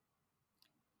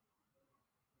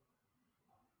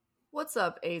What's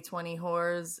up,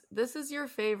 A20Whores? This is your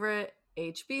favorite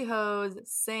HB hoes,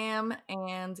 Sam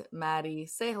and Maddie.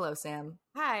 Say hello, Sam.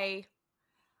 Hi.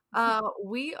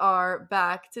 We are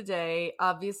back today,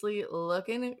 obviously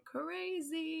looking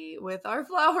crazy with our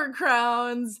flower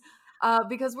crowns,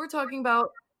 because we're talking about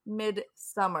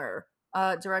Midsommar,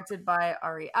 directed by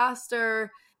Ari Aster,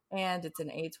 and it's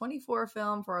an A24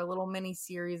 film for our little mini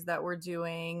series that we're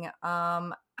doing.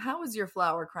 How was your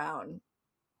flower crown?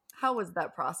 How was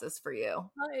that process for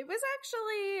you? It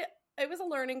was a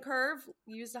learning curve.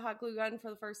 Used a hot glue gun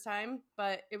for the first time,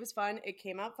 but it was fun. It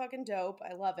came out fucking dope.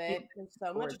 I love it. There's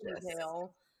so much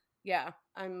detail. Yeah,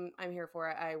 I'm here for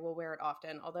it. I will wear it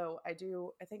often. Although I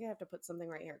think I have to put something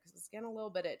right here because it's getting a little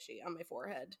bit itchy on my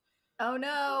forehead. Oh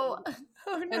no.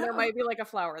 Oh no. And there might be like a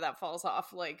flower that falls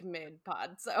off like mid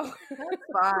pod. So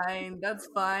that's fine. That's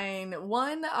fine.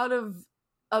 1 out of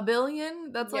a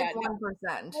billion? That's like 1%.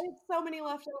 I have so many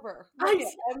left over. I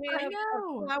made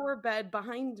a flower bed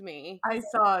behind me. I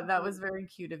saw. That was very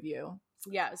cute of you.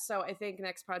 Yeah, so I think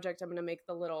next project I'm going to make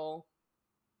the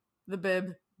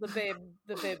bib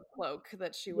cloak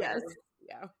that she wears.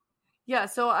 Yes. Yeah,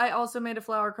 so I also made a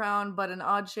flower crown, but an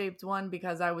odd-shaped one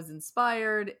because I was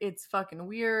inspired. It's fucking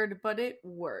weird, but it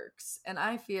works. And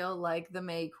I feel like the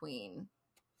May Queen.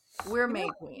 We're May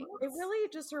Queens. It really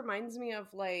just reminds me of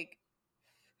like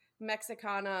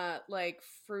Mexicana, like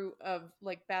fruit of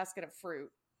like basket of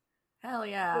fruit. Hell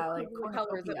yeah. Like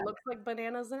colors. It looks like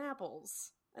bananas and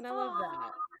apples. And I love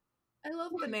that. I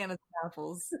love bananas and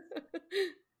apples.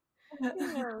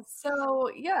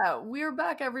 So yeah, we're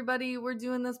back, everybody. We're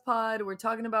doing this pod. We're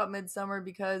talking about Midsommar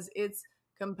because it's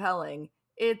compelling.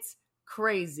 It's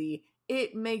crazy.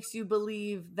 It makes you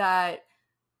believe that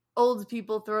old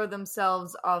people throw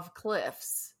themselves off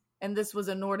cliffs, and this was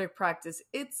a Nordic practice.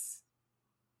 It's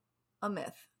a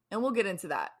myth, and we'll get into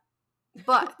that.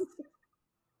 But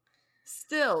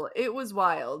still, it was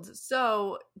wild.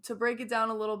 So to break it down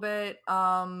a little bit,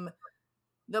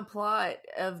 the plot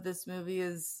of this movie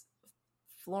is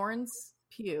Florence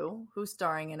Pugh, who's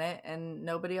starring in it, and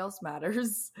nobody else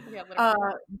matters. Yeah,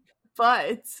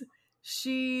 but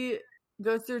she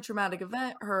goes through a traumatic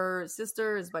event. Her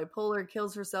sister is bipolar,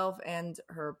 kills herself and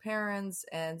her parents,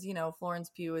 and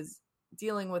Florence Pugh is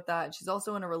dealing with that. She's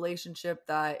also in a relationship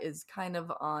that is kind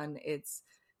of on its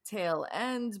tail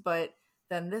end, but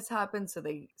then this happens, so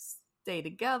they stay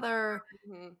together.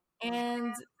 Mm-hmm.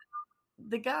 And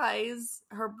the guys,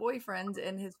 her boyfriend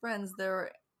and his friends,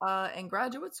 they're in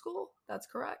graduate school. That's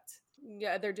correct.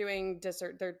 Yeah, they're doing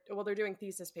they're doing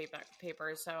thesis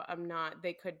papers. So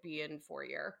they could be in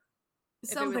 4-year.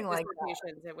 Something like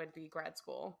that. It would be grad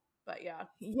school. But yeah.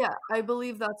 Yeah, I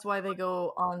believe that's why they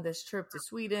go on this trip to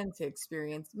Sweden to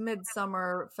experience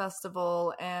Midsommar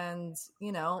Festival, and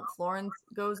Florence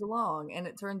goes along, and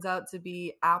it turns out to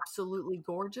be absolutely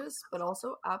gorgeous, but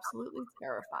also absolutely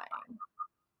terrifying.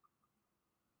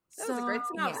 That was a great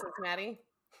synopsis, yeah. Maddie.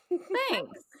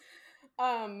 Thanks.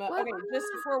 Okay, just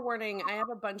forewarning, I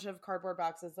have a bunch of cardboard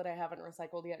boxes that I haven't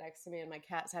recycled yet next to me, and my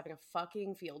cat's having a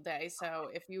fucking field day. So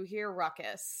if you hear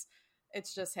ruckus,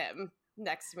 it's just him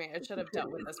next to me. I should have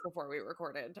dealt with this before we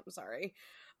recorded. I'm sorry.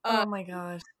 Oh my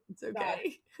gosh, it's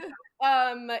okay.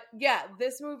 Yeah,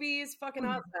 this movie is fucking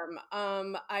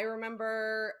awesome. I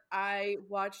remember I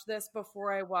watched this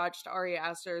before I watched Ari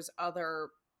Aster's other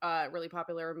really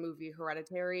popular movie,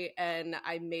 Hereditary, and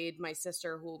I made my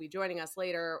sister, who will be joining us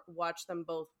later, watch them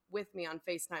both with me on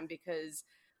FaceTime because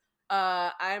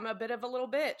I'm a bit of a little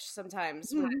bitch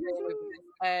sometimes.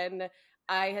 And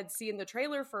I had seen the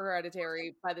trailer for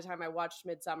Hereditary by the time I watched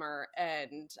Midsommar,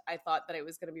 and I thought that it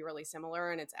was going to be really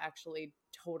similar, and it's actually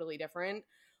totally different.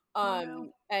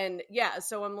 And yeah,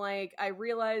 so I'm like, I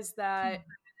realized that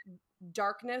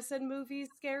darkness in movies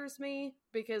scares me,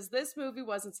 because this movie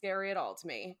wasn't scary at all to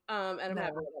me. And I'm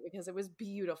happy with it because it was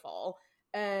beautiful.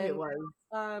 And it was.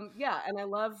 Yeah, and I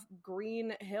love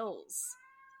green hills.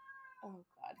 Oh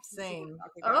God. Same.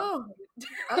 Oh,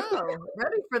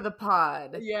 ready for the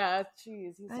pod. Yeah,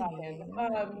 jeez, he's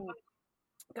talking.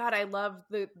 God, I love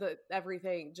the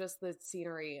everything, just the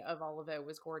scenery of all of it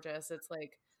was gorgeous. It's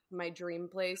like my dream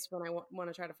place when I want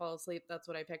to try to fall asleep. That's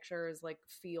what I picture, is like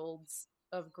fields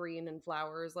of green and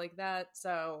flowers like that.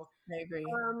 So I agree.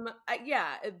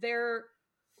 Yeah,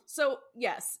 so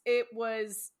yes, it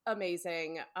was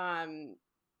amazing.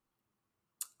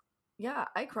 Yeah,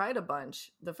 I cried a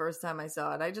bunch the first time I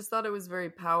saw it. I just thought it was very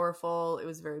powerful. It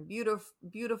was very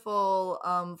beautiful.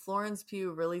 Florence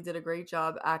Pugh really did a great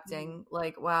job acting.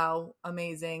 Like, wow,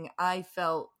 amazing. I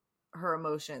felt her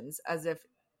emotions as if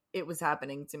it was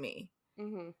happening to me.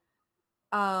 Mm-hmm.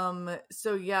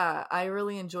 So yeah, I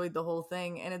really enjoyed the whole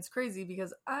thing, and it's crazy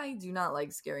because I do not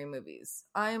like scary movies.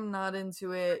 I'm not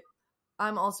into it.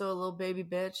 I'm also a little baby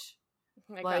bitch.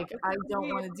 I got Like, I don't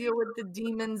want to deal with the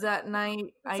demons at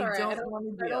night. It's I all right. don't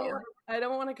want to deal. I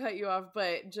don't want to cut you off,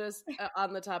 but just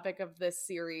on the topic of this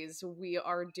series, we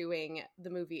are doing the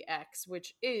movie X,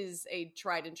 which is a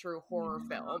tried and true horror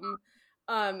film.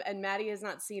 And Maddie has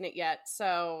not seen it yet,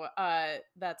 so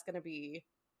that's gonna be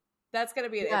an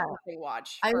interesting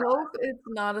watch. I hope it's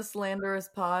not a slanderous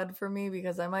pod for me,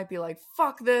 because I might be like,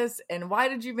 fuck this, and why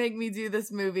did you make me do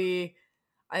this movie?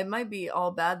 I might be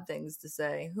all bad things to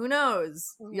say. Who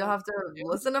knows? You'll have to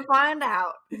listen to find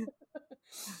out.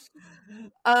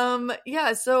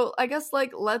 Yeah, so I guess,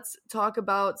 like, let's talk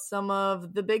about some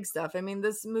of the big stuff. I mean,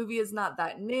 this movie is not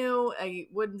that new.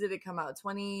 When did it come out?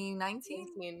 2019?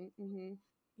 Mm-hmm.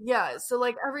 Yeah, so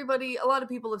like a lot of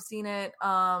people have seen it.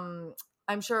 I'm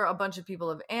sure a bunch of people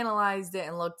have analyzed it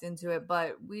and looked into it,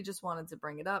 but we just wanted to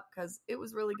bring it up because it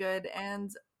was really good,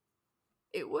 and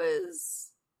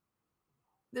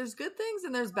there's good things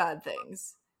and there's bad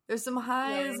things. There's some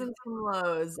highs and some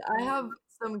lows. I have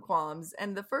some qualms.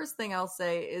 And the first thing I'll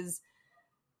say is,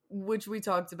 which we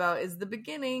talked about, is the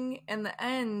beginning and the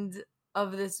end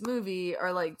of this movie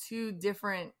are like two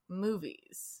different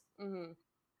movies. Mm-hmm.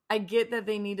 I get that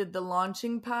they needed the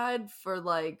launching pad for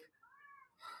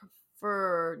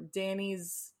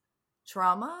Danny's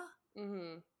trauma,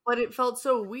 but it felt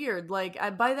so weird. Like,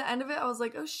 by the end of it, I was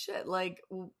like, oh shit, like,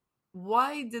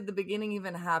 why did the beginning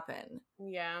even happen?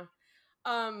 Yeah.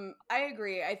 I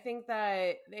agree. I think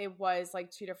that it was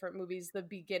like two different movies. The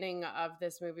beginning of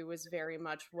this movie was very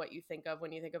much what you think of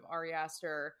when you think of Ari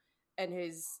Aster and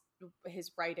his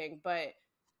writing, but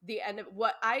the end of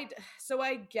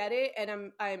I get it,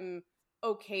 and I'm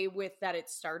okay with that it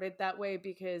started that way,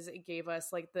 because it gave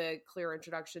us like the clear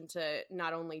introduction to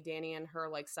not only Danny and her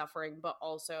like suffering, but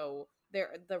also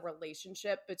the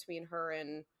relationship between her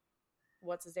and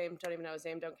what's his name? Don't even know his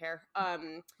name. Don't care.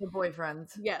 The boyfriend.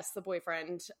 Yes, the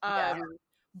boyfriend. Yeah.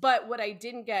 But what I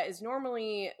didn't get is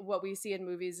normally what we see in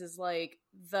movies is like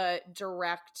the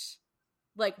direct,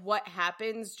 like what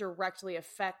happens directly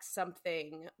affects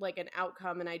something, like an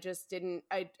outcome. And I just didn't.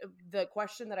 The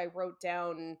question that I wrote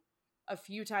down a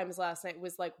few times last night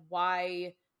was like,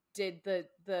 why did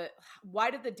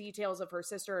why did the details of her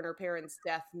sister and her parents'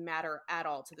 death matter at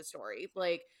all to the story?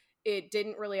 Like, it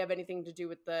didn't really have anything to do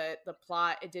with the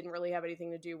plot. It didn't really have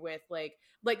anything to do with like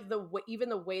even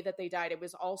the way that they died. It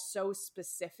was all so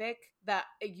specific that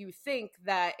you think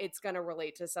that it's going to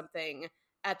relate to something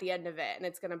at the end of it, and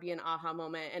it's going to be an aha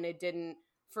moment. And it didn't,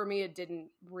 for me, it didn't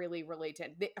really relate to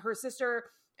it. Her sister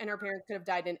and her parents could have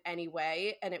died in any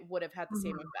way, and it would have had the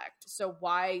same effect. So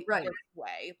why this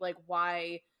way? Like,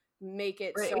 why make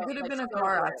it so? It could have been a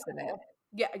car accident.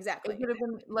 Yeah, exactly. It could have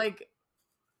been like,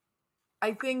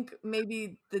 I think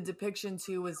maybe the depiction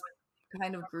too was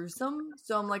kind of gruesome.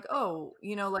 So I'm like, oh,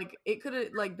 like it could have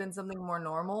like been something more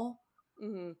normal,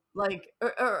 like,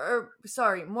 or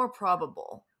sorry, more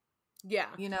probable. Yeah.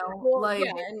 Well, like,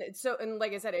 yeah, and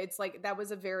like I said, it's like that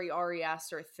was a very Ari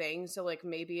Aster thing. So like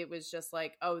maybe it was just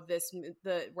like, oh,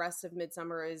 the rest of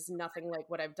Midsommar is nothing like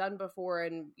what I've done before,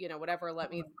 and whatever.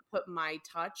 Let me put my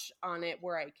touch on it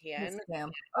where I can.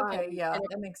 Okay, yeah,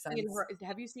 that makes sense.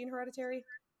 Have you seen Hereditary?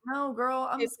 No, girl,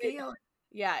 I'm scared.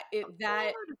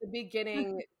 The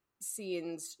beginning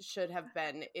scenes should have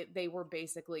been they were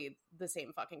basically the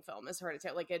same fucking film as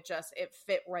Hereditary. Like it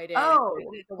fit right in. Oh,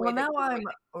 well, now I'm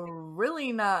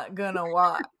really not gonna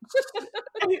watch.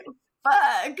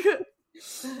 Fuck.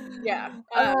 Yeah.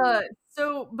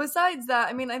 So besides that,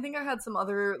 I mean, I think I had some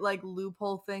other like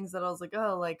loophole things that I was like,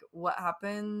 oh, like what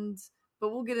happened?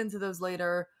 But we'll get into those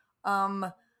later.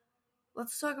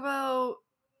 Let's talk about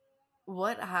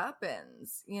what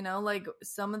happens, like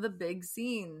some of the big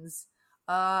scenes.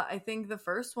 I think the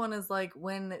first one is like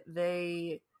when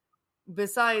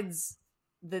besides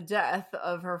the death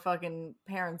of her fucking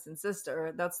parents and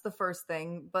sister, that's the first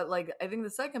thing. But like, I think the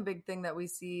second big thing that we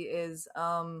see is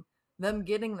them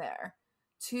getting there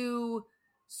to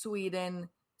Sweden,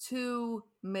 to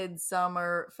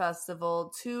Midsummer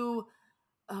Festival, to,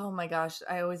 oh my gosh,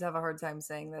 I always have a hard time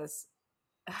saying this.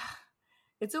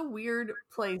 It's a weird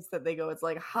place that they go. It's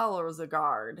like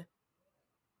Hallowsgard.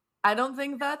 I don't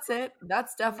think that's it.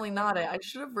 That's definitely not it. I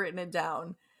should have written it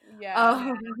down.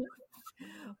 Yeah.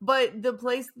 But the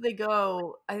place that they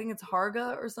go, I think it's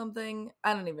Harga or something.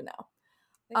 I don't even know.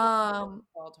 It's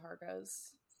called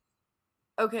Hargas.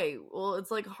 Okay, well, it's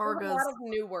like Hargas. There's a lot of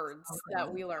new words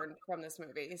that we learned from this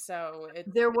movie. So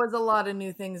there was a lot of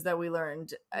new things that we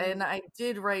learned, and I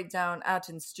did write down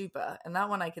Aten Stupa, and that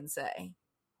one I can say.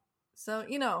 So,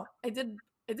 I did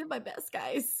my best,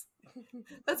 guys.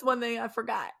 That's one thing I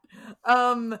forgot.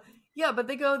 Yeah, but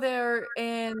they go there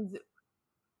and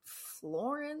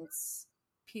Florence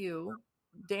Pugh,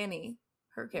 Danny,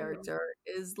 her character,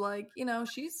 is like,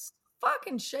 she's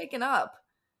fucking shaken up.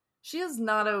 She is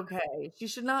not okay. She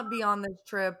should not be on this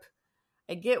trip.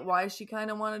 I get why she kind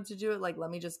of wanted to do it. Like,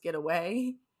 let me just get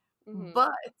away.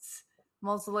 But I'm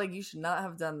also like, you should not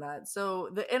have done that. So,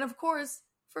 and of course,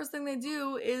 first thing they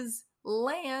do is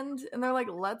land, and they're like,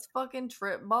 let's fucking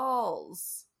trip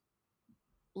balls.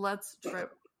 Let's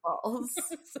trip balls.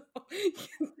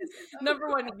 Number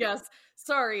one, yes.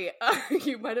 Sorry,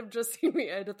 you might have just seen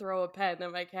me. I had to throw a pen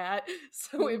at my cat.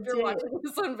 So if you're watching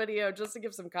this on video, just to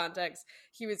give some context,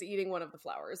 he was eating one of the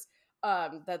flowers.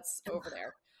 That's over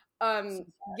there.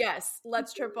 Yes,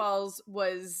 Let's Trip Balls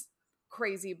was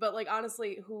crazy, but like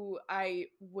honestly, who I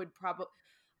would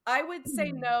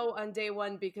say no on day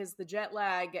one because the jet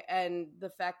lag and the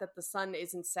fact that the sun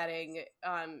isn't setting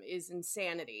is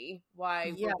insanity.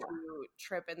 Why would you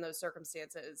trip in those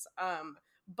circumstances?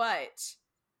 But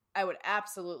I would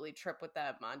absolutely trip with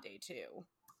them on day two.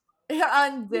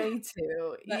 On day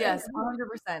two. Yes,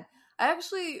 100%.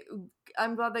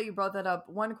 I'm glad that you brought that up.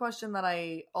 One question that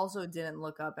I also didn't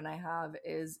look up and I have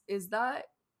is that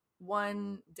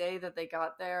one day that they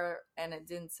got there and it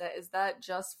didn't say, is that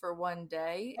just for one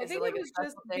day? Is it like a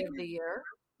special day of the year?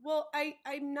 Well,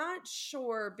 I'm not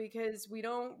sure because we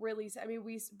don't really,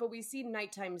 we see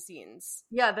nighttime scenes.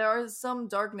 Yeah, there are some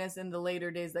darkness in the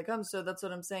later days that come. So that's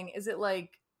what I'm saying. Is it like,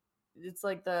 it's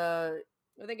like I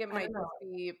think it might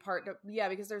just be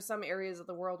because there's some areas of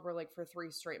the world where like for 3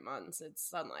 straight months it's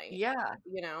sunlight. Yeah.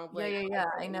 Like, yeah.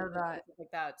 I know that.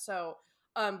 Like that. So,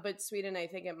 but Sweden, I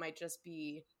think it might just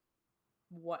be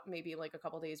maybe like a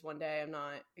couple days, one day. I'm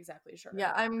not exactly sure.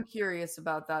 Yeah, I'm curious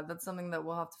about that. That's something that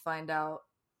we'll have to find out.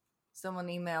 Someone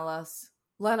email us.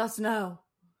 Let us know.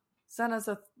 Send us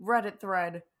a Reddit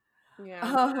thread.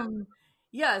 Yeah.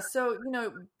 Yeah, so,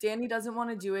 Danny doesn't want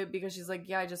to do it because she's like,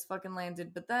 yeah, I just fucking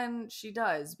landed. But then she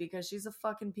does because she's a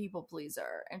fucking people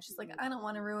pleaser. And she's like, I don't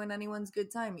want to ruin anyone's good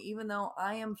time, even though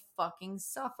I am fucking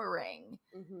suffering.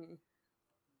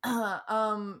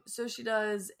 So she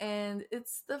does. And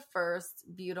it's the first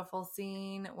beautiful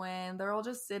scene when they're all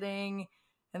just sitting.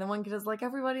 And the one kid is like,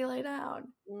 everybody lay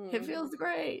down. It feels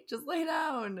great. Just lay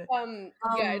down.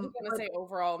 I just want to say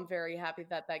overall, I'm very happy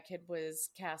that kid was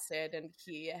casted and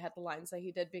he had the lines that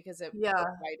he did because it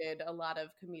provided a lot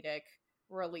of comedic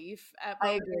relief at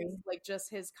moments. I agree. Like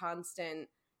just his constant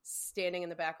standing in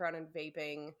the background and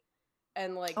vaping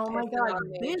and like, oh my God,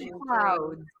 big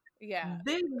clouds. Yeah.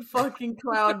 Big fucking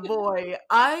cloud boy.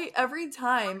 Every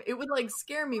time it would like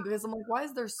scare me because I'm like, why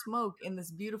is there smoke in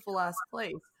this beautiful ass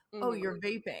place? Oh, you're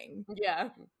vaping. Yeah.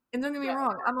 And don't get me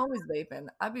wrong, I'm always vaping.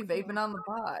 I'd be vaping on the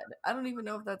pod. I don't even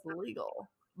know if that's illegal,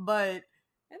 but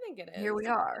I think it is. Here we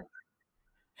are.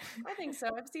 I think so.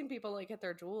 I've seen people like hit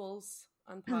their jewels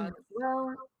on pods.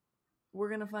 Well, we're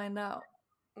gonna find out.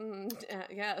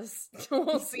 Yes,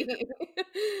 we'll see.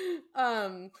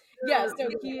 Yeah, so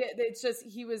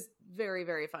he was very,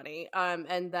 very funny.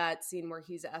 And that scene where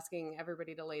he's asking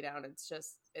everybody to lay down, it's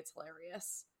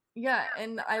hilarious. Yeah,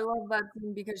 and I love that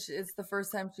scene because it's the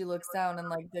first time she looks down and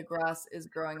like the grass is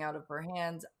growing out of her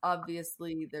hands.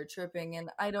 Obviously, they're tripping, and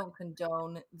I don't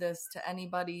condone this to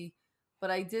anybody, but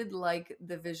I did like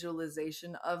the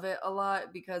visualization of it a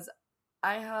lot because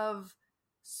I have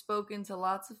spoken to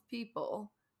lots of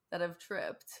people that have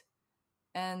tripped,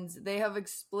 and they have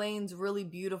explained really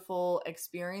beautiful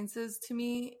experiences to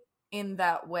me in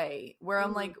that way where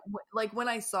I'm like when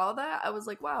I saw that, I was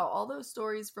like, wow, all those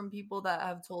stories from people that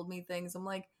have told me things, I'm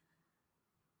like,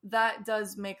 that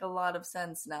does make a lot of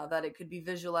sense now that it could be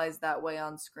visualized that way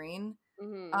on screen.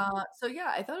 So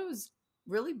yeah, I thought it was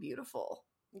really beautiful.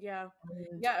 Yeah.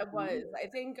 Yeah, it was. I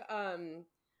think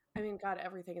God,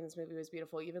 everything in this movie was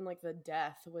beautiful. Even like the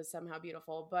death was somehow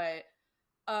beautiful. But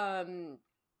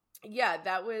yeah,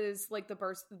 that was like the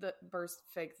burst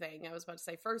fig thing. I was about to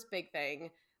say first big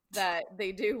thing that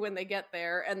they do when they get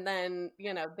there, and then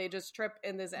they just trip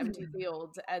in this empty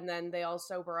field, and then they all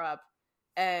sober up,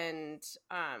 and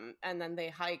then they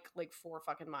hike like 4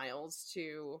 fucking miles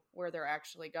to where they're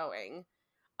actually going.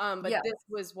 But this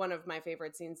was one of my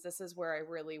favorite scenes. This is where I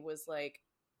really was like,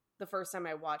 the first time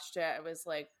I watched it, I was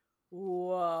like,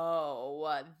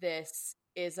 whoa, this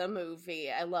is a movie.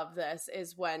 I love this.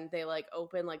 Is when they like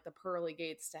open like the pearly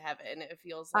gates to heaven. It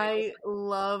feels like I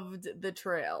loved the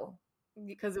trail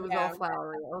because it was all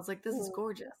flowery. I was like, this is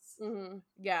gorgeous.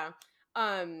 Yeah.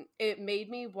 it made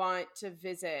me want to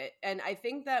visit. And I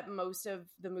think that most of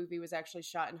the movie was actually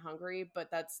shot in Hungary, but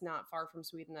that's not far from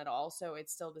Sweden at all. So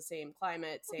it's still the same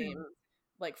climate, same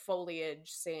like foliage,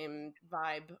 same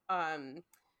vibe.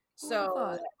 Who would have So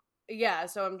thought? yeah,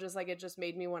 so I'm just like, it just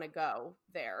made me want to go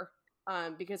there.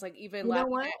 Because like even You know last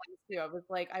what? night too, I was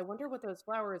like, I wonder what those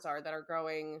flowers are that are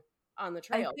growing on the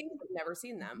I trail. think I've never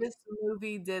seen them. this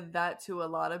movie did that to a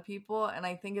lot of people, and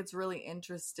I think it's really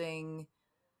interesting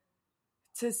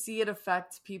to see it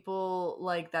affect people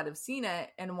like that have seen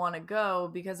it and want to go,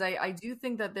 because I do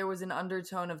think that there was an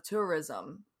undertone of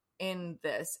tourism in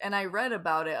this, and I read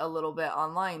about it a little bit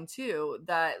online too,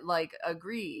 that like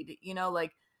agreed,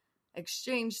 like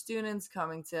exchange students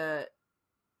coming to,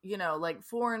 like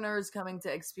foreigners coming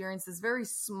to experience this very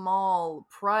small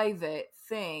private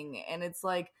thing. And it's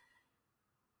like,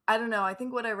 I don't know, I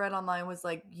think what I read online was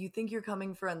like, you think you're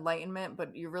coming for enlightenment,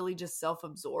 but you're really just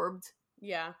self-absorbed.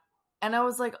 Yeah. And I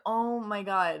was like, oh my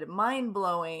God, mind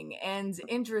blowing and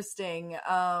interesting.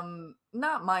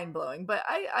 Not mind blowing, but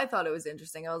I thought it was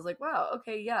interesting. I was like, wow,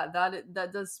 okay, yeah, that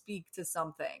does speak to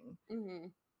something. Mm-hmm.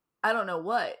 I don't know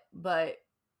what, but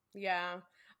Yeah.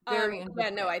 very Yeah,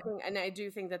 no, I interesting. think, and I do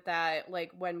think that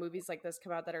like when movies like this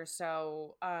come out that are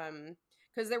so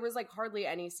because there was like hardly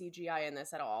any CGI in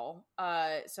this at all.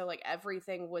 So like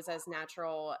everything was as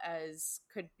natural as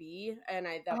could be, and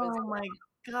that was, Oh my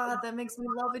God, that makes me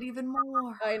love it even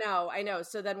more. I know.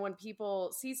 So then when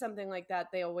people see something like that,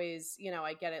 they always,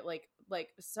 I get it, like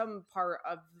some part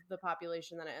of the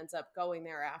population that ends up going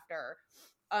there after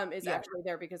is Yeah. actually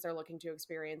there because they're looking to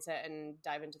experience it and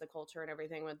dive into the culture and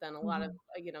everything. But then a lot of,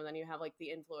 Mhm. then you have like the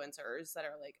influencers that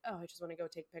are like, oh, I just want to go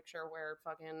take a picture where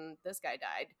fucking this guy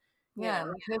died. You Yeah, know,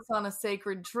 and piss on a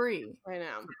sacred tree, I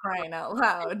know. for crying out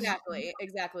loud.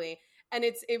 Exactly. And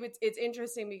it's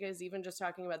interesting because even just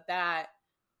talking about that,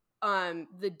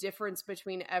 the difference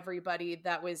between everybody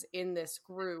that was in this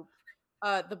group,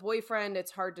 the boyfriend,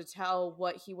 it's hard to tell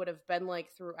what he would have been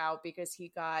like throughout because he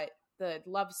got the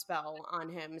love spell on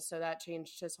him, so that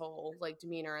changed his whole like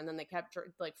demeanor. And then they kept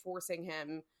like forcing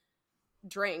him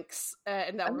drinks,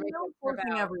 and that I were mean, making no him trip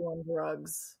forcing out everyone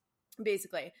drugs.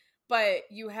 basically.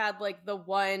 But you had like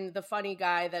the funny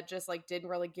guy that just like didn't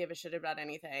really give a shit about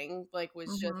anything, like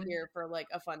was just Mhm. here for like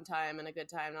a fun time and a good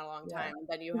time, not a long Yeah. time. And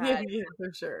then you Yeah, had yeah,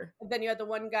 for sure. the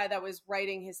one guy that was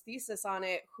writing his thesis on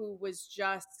it who was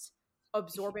just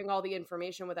absorbing all the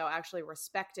information without actually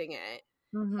respecting it.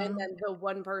 And Mhm. then the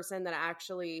one person that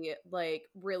actually like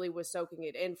really was soaking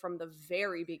it in from the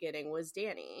very beginning was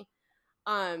Danny.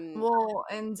 Um Well,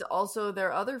 and also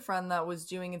their other friend that was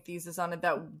doing a thesis on it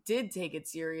that did take it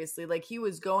seriously. Like he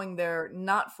was going there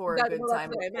not for a good that's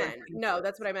time, what but I for a meant. No, thesis.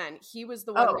 that's what I meant. He was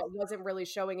the one Oh, that wasn't really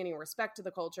showing any respect to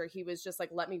the culture. He was just like,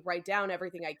 let me write down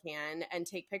everything I can and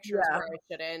take pictures yeah. where I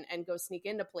shouldn't and go sneak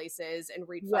into places and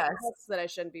read fucking Yes. books that I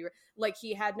shouldn't be. Like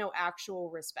he had no actual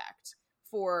respect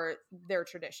for their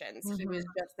traditions. He was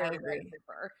Mhm. just I there to write a agree.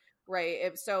 paper,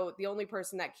 right? So the only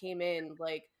person that came in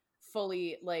like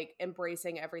fully like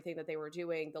embracing everything that they were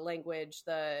doing, the language,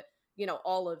 the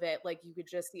all of it, like you could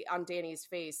just see on Danny's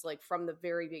face, like from the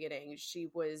very beginning, she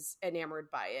was enamored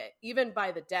by it, even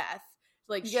by the death.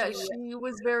 Like Yeah, she, she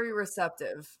was very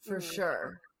receptive for mhm,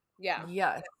 sure. yeah,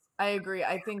 Yes, I agree.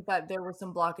 I think that there were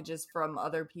some blockages from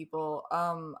other people.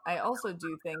 I also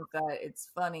do think that it's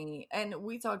funny, and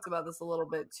we talked about this a little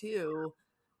bit too,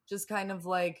 just kind of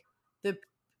like the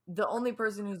the only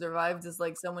person who survived is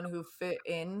like someone who fit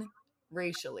in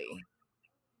racially.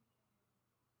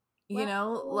 well,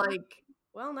 Like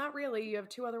not really. You have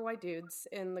two other white dudes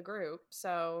in the group,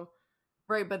 so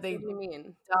right, but what they do you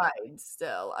mean? died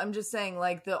still. I'm just saying,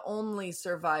 like, the only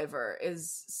survivor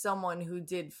is someone who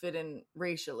did fit in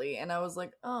racially. And I was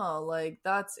like, oh, like,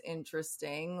 that's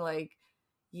interesting. Like,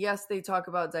 yes, they talk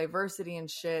about diversity and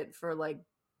shit for, like,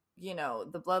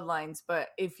 the bloodlines, but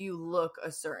if you look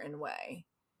a certain way,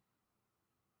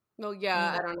 Well, you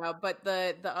yeah, know, I don't know, but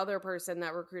the other person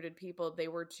that recruited people, they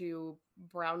were two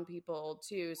brown people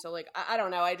too. So like, I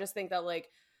don't know. I just think that like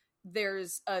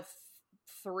there's a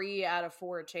 3 out of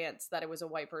 4 chance that it was a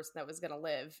white person that was going to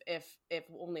live if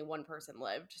only one person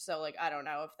lived. So like, I don't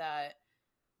know if that,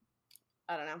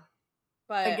 I don't know,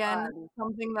 but again,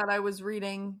 something that I was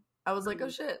reading, I was like, oh mhm.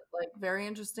 shit, like, very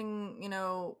interesting,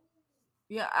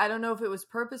 yeah, I don't know if it was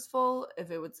purposeful,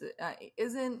 if it was,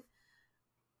 isn't.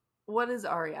 What is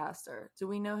Ari Aster? Do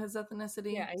we know his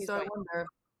ethnicity? Yeah, he's So I white. wonder.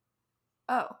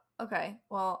 Oh, okay.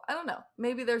 Well, I don't know.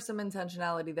 Maybe there's some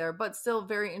intentionality there, but still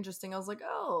very interesting. I was like,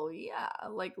 oh yeah,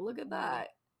 like look at Mhm. that.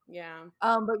 Yeah.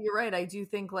 But you're right. I do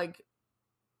think like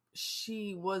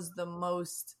she was the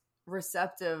most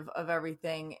receptive of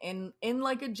everything in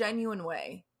like a genuine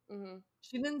way.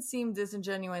 She didn't seem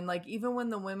disingenuine. Like, even when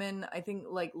the women, I think,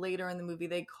 like, later in the movie,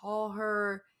 they call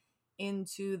her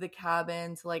into the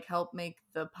cabin to, like, help make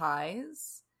the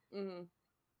pies.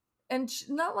 And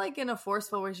not, like, in a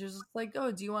forceful way. She was just like,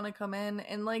 oh, do you want to come in?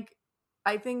 And, like,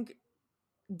 I think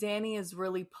Danny is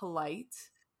really polite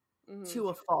to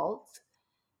a fault.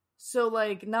 So,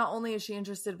 like, not only is she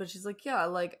interested, but she's like, yeah,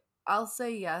 like, I'll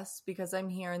say yes because I'm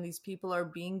here and these people are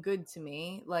being good to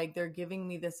me. Like, they're giving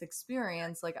me this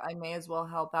experience. Like, I may as well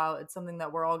help out. It's something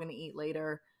that we're all going to eat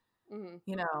later.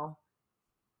 You know,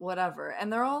 whatever.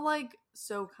 And they're all, like,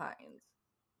 so kind.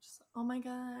 Just, oh my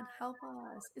God, help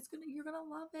us. You're going to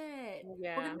love it.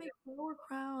 Yeah. We're going to make flower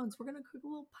crowns. We're going to cook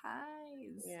little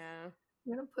pies. Yeah.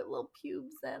 We're going to put little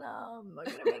pubes in them. We're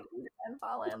going to make them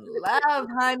fall in love,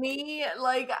 honey.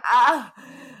 Like,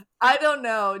 I don't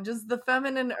know. Just the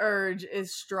feminine urge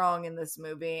is strong in this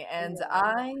movie, and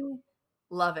I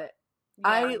love it.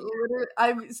 Yeah.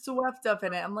 I'm swept up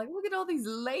in it. I'm like, look at all these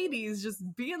ladies just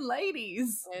being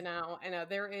ladies. I know.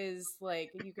 There is, like,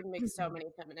 you can make so many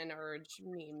feminine urge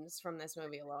memes from this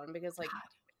movie alone, because, like,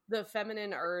 the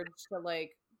feminine urge to,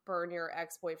 like, burn your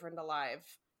ex-boyfriend alive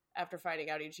after finding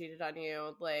out he cheated on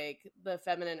you, like, the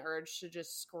feminine urge to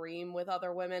just scream with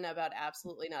other women about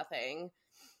absolutely nothing.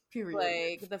 Period.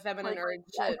 Like, the feminine urge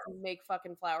to make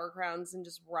fucking flower crowns and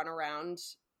just run around.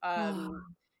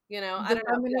 You know, I don't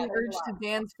know. The feminine urge to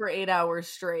dance for 8 hours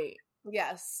straight.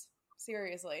 Yes.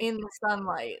 Seriously. In the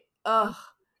sunlight. Ugh.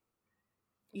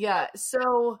 Yeah.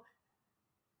 So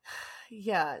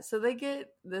they get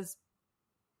this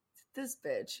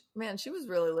bitch. Man, she was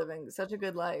really living such a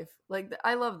good life. Like,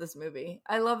 I love this movie.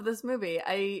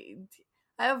 I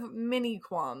have many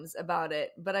qualms about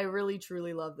it, but I really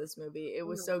truly love this movie. It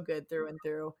was so good through and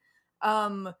through.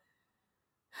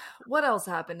 What else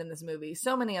happened in this movie?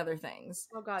 So many other things.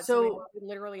 Oh God. So we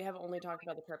literally have only talked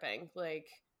about the tripping, like,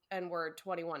 and we're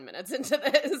 21 minutes into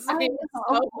this. So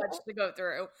much to go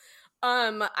through.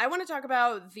 I want to talk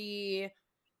about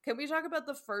can we talk about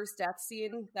the first death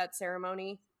scene, that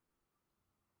ceremony?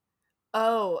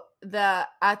 Oh, the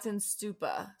Aten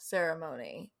Stupa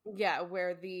ceremony. Yeah,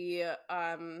 where the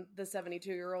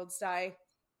 72-year-olds die.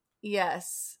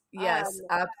 Yes,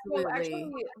 absolutely. So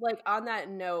actually, like, on that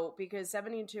note, because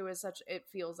 72 is it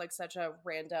feels like such a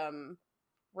random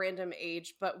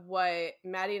age, but what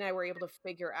Maddie and I were able to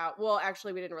figure out, well,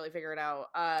 actually, we didn't really figure it out.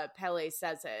 Pele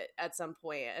says it at some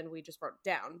point, and we just wrote it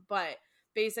down, but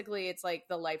basically, it's like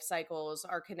the life cycles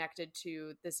are connected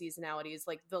to the seasonalities,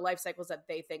 like the life cycles that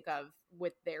they think of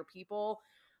with their people.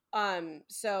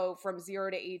 So from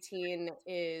 0 to 18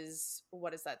 is,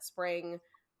 what is that, spring?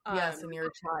 Yes, and you're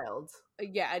a child.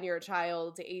 Yeah, and you're a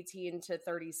child. 18 to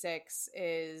 36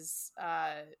 is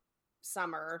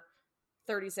summer.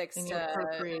 36 and to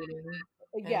procreating.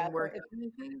 Yeah, and working, I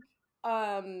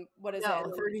think. What is it?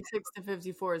 36 to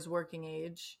 54 is working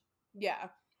age. Yeah,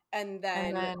 and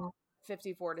then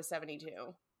 54 to 72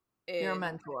 is your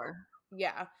mentor.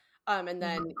 Yeah. And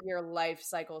then your life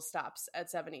cycle stops at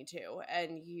 72,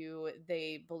 and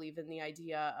they believe in the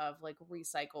idea of, like,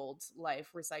 recycled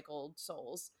life, recycled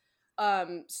souls.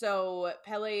 So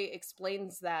Pele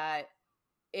explains that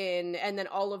and then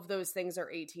all of those things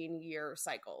are 18-year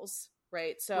cycles,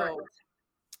 right? So,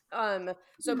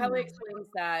 so Pele explains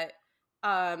that,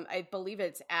 I believe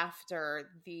it's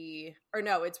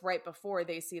it's right before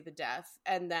they see the death.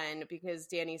 And then, because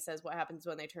Danny says what happens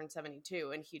when they turn 72,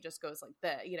 and he just goes like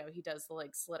that, he does the,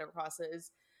 like, slit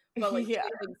crosses, but, like, he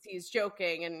thinks he's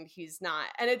joking and he's not.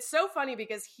 And it's so funny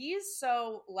because he's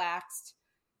so laxed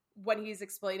when he's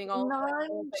explaining all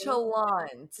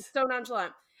nonchalant. So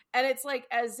nonchalant. And it's like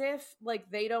as if,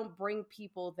 like, they don't bring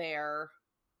people there,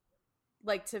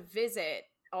 like, to visit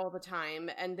all the time,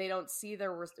 and they don't see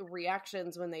their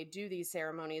reactions when they do these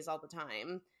ceremonies all the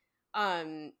time.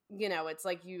 It's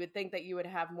like you would think that you would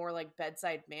have more, like,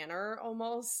 bedside manner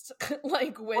almost,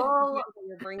 like, with what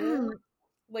you're bringing.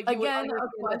 Like, again, a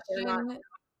question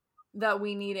that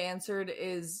we need answered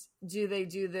is, do they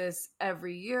do this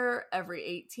every year, every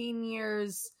 18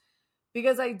 years?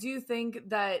 Because I do think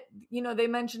that, they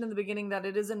mentioned in the beginning that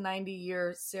it is a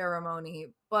 90-year ceremony,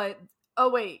 but, oh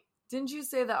wait, didn't you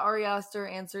say that Ari Aster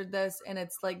answered this, and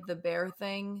it's like the bear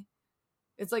thing?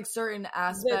 It's like certain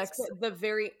aspects. That's the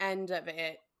very end of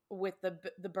it with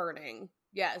the burning.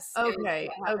 Yes. Okay.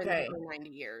 90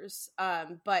 years.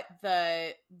 But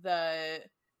the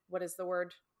what is the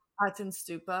word? Aten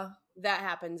Stupa. That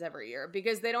happens every year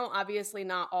because they don't, obviously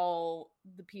not all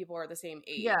the people are the same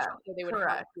age. Yeah, So they would have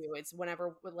correct. to. It's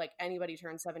whenever like anybody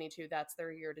turns 72, that's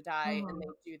their year to die, and they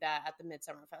do that at the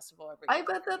Midsummer Festival every I year.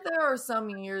 bet that there are some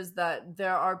years that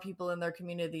there are people in their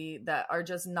community that are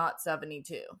just not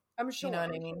 72. I'm sure. You know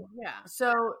what I mean? Yeah.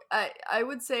 So I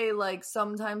would say like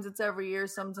sometimes it's every year.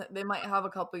 Sometimes they might have a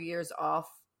couple years off,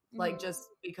 like just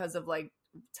because of like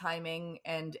timing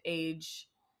and age.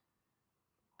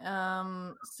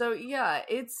 So yeah,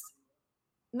 it's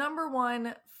number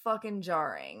one, fucking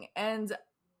jarring. And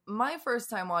my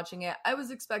first time watching it, I was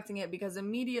expecting it because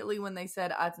immediately when they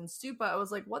said Aten Stupa, I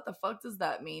was like, what the fuck does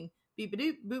that mean?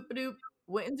 Beep-a-doop, boop-a-doop,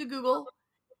 went into Google,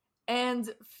 and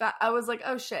I was like,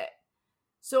 oh shit.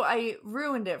 So I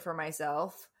ruined it for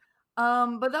myself.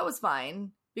 But that was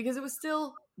fine because it was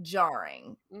still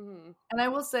jarring. Mm-hmm. And I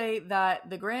will say that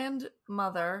the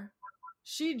grandmother,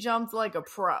 she jumped like a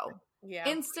pro. Yeah.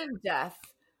 Instant death.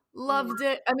 Loved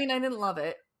it. I mean, I didn't love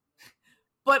it,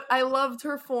 but I loved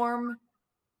her form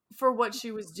for what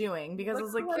she was doing because I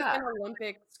was like, yeah, an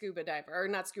Olympic scuba diver, or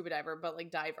not scuba diver, but like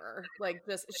diver. Like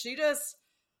she just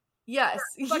yes,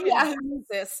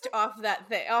 exist off that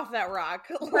thing, off that rock.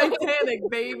 Titanic,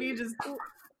 baby, just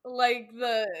like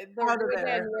the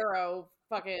there. Euro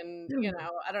fucking, you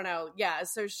know, I don't know. Yeah,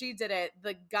 so she did it.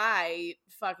 The guy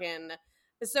fucking.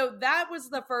 So that was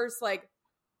the first like,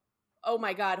 oh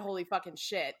my god, holy fucking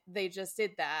shit, they just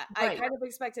did that. Right. I kind of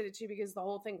expected it too because the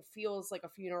whole thing feels like a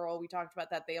funeral. We talked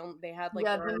about that. They had like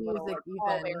their own little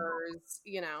pallbearers,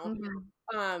 you know.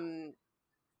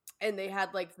 And they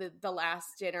had like the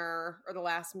last dinner or the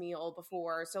last meal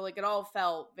before, so like it all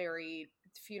felt very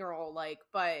funeral like.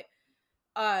 But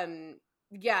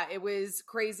yeah, it was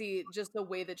crazy. Just the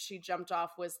way that she jumped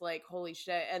off was like, holy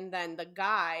shit. And then the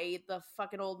guy, the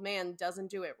fucking old man, doesn't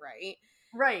do it right.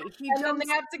 Right. And then they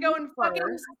have to go and fucking,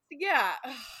 yeah.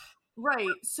 Right.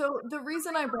 So the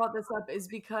reason I brought this up is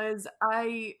because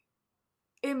I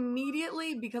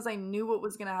immediately, because I knew what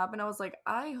was going to happen, I was like,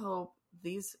 I hope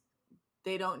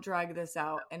they don't drag this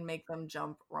out and make them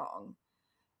jump wrong.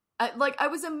 I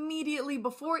was immediately,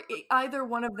 before either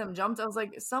one of them jumped, I was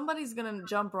like, somebody's going to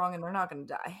jump wrong and they're not going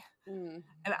to die. And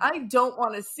I don't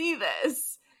want to see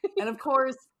this. And of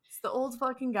course, it's the old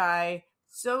fucking guy.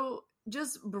 So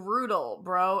just brutal,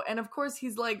 bro. And of course,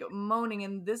 he's like moaning.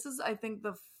 And this is, I think,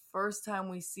 the first time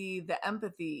we see the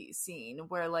empathy scene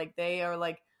where like they are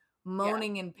like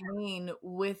moaning in pain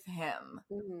with him,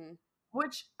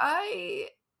 which I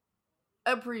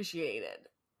appreciated.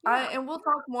 And we'll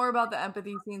talk more about the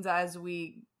empathy scenes as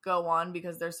we go on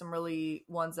because there's some really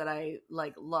ones that I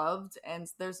like loved and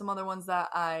there's some other ones that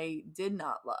I did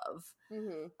not love.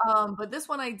 But this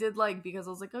one I did like because I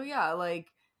was like, oh yeah, like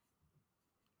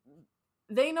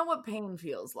they know what pain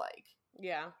feels like.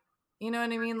 Yeah. You know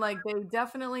what I mean? Like they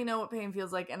definitely know what pain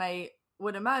feels like, and I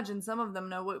would imagine some of them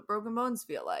know what broken bones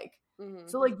feel like.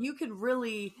 So like you could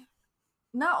really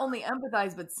not only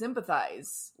empathize but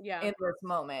sympathize in this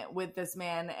moment with this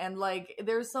man. And like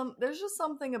there's just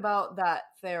something about that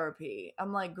therapy.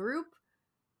 I'm like, group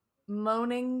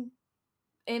moaning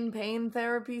in pain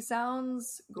therapy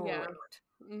sounds great.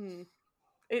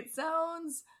 It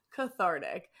sounds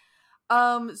cathartic.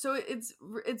 So it's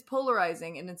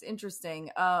polarizing and it's interesting.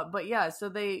 But yeah, so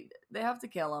they have to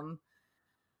kill him.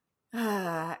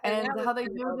 And how they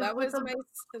do that was my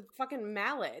fucking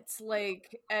mallets,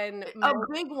 like, and a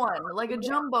big one, like a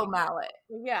jumbo mallet.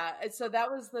 Yeah, so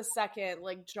that was the second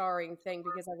like jarring thing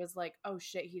because I was like, oh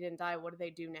shit, he didn't die. What do they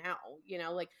do now? You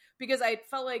know, like because I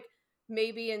felt like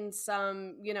maybe in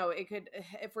some, you know, it could,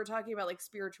 if we're talking about like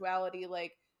spirituality,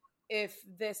 like if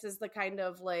this is the kind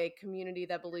of like community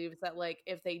that believes that like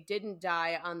if they didn't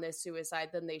die on this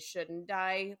suicide, then they shouldn't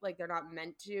die, like they're not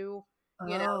meant to.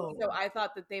 You know, so I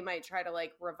thought that they might try to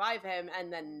like revive him,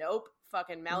 and then nope,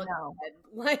 fucking Malik dead.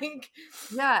 Like,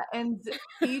 yeah, and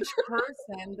each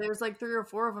person, there's like 3 or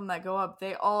 4 of them that go up.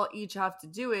 They all each have to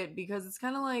do it because it's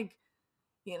kind of like,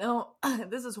 you know,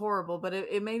 this is horrible, but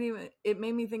it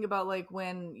made me think about like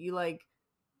when you like,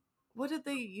 what did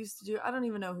they used to do? I don't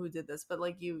even know who did this, but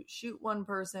like you shoot one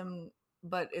person,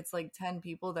 but it's like 10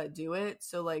 people that do it,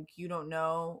 so like you don't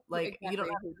know, like exactly. You don't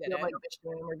have to feel like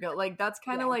shame or guilt. Like that's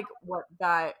kind of like what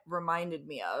that reminded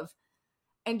me of.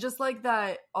 And just like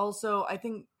that also, I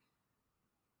think,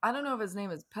 I don't know if his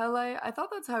name is Pele. I thought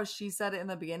that's how she said it in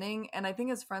the beginning, and I think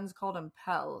his friends called him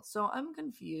Pel. So I'm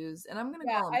confused, and I'm gonna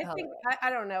call him Pele. I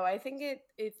don't know. I think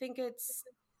it's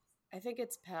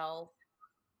Pel.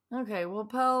 Okay, well,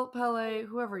 Pele,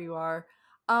 whoever you are,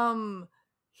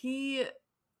 he,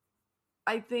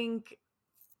 I think,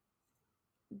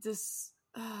 this,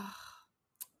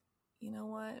 you know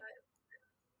what?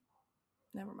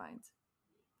 Never mind.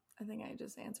 I think I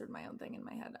just answered my own thing in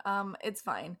my head. It's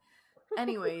fine.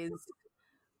 Anyways,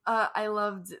 I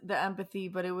loved the empathy,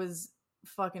 but it was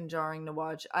fucking jarring to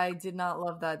watch. I did not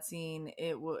love that scene.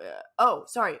 It was oh,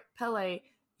 sorry, Pele.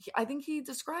 I think he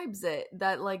describes it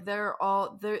that like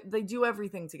they do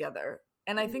everything together,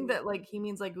 and I think that like he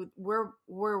means like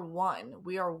we're one.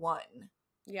 We are one.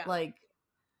 Yeah. Like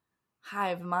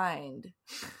hive mind.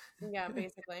 Yeah,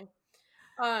 basically.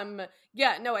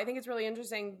 Yeah, no, I think it's really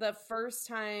interesting. The first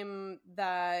time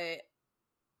that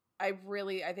I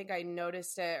think I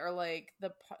noticed it, or like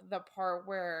the part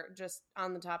where, just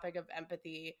on the topic of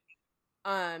empathy,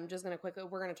 just gonna quickly,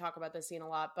 we're gonna talk about this scene a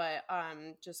lot, but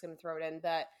just gonna throw it in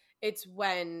that it's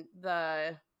when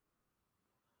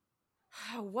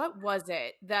what was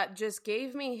it that just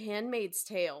gave me Handmaid's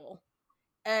Tale?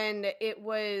 And it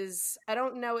was, I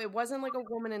don't know, it wasn't like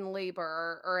a woman in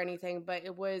labor or anything, but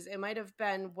it might have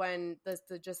been when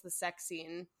just the sex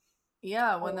scene.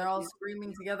 Yeah, when they're all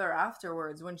screaming together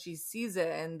afterwards when she sees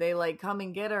it and they like come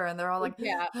and get her and they're all like,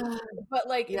 yeah. But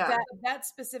like that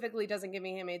specifically doesn't give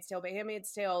me Handmaid's Tale, but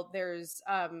Handmaid's Tale, there's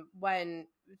when,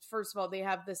 first of all, they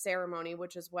have the ceremony,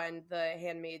 which is when the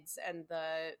handmaids and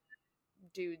the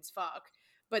dudes fuck.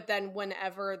 But then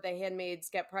whenever the handmaids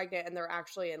get pregnant and they're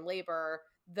actually in labor,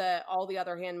 all the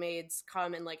other handmaids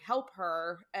come and like help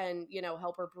her and, you know,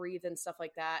 help her breathe and stuff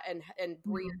like that, and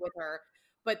breathe with her.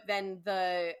 But then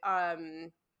the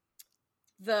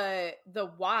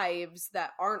wives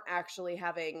that aren't actually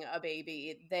having a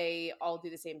baby, they all do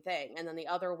the same thing, and then the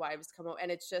other wives come out,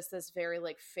 and it's just this very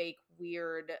like fake,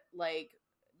 weird, like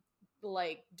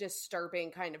disturbing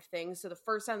kind of thing. So the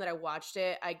first time that I watched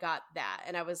it, I got that,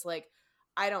 and I was like,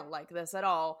 I don't like this at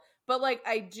all. But like,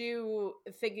 I do,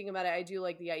 thinking about it, I do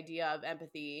like the idea of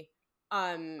empathy,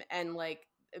 and like,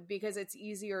 because it's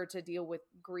easier to deal with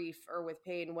grief or with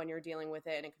pain when you're dealing with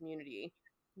it in a community,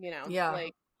 you know? Yeah.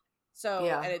 Like, so,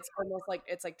 and it's almost like,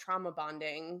 it's like trauma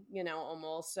bonding, you know,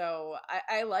 almost. So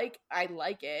I like it. I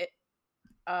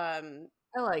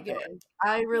like it.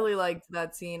 I really liked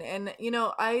that scene. And, you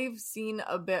know, I've seen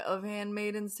a bit of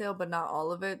Handmaid's Tale, but not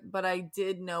all of it. But I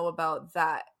did know about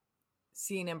that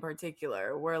scene in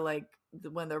particular where, like,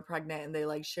 when they're pregnant and they,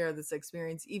 like, share this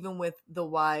experience, even with the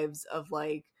wives of,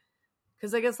 like,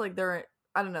 because I guess, like, they're,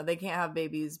 I don't know, they can't have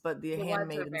babies, but the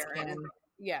handmaidens can.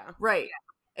 Yeah. Right.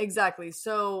 Exactly.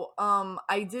 So,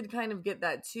 I did kind of get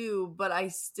that too, but I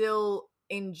still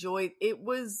enjoyed it.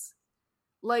 Was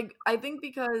like, I think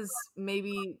because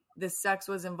maybe the sex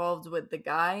was involved with the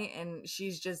guy and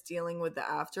she's just dealing with the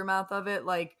aftermath of it,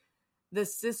 like the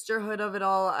sisterhood of it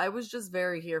all, I was just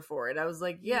very here for it. I was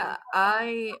like, yeah,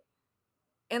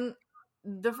 and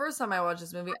the first time I watched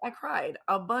this movie, I cried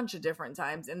a bunch of different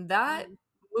times, and that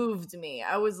moved me.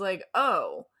 I was like,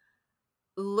 oh,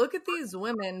 look at these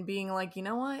women being like, you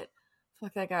know what?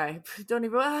 Fuck that guy. Don't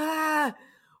even,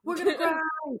 we're gonna cry.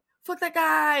 Fuck that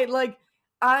guy. Like,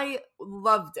 I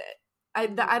loved it. I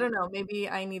don't know. Maybe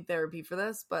I need therapy for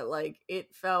this, but like,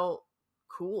 it felt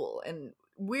cool and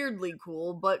weirdly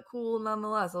cool, but cool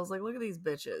nonetheless. I was like, look at these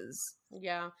bitches.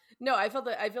 Yeah. No, I feel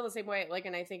the same way. Like,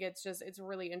 and I think it's a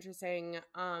really interesting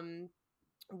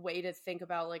way to think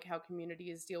about like how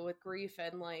communities deal with grief,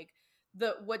 and like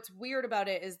what's weird about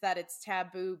it is that it's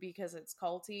taboo because it's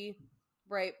culty,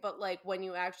 right? But like when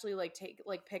you actually like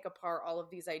pick apart all of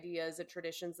these ideas and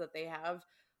traditions that they have,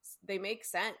 they make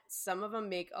sense. Some of them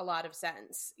make a lot of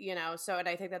sense, you know? So, and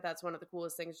I think that that's one of the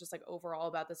coolest things just like overall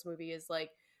about this movie is like,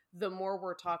 the more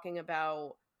we're talking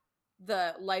about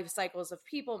the life cycles of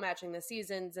people matching the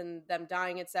seasons and them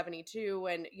dying at 72.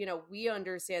 And, you know, we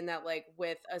understand that like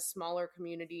with a smaller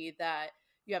community that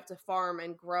you have to farm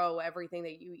and grow everything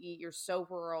that you eat, you're so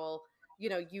rural, you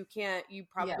know, you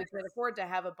probably can't afford to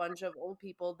have a bunch of old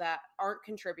people that aren't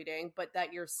contributing, but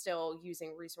that you're still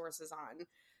using resources on.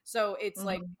 So it's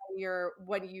like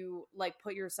when you like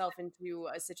put yourself into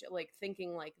a situation, like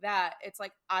thinking like that, it's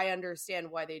like, I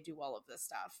understand why they do all of this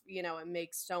stuff. You know, it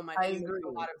makes a lot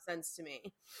of sense to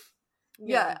me.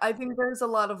 Yeah, I think there's a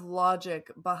lot of logic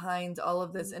behind all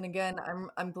of this. And again,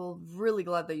 I'm really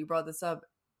glad that you brought this up.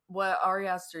 What Ari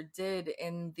Aster did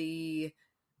in the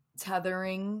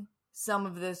tethering some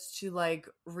of this to like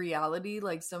reality,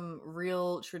 like some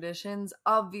real traditions.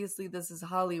 Obviously this is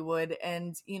Hollywood,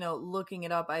 and you know, looking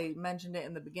it up, I mentioned it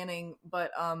in the beginning,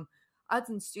 but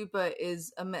Stupa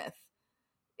is a myth.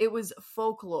 It was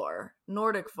folklore,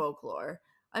 Nordic folklore.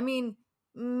 I mean,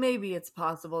 maybe it's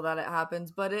possible that it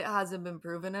happens, but it hasn't been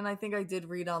proven. And I think I did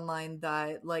read online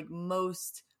that like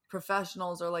most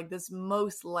professionals are like, this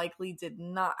most likely did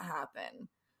not happen.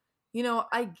 You know,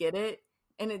 I get it.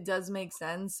 and it does make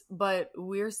sense, but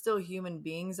we're still human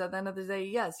beings at the end of the day.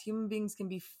 Yes, human beings can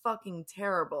be fucking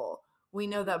terrible. We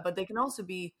know that, but they can also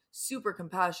be super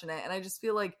compassionate. And I just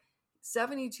feel like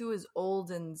 72 is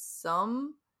old in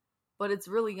some, but it's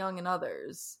really young in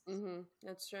others.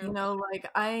 That's true. You know, like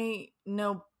I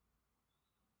know,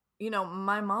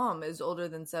 my mom is older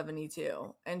than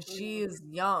 72 and she is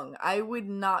young. I would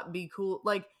not be cool.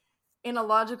 Like, in a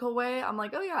logical way, I'm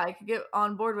like, oh yeah, I could get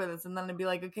on board with this. And then it'd be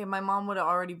like, okay, my mom would have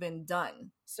already been done.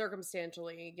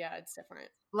 Circumstantially, yeah, it's different.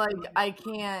 Like, I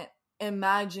can't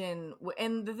imagine.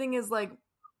 And the thing is, like,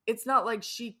 it's not like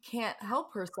she can't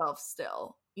help herself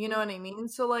still. You know what I mean?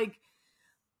 So, like,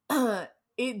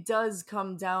 it does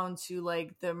come down to,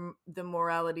 like, the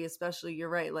morality, especially, you're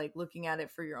right, like, looking at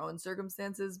it for your own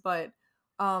circumstances. But,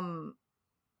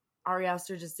 Ari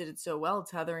Aster just did it so well,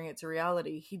 tethering it to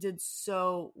reality. He did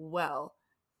so well.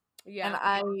 Yeah. And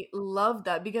I love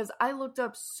that because I looked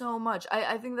up so much.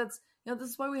 I think that's, this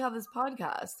is why we have this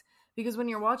podcast. Because when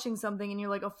you're watching something and you're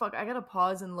like, oh, fuck, I got to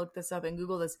pause and look this up and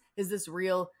Google this. Is this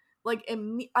real? Like,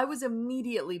 I was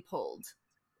immediately pulled.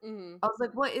 I was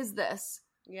like, what is this?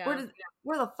 Yeah.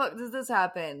 Where the fuck does this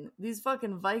happen? These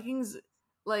fucking Vikings,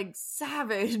 like,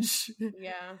 savage.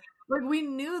 Yeah. Like, we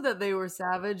knew that they were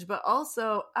savage, but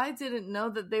also I didn't know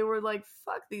that they were like,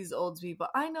 fuck these old people.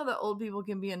 I know that old people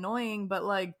can be annoying, but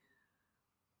like,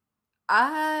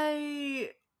 I'm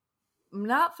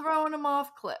not throwing them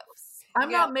off cliffs.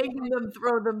 I'm not making them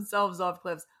throw themselves off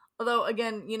cliffs. Although,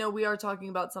 again, we are talking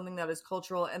about something that is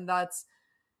cultural, and that's,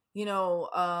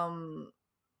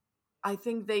 I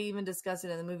think they even discuss it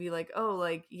in the movie, like, oh,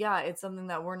 like, yeah, it's something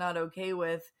that we're not okay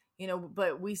with.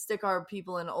 But we stick our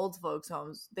people in old folks'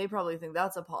 homes. They probably think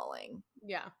that's appalling.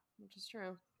 Yeah, which is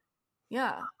true.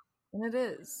 Yeah, and it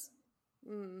is.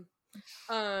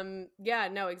 Yeah,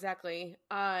 no, exactly.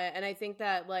 And I think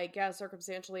that, like, yeah,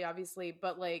 circumstantially, obviously,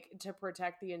 but like to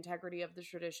protect the integrity of the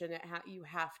tradition, you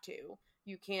have to.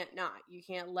 You can't not. You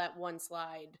can't let one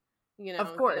slide.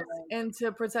 Of course, and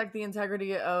to protect the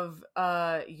integrity of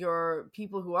your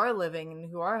people who are living and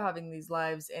who are having these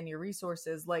lives and your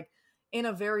resources, like, in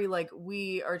a very, like,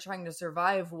 we are trying to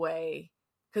survive way,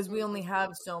 because we only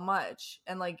have so much.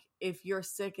 And, like, if you're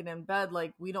sick and in bed,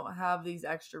 like, we don't have these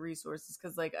extra resources,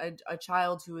 because, like, a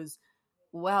child who is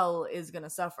well is gonna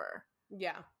suffer.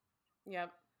 Yeah.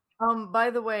 Yep. By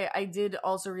the way, I did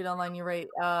also read online, you're right,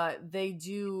 they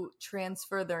do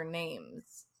transfer their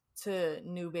names to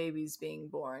new babies being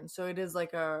born. So it is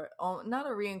like not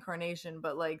a reincarnation,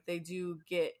 but like they do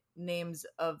get names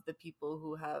of the people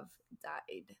who have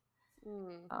died.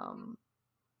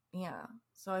 Yeah,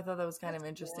 so I thought that was kind of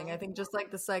interesting. Cool. I think just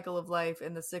like the cycle of life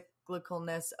and the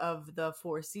cyclicalness of the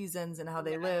 4 seasons and how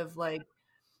they live, like,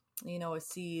 a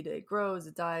seed, it grows,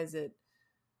 it dies, it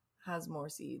has more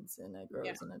seeds, and it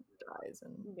grows and it dies,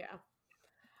 and yeah,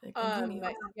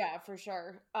 for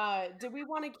sure. Do we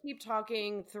want to keep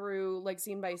talking through, like,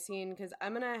 scene by scene? Because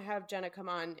I'm gonna have Jenna come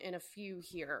on in a few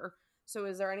here. So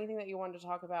is there anything that you wanted to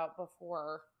talk about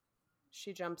before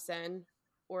she jumps in?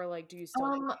 Or, like, do you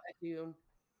still think that you...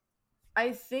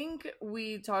 I think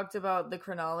we talked about the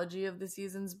chronology of the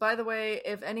seasons. By the way,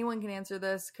 if anyone can answer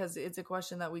this, because it's a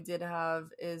question that we did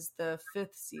have, is the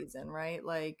 5th season, right?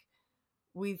 Like,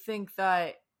 we think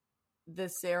that the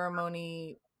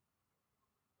ceremony...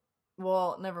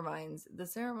 Well, never mind. The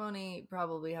ceremony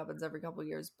probably happens every couple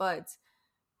years, but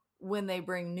when they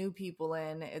bring new people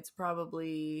in, it's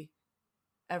probably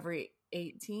every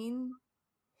 18?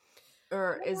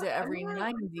 Or is it every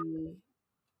 90?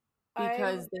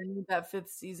 Because they need that 5th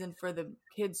season for the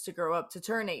kids to grow up to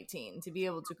turn 18 to be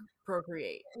able to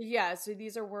procreate. Yeah, so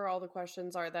these are where all the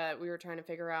questions are that we were trying to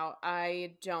figure out.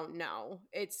 I don't know.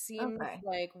 It seems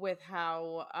like with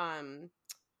how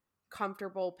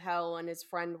comfortable Pell and his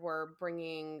friend were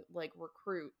bringing, like,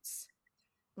 recruits,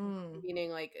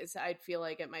 meaning, like, I'd feel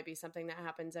like it might be something that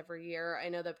happens every year. I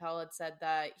know that Pell had said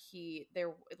that he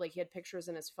had pictures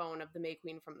in his phone of the May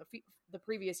Queen from the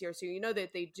previous year, so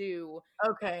that they do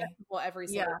every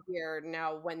single year.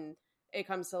 Now, when it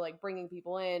comes to, like, bringing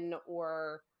people in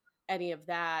or any of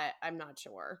that, I'm not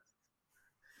sure.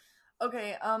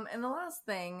 Okay, and the last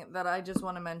thing that I just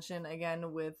want to mention,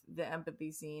 again, with the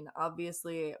empathy scene,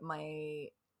 obviously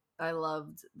I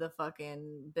loved the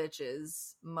fucking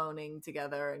bitches moaning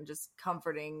together and just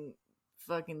comforting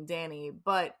fucking Danny,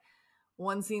 but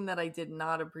one scene that I did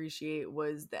not appreciate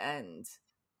was the end,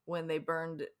 when they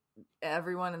burned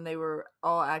everyone and they were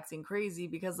all acting crazy,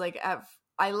 because, like,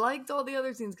 I liked all the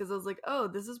other scenes because I was like, oh,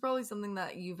 this is probably something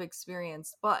that you've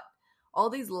experienced, but all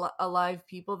these alive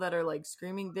people that are, like,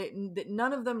 screaming, that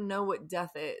none of them know what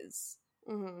death is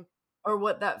or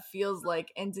what that feels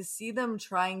like, and to see them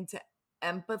trying to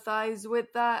empathize with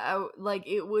that. Like,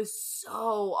 it was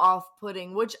so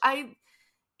off-putting, which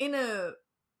in a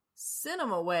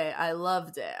cinema way, I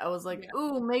loved it. I was like,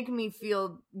 ooh, make me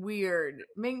feel weird,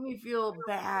 make me feel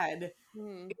bad.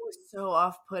 It was so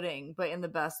off-putting, but in the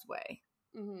best way.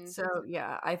 So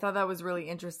yeah, I thought that was really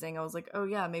interesting. I was like, oh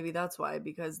yeah, maybe that's why,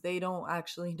 because they don't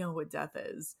actually know what death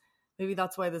is. Maybe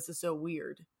that's why this is so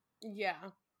weird. Yeah,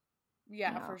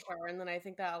 for sure. And then I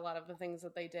think that a lot of the things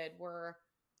that they did were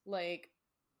like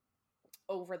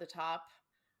over the top.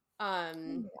 Yeah.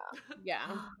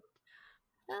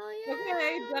 Hell yeah.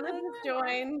 Okay, Jenna just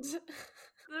joined.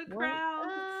 The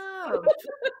crowd.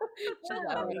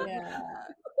 Oh, yeah.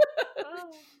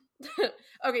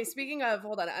 Okay, speaking of,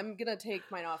 hold on, I'm gonna take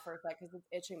mine off for a sec because it's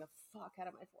itching the fuck out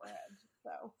of my forehead.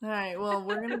 So, all right, well,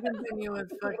 we're gonna continue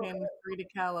with fucking Frida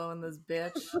Kahlo and this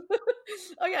bitch.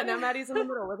 Oh yeah, now Maddie's in the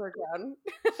middle with her crown.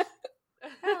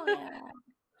 Hell yeah.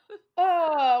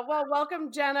 Oh well,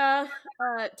 welcome Jenna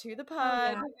to the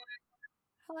pod.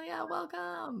 Hell yeah,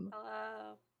 welcome.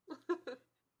 Hello.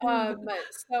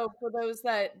 So for those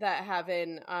that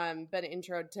haven't been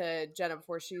introed to Jenna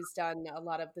before, she's done a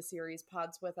lot of the series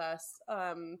pods with us.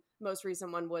 Most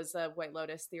recent one was a White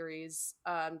Lotus theories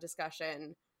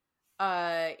discussion,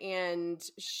 and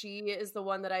she is the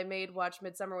one that I made watch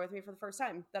Midsommar with me for the first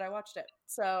time that I watched it.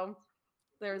 So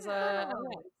there's a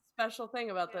special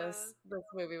thing about this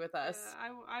movie with us.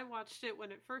 Yeah, I watched it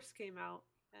when it first came out,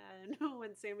 and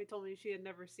when Sammy told me she had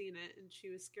never seen it and she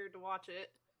was scared to watch it,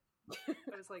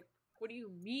 I was like, what do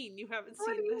you mean you haven't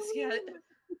seen this yet?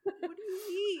 What do you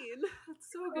mean? It's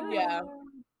so good. Yeah.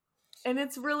 And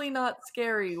it's really not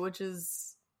scary, which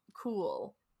is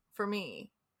cool for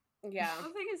me. Yeah. The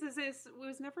thing is it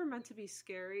was never meant to be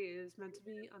scary. It was meant to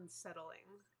be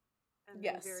unsettling. And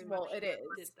yes, very well, much it is.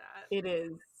 did that. It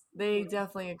is. They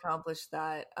definitely accomplished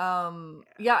that.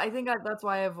 Yeah, I think that's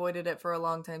why I avoided it for a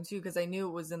long time too, because I knew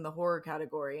it was in the horror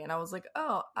category, and I was like,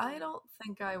 oh, I don't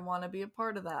think I want to be a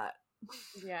part of that.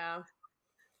 Yeah.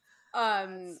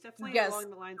 It's definitely along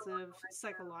the lines of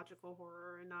psychological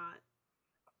horror and not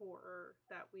horror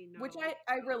that we know. Which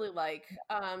I really like.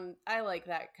 I like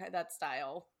that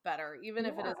style better, even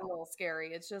if it is a little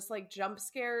scary. It's just like jump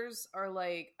scares are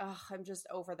like, ugh, I'm just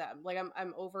over them. Like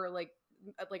I'm over like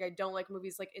I don't like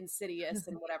movies like Insidious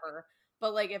and whatever.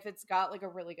 But like if it's got like a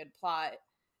really good plot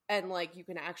and like you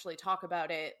can actually talk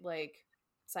about it, like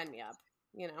sign me up,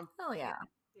 you know? Hell yeah.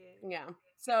 Yeah.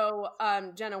 So,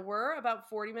 Jenna, we're about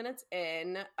 40 minutes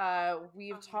in.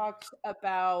 We've talked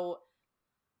about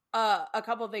a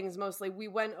couple of things mostly. We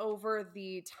went over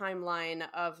the timeline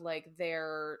of like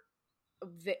their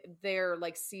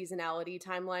like seasonality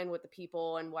timeline with the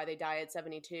people and why they die at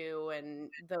 72 and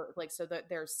the like so that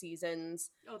their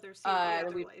seasons. Their season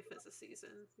afterlife is a season.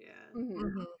 Yeah.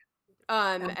 Mm-hmm.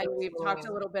 And we've talked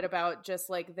a little bit about just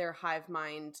like their hive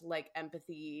mind, like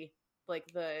empathy,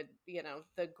 like the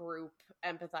group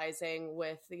empathizing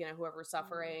with whoever's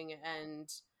suffering, and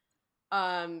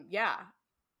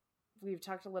we've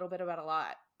talked a little bit about a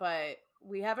lot, but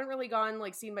we haven't really gone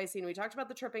like scene by scene. We talked about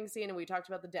the tripping scene and we talked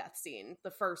about the death scene, the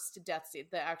first death scene,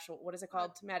 the actual, what is it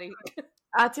called, Maddie?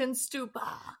 Aten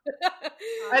Stupa.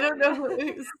 I don't know.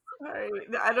 Sorry,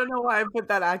 I don't know why I put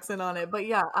that accent on it, but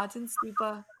yeah, Aten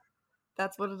Stupa.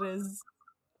 That's what it is.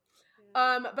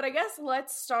 But I guess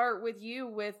let's start with you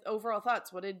with overall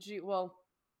thoughts. What did you? Well,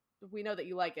 we know that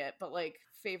you like it, but like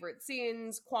favorite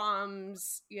scenes,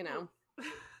 qualms,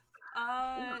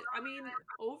 I mean,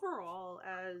 overall,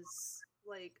 as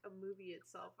like a movie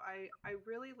itself, I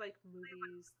really like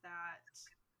movies that,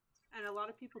 and a lot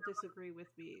of people disagree with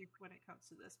me when it comes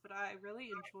to this, but I really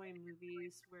enjoy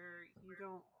movies where you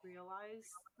don't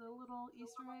realize the little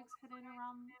Easter eggs hidden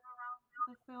around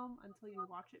the film until you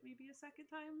watch it maybe a second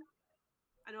time.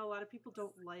 I know a lot of people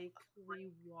don't like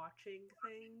rewatching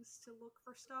things to look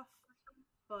for stuff,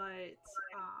 but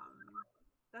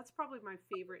that's probably my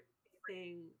favorite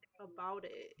thing about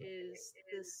it is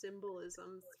the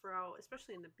symbolism throughout,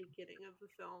 especially in the beginning of the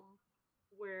film,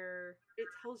 where it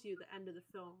tells you the end of the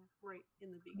film right in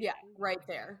the beginning. Yeah, right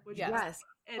there. Yes.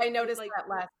 And I noticed that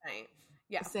last night.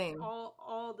 Yeah, same.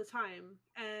 All the time,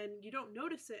 and you don't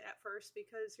notice it at first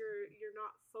because you're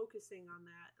not focusing on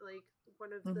that. Like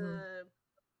one of the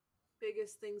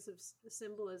biggest things of the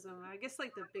symbolism, I guess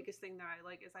like the biggest thing that I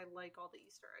like is I like all the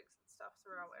Easter eggs and stuff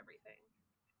throughout everything.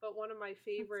 But one of my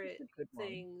favorite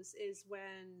things is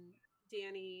when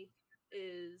Dani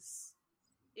is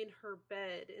in her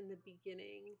bed in the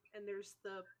beginning and there's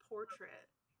the portrait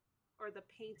or the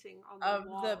painting on the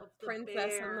wall the of the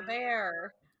princess bear. and the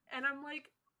bear. And I'm like,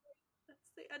 that's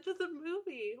the edge of the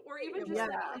movie. Or even just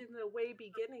like in the way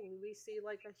beginning, we see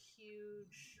like a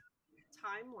huge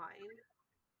timeline.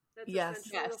 That's Yes.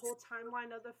 essentially Yes. the whole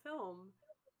timeline of the film.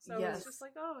 So Yes. it's just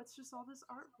like, oh, it's just all this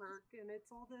artwork and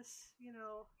it's all this,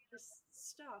 just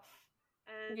stuff.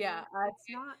 And Yeah, it's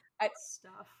not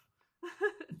stuff.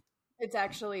 it's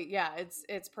actually,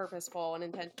 it's purposeful and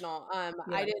intentional. I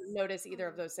Yes. didn't notice either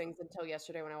of those things until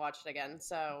yesterday when I watched it again.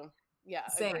 So yeah,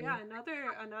 Same. agreed. Yeah,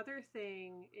 another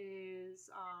thing is,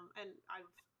 and I've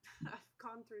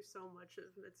gone through so much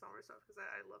of Midsommar stuff because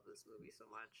I love this movie so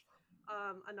much.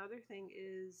 Another thing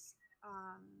is,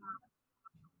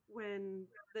 when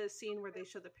the scene where they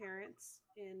show the parents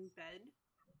in bed,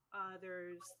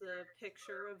 there's the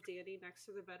picture of Danny next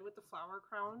to the bed with the flower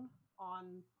crown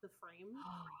on the frame.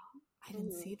 I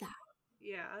didn't see that.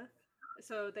 Yeah.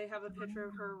 So they have a picture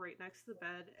of her right next to the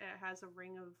bed. It has a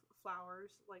ring of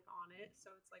flowers like on it.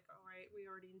 So it's like, all right,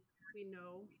 we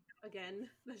know again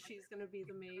that she's gonna be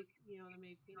the maid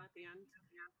queen at the end.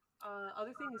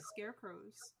 Other thing is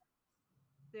scarecrows.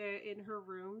 They're in her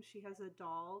room. She has a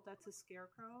doll that's a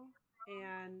scarecrow,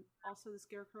 and also the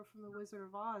scarecrow from the Wizard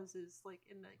of Oz is like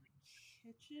in the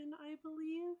kitchen, I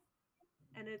believe,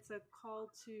 and it's a call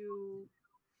to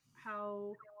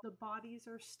how the bodies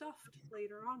are stuffed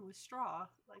later on with straw,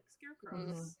 like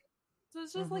scarecrows. Mhm. So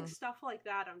it's just like stuff like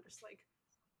that. I'm just like,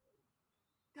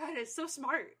 God, it's so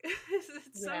smart.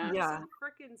 It's so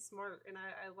freaking smart, and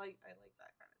I like that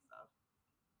kind of stuff.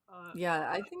 Yeah,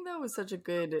 I think that was such a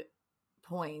good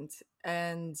point,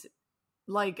 and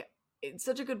like it's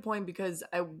such a good point because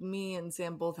me and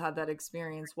Sam both had that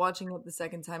experience watching it the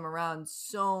second time around.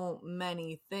 So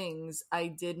many things I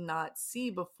did not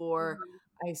see before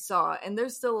I saw, and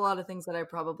there's still a lot of things that I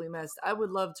probably missed. I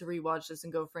would love to rewatch this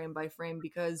and go frame by frame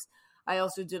because I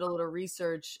also did a little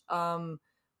research.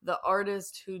 The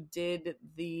artist who did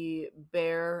the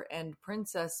bear and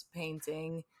princess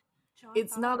painting,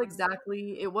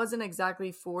 it wasn't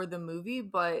exactly for the movie,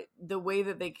 but the way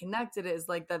that they connected it is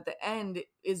like that the end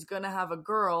is gonna have a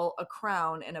girl, a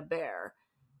crown, and a bear.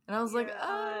 And I was like,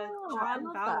 oh,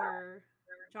 John Bauer.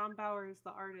 John Bauer is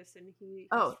the artist, and he's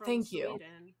from thank you.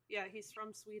 Sweden. Yeah, he's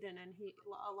from Sweden, and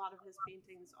a lot of his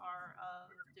paintings are of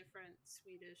different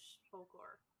Swedish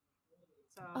folklore.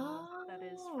 So that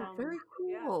is from very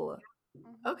cool. Yeah.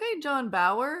 Mm-hmm. Okay, John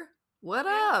Bauer. What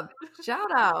up?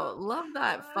 Shout out. Love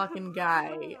that fucking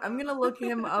guy. I'm going to look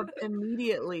him up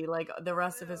immediately, like the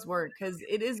rest of his work, because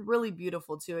it is really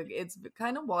beautiful too. It's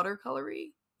kind of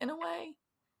watercolory in a way.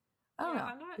 I don't know.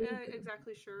 I'm not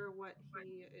exactly sure what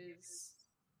he is,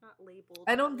 not labeled.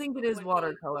 I don't think it is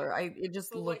watercolor. It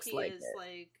just looks like it.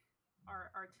 Like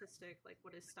artistic, like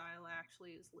what his style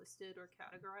actually is listed or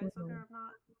categorized under. I'm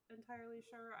not entirely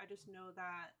sure. I just know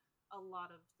that a lot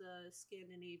of the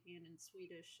Scandinavian and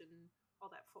Swedish and all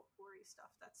that folklore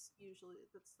stuff, that's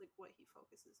like what he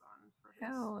focuses on for his.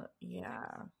 Hell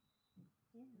yeah.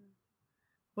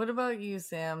 What about you,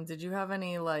 Sam? Did you have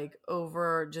any like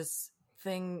one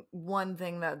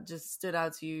thing that just stood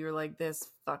out to you? You're like, this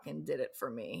fucking did it for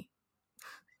me.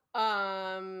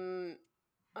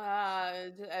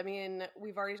 I mean,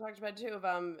 we've already talked about two of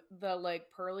them. The like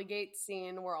pearly gate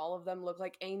scene where all of them look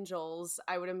like angels.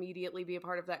 I would immediately be a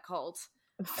part of that cult.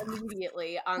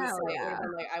 Immediately on site, yeah.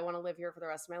 I'm like, I want to live here for the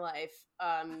rest of my life,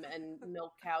 and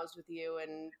milk cows with you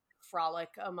and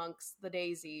frolic amongst the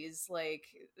daisies. Like,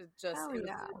 just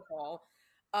beautiful.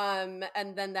 And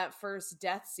then that first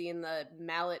death scene, the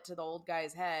mallet to the old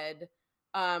guy's head.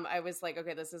 I was like,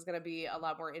 okay, this is going to be a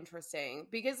lot more interesting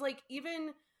because, like,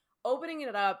 even opening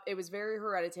it up, it was very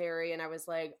Hereditary, and I was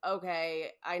like,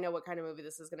 okay, I know what kind of movie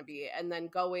this is going to be. And then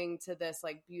going to this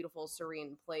like beautiful,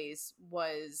 serene place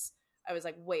I was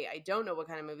like, wait, I don't know what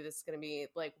kind of movie this is going to be.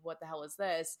 Like, what the hell is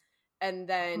this? And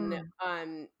then,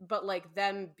 but like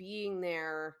them being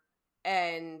there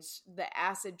and the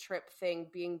acid trip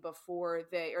thing being or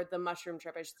the mushroom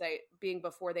trip, I should say, being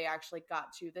before they actually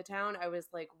got to the town, I was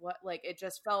like, what? Like, it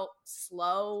just felt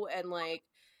slow, and like,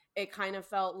 it kind of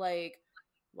felt like,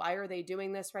 why are they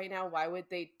doing this right now? Why would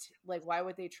they why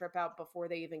would they trip out before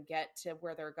they even get to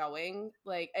where they're going?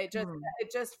 Like, it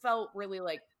just felt really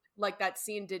like that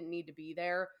scene didn't need to be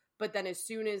there. But then as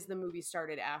soon as the movie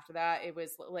started after that, it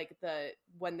was like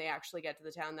when they actually get to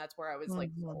the town, that's where I was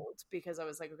like sold, because I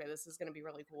was like, okay, this is going to be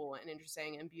really cool and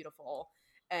interesting and beautiful.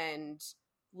 And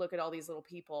look at all these little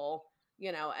people,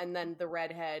 and then the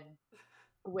redhead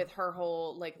with her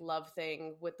whole like love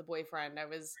thing with the boyfriend. I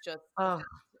was just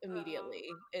immediately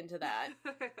into that.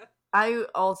 I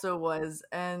also was.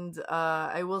 And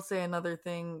I will say another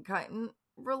thing kind of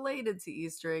related to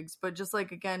Easter eggs, but just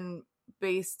like, again,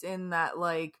 based in that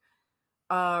like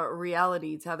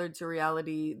reality, tethered to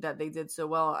reality that they did so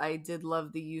well. I did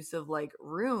love the use of like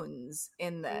runes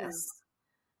in this.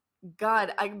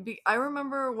 God, I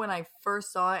remember when I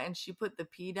first saw it and she put the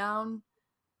P down,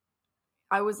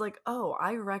 I was like, oh,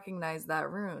 I recognize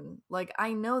that rune. Like,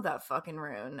 I know that fucking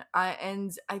rune.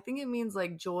 And I think it means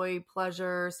like joy,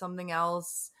 pleasure, something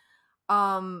else.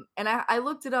 And I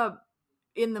looked it up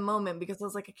in the moment because I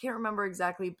was like, I can't remember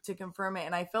exactly to confirm it.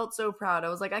 And I felt so proud. I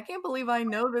was like, I can't believe I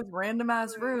know this random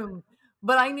ass rune.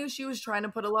 But I knew she was trying to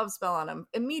put a love spell on him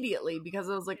immediately because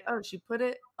I was like, oh, she put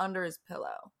it under his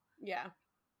pillow. Yeah.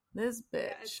 This bitch.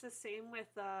 Yeah, it's the same with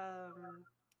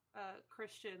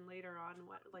Christian later on,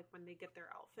 when they get their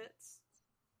outfits,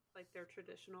 like their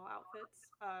traditional outfits.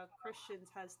 Christian's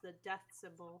has the death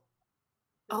symbol.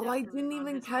 I didn't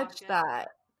even catch that.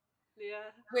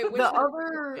 Yeah. Wait, the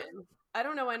other Christian? I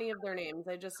don't know any of their names.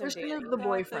 I just know Christian Danny. is the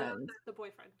boyfriend. The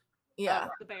boyfriend. Yeah.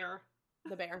 The bear.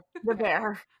 The bear. The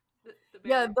bear. The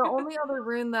bear. Yeah, the only other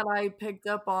rune that I picked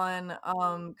up on,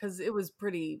 because it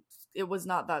was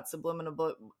not that subliminal,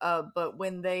 but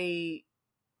when they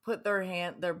put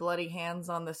their bloody hands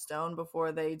on the stone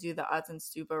before they do the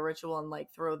A20 ritual and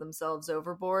like throw themselves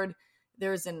overboard,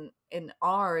 there's an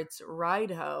R, it's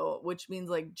Rideho, which means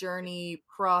like journey,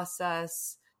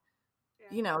 process,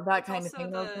 that it's kind of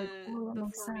thing.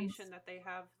 The formation that they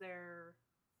have their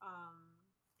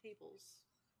tables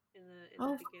in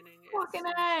the beginning. Fucking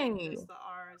it's the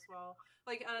R as well.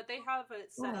 Like they have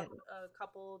it set up a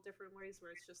couple different ways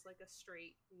where it's just like a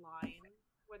straight line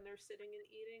when they're sitting and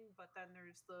eating, but then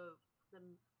there's the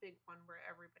big one where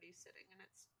everybody's sitting and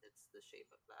it's the shape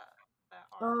of that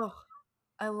R. Oh,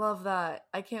 I love that.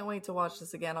 I can't wait to watch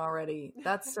this again already.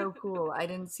 That's so cool. I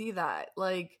didn't see that.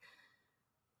 Like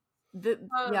the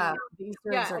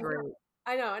Easter eggs are great.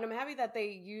 I know, and I'm happy that they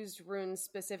used runes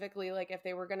specifically, like if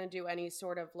they were going to do any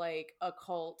sort of like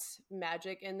occult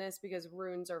magic in this, because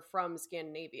runes are from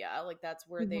Scandinavia, like that's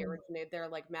where they originate, their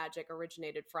like magic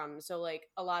originated from. So like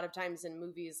a lot of times in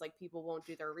movies, like people won't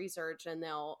do their research and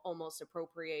they'll almost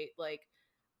appropriate like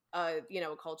a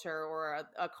culture or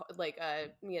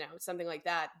something like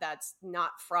that that's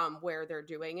not from where they're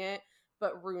doing it,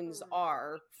 but runes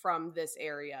are from this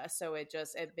area, so it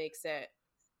makes it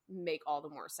make all the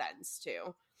more sense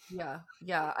too. Yeah,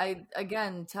 I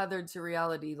again tethered to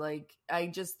reality. Like I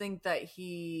just think that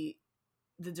the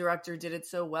director did it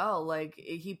so well. Like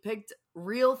he picked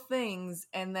real things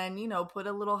and then put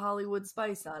a little Hollywood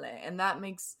spice on it, and that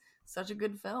makes such a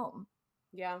good film.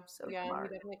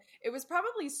 Smart. It was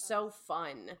probably so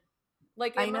fun.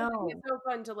 Like I know it's so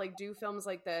fun to like do films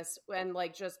like this and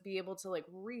like just be able to like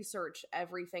research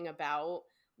everything about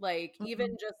like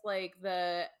even just like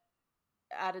the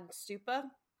A20.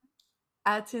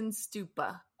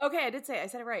 Okay, I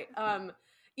said it right.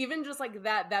 Even just like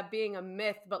that being a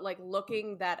myth, but like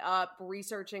looking that up,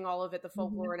 researching all of it, the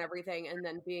folklore and everything, and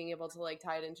then being able to like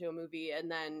tie it into a movie, and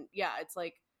then it's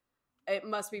like it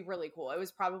must be really cool. It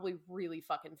was probably really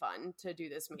fucking fun to do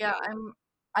this movie. Yeah,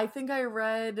 I think I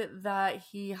read that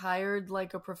he hired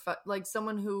like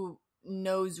someone who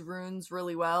knows runes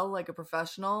really well, like a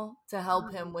professional, to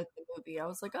help him with the movie. I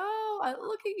was like, oh,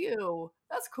 look at you,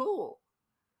 that's cool.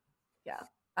 Yeah,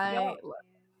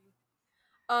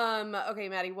 okay,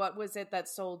 Maddie, what was it that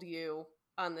sold you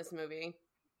on this movie?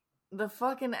 The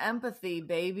fucking empathy,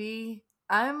 baby.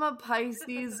 I'm a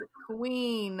Pisces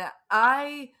queen.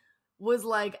 I was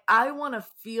like, I want to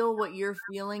feel what you're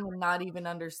feeling and not even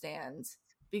understand,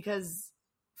 because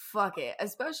fuck it,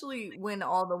 especially when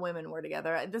all the women were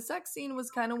together. The sex scene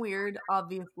was kind of weird,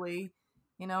 obviously.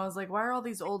 I was like, why are all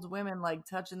these old women like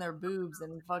touching their boobs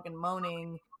and fucking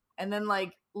moaning and then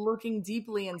like looking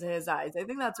deeply into his eyes? I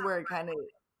think that's where it kind of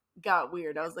got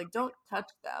weird. I was like, don't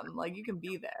touch them, like you can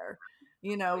be there.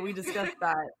 We discussed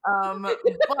that. But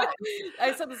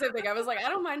I said the same thing. I was like, I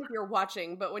don't mind if you're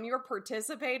watching, but when you're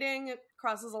participating, it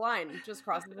crosses a line. It just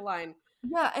crosses the line.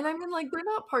 Yeah, and I mean, like, they're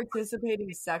not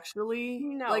participating sexually.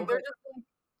 No, like they're just like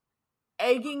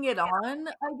egging it on,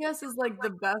 I guess, is like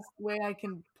the best way I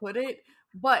can put it.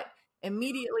 But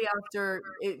immediately after,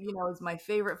 it is my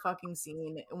favorite fucking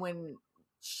scene when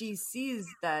she sees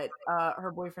that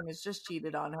her boyfriend has just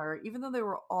cheated on her, even though they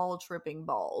were all tripping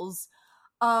balls.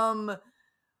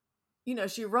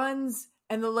 She runs,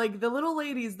 and the little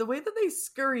ladies, the way that they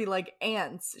scurry like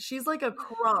ants, she's like a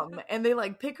crumb, and they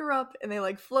like pick her up and they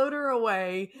like float her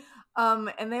away.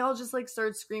 And they all just like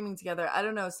start screaming together. I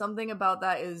don't know, something about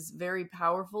that is very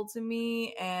powerful to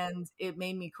me, and it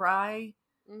made me cry.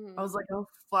 I was like, oh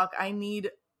fuck, I need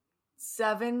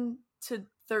 7 to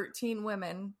 13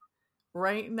 women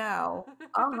right now.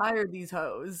 I'll hire these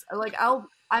hoes. Like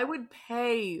I would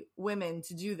pay women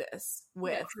to do this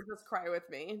with. Yeah, just cry with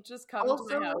me. Just come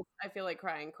to my house. I feel like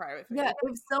crying. Cry with me. Yeah,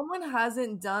 if someone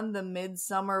hasn't done the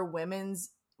Midsommar women's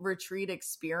retreat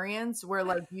experience where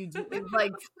like you do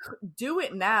like do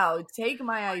it now. Take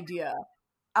my idea.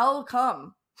 I'll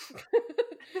come.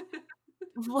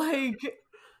 Like,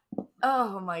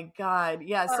 oh my God.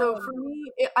 Yeah. So for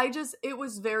me, it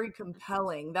was very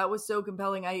compelling. That was so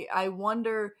compelling. I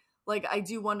wonder, like, I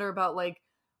do wonder about like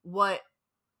what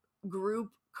group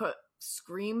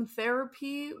scream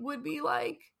therapy would be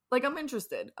like. Like, I'm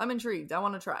interested. I'm intrigued. I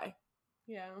want to try.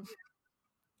 Yeah.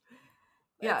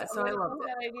 Yeah, so I love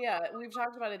that idea. We've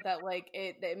talked about it that like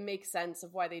it makes sense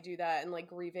of why they do that, and like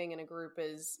grieving in a group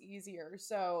is easier.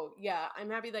 So yeah,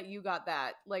 I'm happy that you got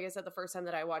that. Like I said, the first time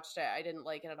that I watched it, I didn't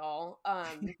like it at all.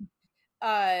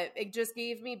 It just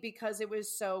gave me, because it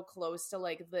was so close to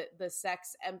like the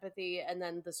sex empathy and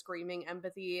then the screaming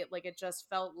empathy. Like it just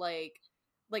felt like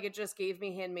it just gave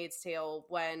me Handmaid's Tale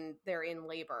when they're in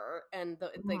labor, and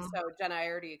like so. Jenna, I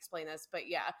already explained this, but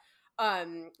yeah.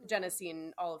 Jenna's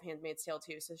seen all of Handmaid's Tale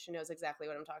too, so she knows exactly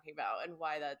what I'm talking about and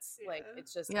why that's like,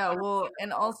 it's just well,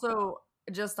 and also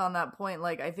just on that point,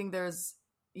 like I think there's,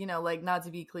 you know, like not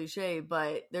to be cliche,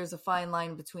 but there's a fine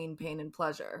line between pain and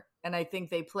pleasure, and I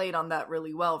think they played on that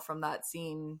really well from that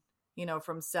scene, you know,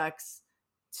 from sex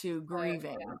to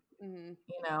grieving. You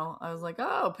know, I was like,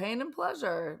 oh, pain and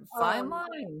pleasure, fine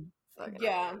line.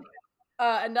 Yeah.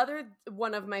 Another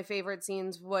one of my favorite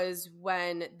scenes was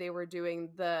when they were doing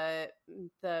the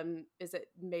is it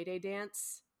Mayday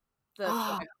dance, the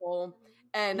flagpole,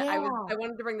 and I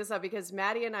wanted to bring this up because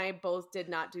Maddie and I both did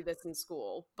not do this in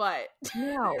school, but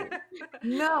no. But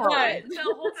the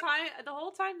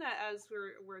whole time that as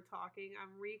we're talking,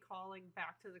 I'm recalling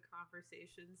back to the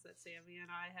conversations that Sammy and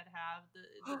I had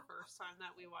the first time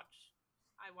that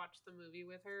I watched the movie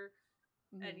with her,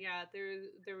 and yeah,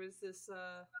 there was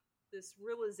this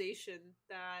realization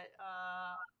that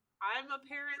I'm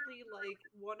apparently like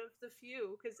one of the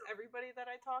few, because everybody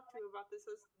that I talk to about this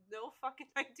has no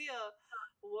fucking idea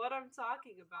what I'm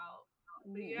talking about.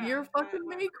 But yeah, you're fucking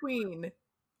May Queen.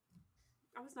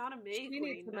 I was not a May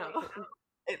Queen. No.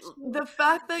 The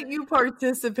fact that you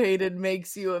participated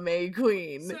makes you a May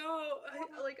Queen. So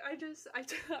I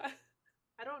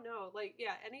don't know. Like,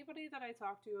 yeah, anybody that I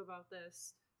talk to about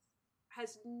this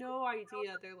has no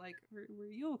idea. They're like, were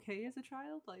you okay as a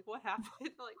child? Like, what happened?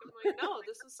 Like, I'm like, no,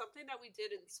 this is something that we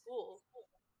did in school.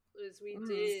 We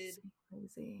did.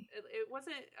 Crazy. It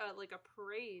wasn't like a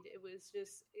parade. It was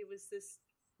this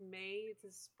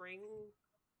spring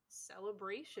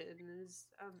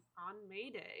celebrations on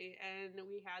May Day, and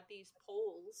we had these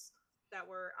poles that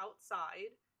were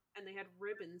outside, and they had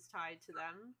ribbons tied to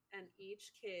them, and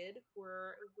each kid we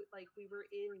were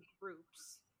in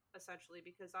groups, essentially,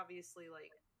 because obviously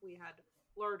like we had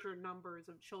larger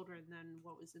numbers of children than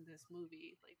what was in this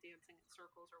movie, like dancing in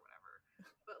circles or whatever,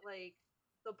 but like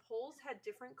the poles had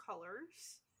different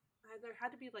colors. There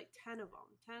had to be like 12 of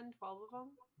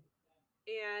them,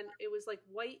 and it was like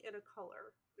white in a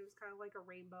color. It was kind of like a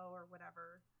rainbow or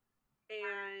whatever,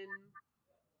 and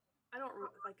I don't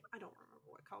remember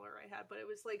what color I had, but it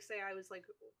was like, say I was like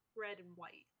red and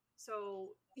white,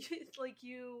 so it's like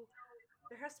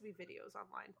there has to be videos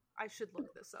online. I should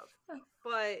look this up.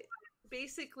 But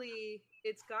basically,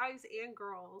 it's guys and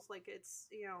girls. Like, it's,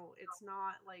 you know, it's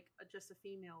not like just a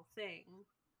female thing.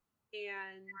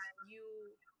 And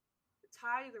you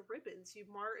tie the ribbons. You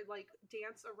like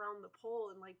dance around the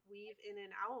pole and like weave in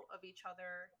and out of each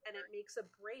other, and it makes a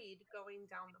braid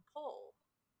going down the pole.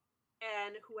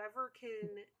 And whoever can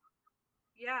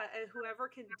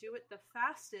do it the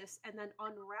fastest and then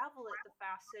unravel it the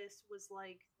fastest was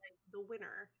like the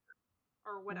winner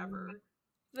or whatever.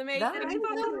 I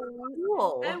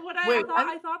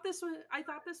thought this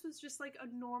was just like a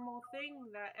normal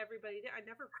thing that everybody did. I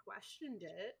never questioned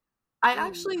it. I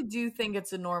actually do think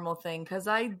it's a normal thing, because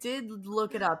I did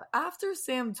look it up after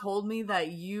Sam told me that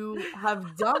you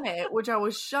have done it, which I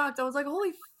was shocked. I was like,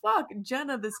 holy fuck,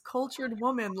 Jenna, this cultured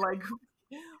woman, like,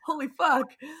 holy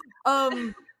fuck.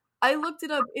 I looked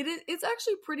it up. It's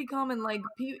actually pretty common. Like,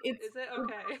 is it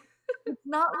okay? It's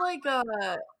not like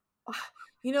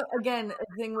you know, again,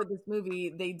 the thing with this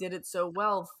movie, they did it so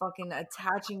well, fucking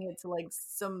attaching it to like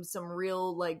some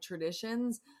real like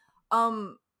traditions.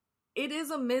 It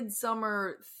is a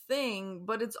midsummer thing,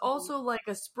 but it's also like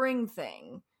a spring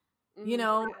thing, you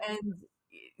know, and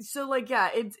so like, yeah,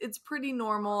 it's pretty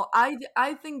normal.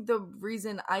 I think the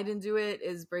reason I didn't do it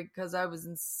is because I was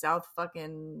in South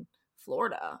fucking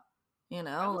Florida. You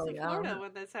know, I was in Florida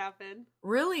when this happened.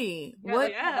 Really? Yeah,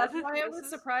 what? Yeah, that's why I was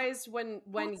surprised when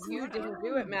you didn't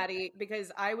do it, Maddie,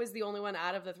 because I was the only one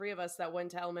out of the three of us that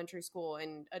went to elementary school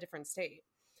in a different state.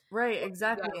 Right,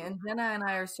 exactly. Yeah. And Jenna and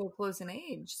I are so close in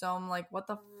age, so I'm like, what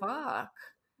the fuck?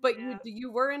 But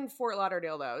you were in Fort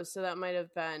Lauderdale though, so that might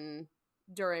have been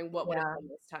during what would have been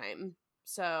this time.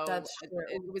 So That's true.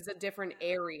 it was a different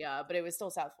area, but it was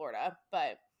still South Florida.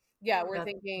 But yeah, we're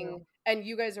thinking, and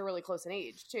you guys are really close in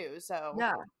age too. So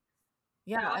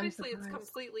yeah. Obviously, it's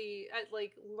completely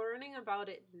like learning about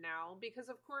it now, because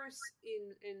of course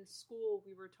in school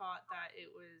we were taught that it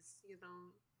was, you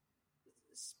know,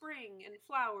 spring and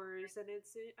flowers and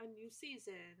it's a new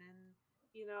season, and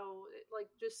you know, like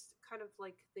just kind of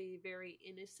like the very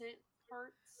innocent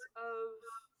parts of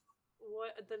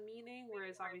what the meaning,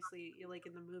 whereas obviously like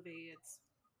in the movie it's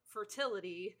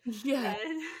fertility and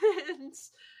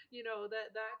you know,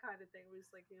 that kind of thing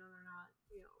was like, you know, they're not,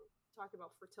 you know, talking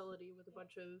about fertility with a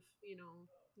bunch of, you know,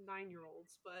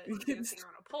 9-year-olds but dancing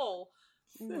around a pole.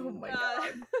 Oh my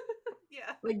god.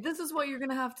 Yeah, like this is what you're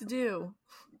gonna have to do.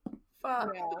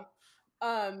 Fuck.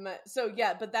 So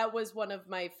yeah, but that was one of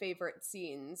my favorite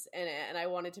scenes in it, and I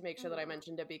wanted to make sure that I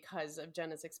mentioned it because of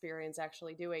Jenna's experience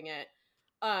actually doing it.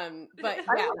 But yeah,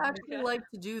 I would actually like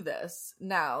to do this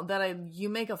now that you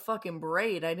make a fucking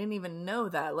braid. I didn't even know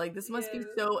that. Like this must be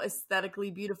so aesthetically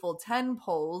beautiful. 10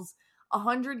 poles,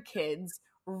 100 kids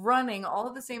running all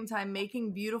at the same time,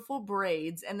 making beautiful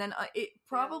braids, and then it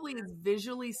probably is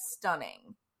visually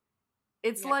stunning.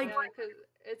 It's like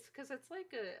because it's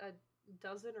like a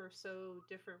dozen or so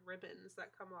different ribbons that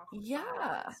come off.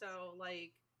 So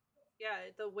like,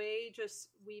 the way just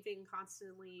weaving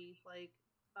constantly like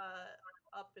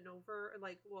up and over,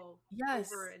 like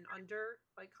over and under,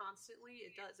 like constantly,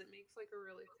 it makes like a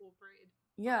really cool braid.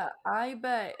 Yeah, I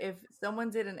bet if someone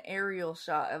did an aerial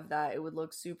shot of that, it would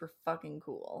look super fucking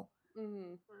cool.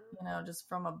 Mm-hmm. You know, just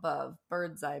from above,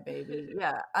 bird's eye, baby.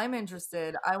 Yeah, I'm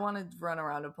interested. I want to run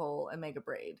around a pole and make a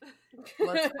braid.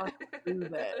 Let's fucking do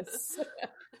this.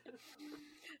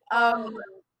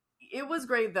 It was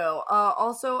great though.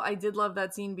 Also, I did love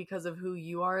that scene because of who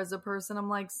you are as a person. I'm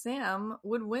like, Sam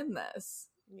would win this.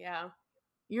 Yeah,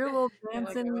 you're a little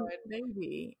dancing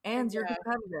baby, and you're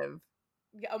competitive.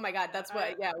 Oh my god, that's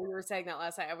what. Yeah, we were saying that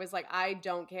last night. I was like, I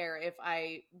don't care if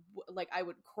I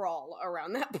would crawl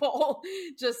around that pole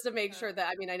just to make sure that.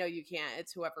 I mean, I know you can't.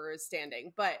 It's whoever is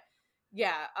standing, but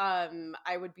yeah,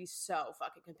 I would be so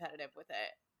fucking competitive with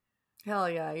it. Hell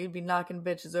yeah, you'd be knocking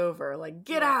bitches over. Like,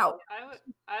 get out.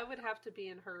 I would have to be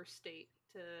in her state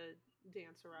to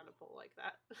dance around a pole like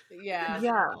that. Yeah.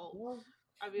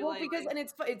 I'd be because and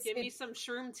it's give me some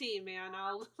shroom tea, man.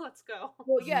 Let's go.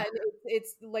 Well, yeah,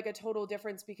 it's like a total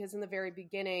difference because in the very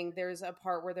beginning, there's a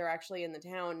part where they're actually in the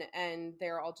town and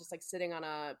they're all just like sitting on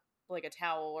a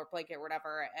towel or blanket or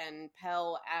whatever, and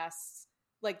Pell asks,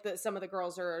 like, some of the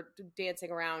girls are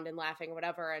dancing around and laughing or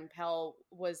whatever, and Pell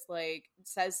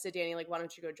says to Danny, like, why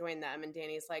don't you go join them? And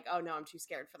Danny's like, oh no, I'm too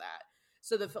scared for that.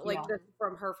 So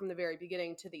from her from the very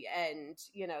beginning to the end,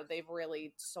 you know, they've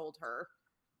really sold her.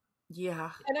 Yeah.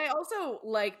 And I also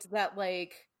liked that,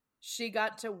 like, she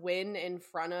got to win in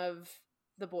front of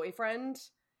the boyfriend.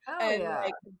 And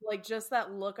like just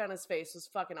that look on his face was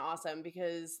fucking awesome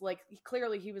because like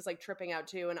clearly he was like tripping out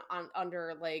too and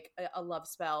under like a love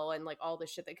spell and like all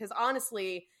this shit because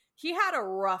honestly he had a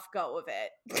rough go of it.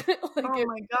 Like, oh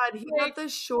my god, he got the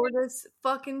shortest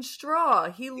fucking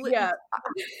straw.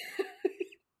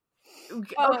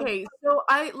 Okay, so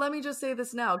let me just say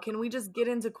this now. Can we just get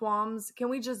into qualms?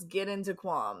 Yeah.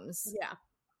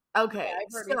 Okay, yeah,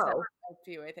 I've already said a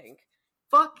few, I think.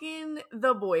 Fucking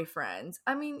the boyfriend.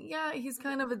 I mean, yeah, he's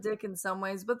kind of a dick in some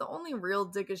ways, but the only real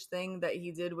dickish thing that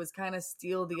he did was kind of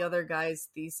steal the other guy's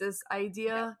thesis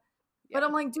idea. Yeah. But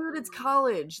I'm like, dude, it's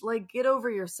college. Like, get over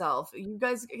yourself. You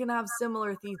guys can have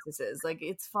similar theses. Like,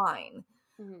 it's fine.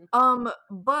 Mm-hmm.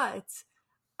 But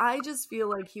I just feel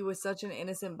like he was such an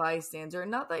innocent bystander.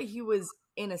 Not that he was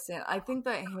innocent. I think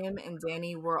that him and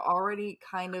Danny were already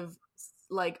kind of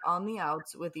like on the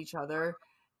outs with each other.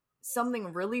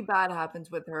 Something really bad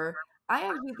happens with her. I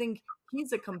actually think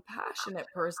he's a compassionate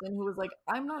person who was like,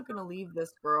 I'm not going to leave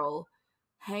this girl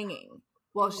hanging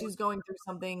while she's going through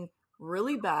something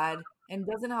really bad and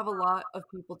doesn't have a lot of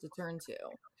people to turn to.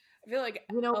 I feel like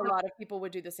a lot of people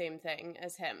would do the same thing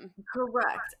as him.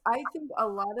 Correct. I think a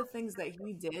lot of things that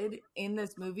he did in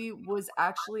this movie was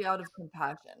actually out of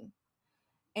compassion.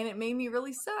 And it made me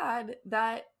really sad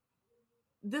that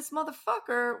this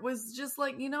motherfucker was just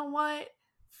like, you know what?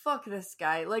 Fuck this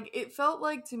guy. Like, it felt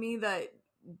like to me that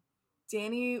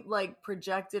Danny, like,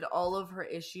 projected all of her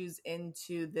issues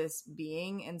into this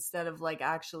being instead of, like,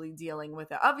 actually dealing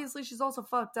with it. Obviously, she's also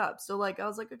fucked up. So, like, I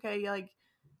was like, okay, like,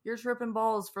 you're tripping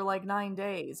balls for, like, 9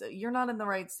 days. You're not in the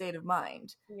right state of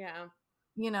mind. Yeah.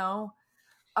 You know?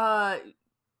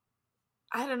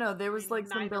 I don't know. There was like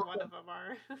some neither build. one of them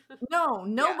are. No,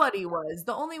 nobody was.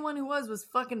 The only one who was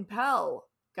fucking Pell.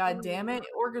 God damn it,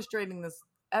 orchestrating this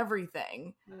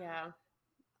everything. Yeah.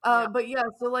 But yeah,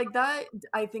 so like that,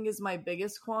 I think is my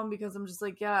biggest qualm because I'm just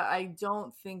like, yeah, I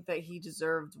don't think that he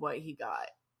deserved what he got.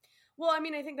 Well, I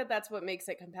mean, I think that that's what makes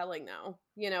it compelling, though.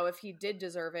 You know, if he did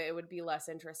deserve it, it would be less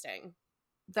interesting.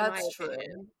 That's true.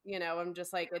 You know, I'm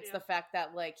just like, it's the fact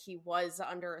that like he was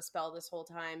under a spell this whole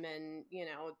time, and you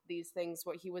know, these things,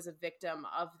 what he was a victim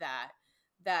of that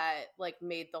like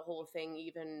made the whole thing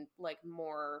even like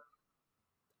more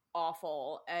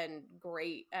awful and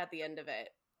great at the end of it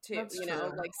too. That's you know,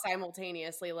 true. like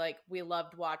simultaneously, like we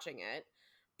loved watching it.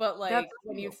 But like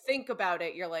when you think about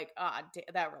it, you're like,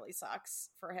 that really sucks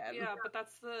for him. Yeah, but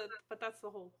that's the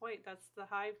whole point. That's the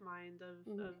hive mind of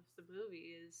the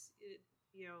movie is it,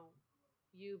 you know,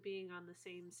 you being on the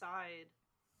same side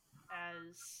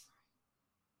as,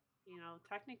 you know,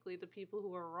 technically the people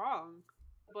who are wrong,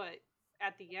 but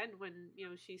at the end when, you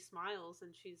know, she smiles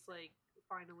and she's like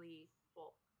finally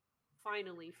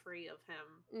free of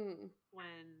him,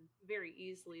 when very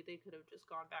easily they could have just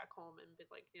gone back home and been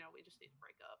like, you know, we just need to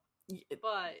break up.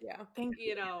 But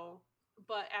you know,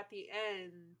 but at the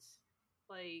end,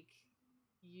 like,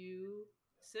 you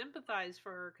sympathize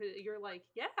for her because you're like,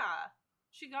 yeah,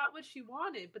 she got what she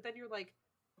wanted, but then you're like,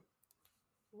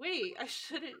 wait, I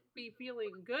shouldn't be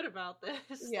feeling good about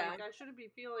this. Like, I shouldn't be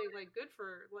feeling like good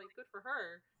for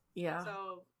her. Yeah.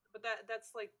 So, but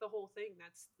that's like the whole thing.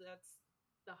 That's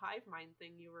the hive mind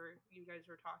thing you guys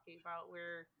were talking about,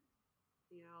 where,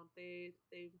 you know, they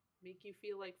make you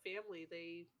feel like family.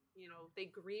 They, you know, they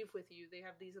grieve with you. They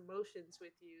have these emotions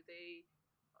with you.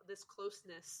 This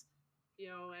closeness, you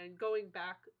know. And going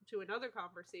back to another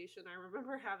conversation I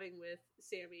remember having with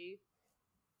Sammy,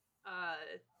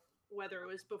 whether it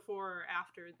was before or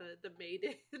after the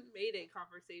Mayday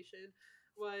conversation,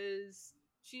 was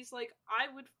she's like,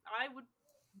 I would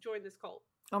join this cult.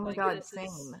 Oh my god,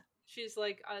 same. She's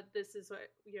like, this is what,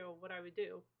 you know, what I would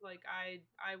do. Like, I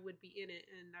would be in it,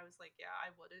 and I was like, yeah,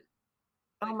 I wouldn't.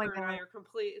 Like, oh my her god, and I are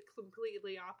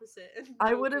completely opposite.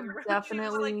 I would have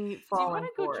definitely like, fallen. Do you want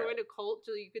to go for join it. a cult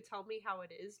so you could tell me how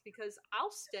it is? Because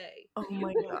I'll stay. Oh you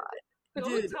my won't. god, Go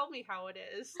dude, and tell me how it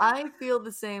is. I feel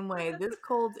the same way. This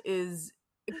cult is.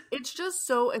 It's just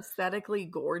so aesthetically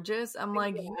gorgeous. I'm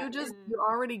like, you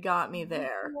already got me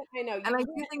there. I know. And I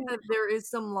do think that there is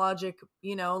some logic,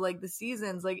 you know, like the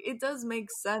seasons, like it does make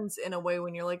sense in a way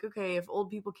when you're like, okay, if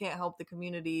old people can't help the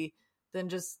community, then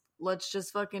let's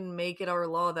just fucking make it our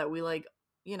law that we, like,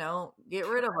 you know, get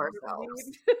rid of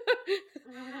ourselves.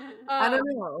 I don't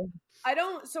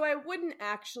know. So I wouldn't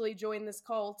actually join this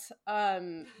cult,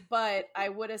 but I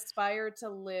would aspire to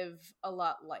live a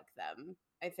lot like them,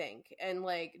 I think. And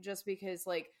like, just because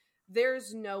like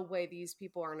there's no way these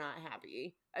people are not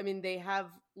happy. I mean, they have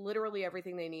literally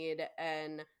everything they need,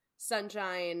 and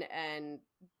sunshine, and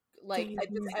like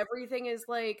everything is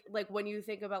like when you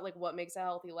think about like what makes a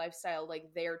healthy lifestyle, like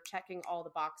they're checking all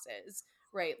the boxes,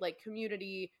 right? Like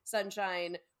community,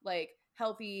 sunshine, like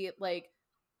healthy, like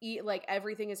eat, like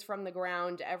everything is from the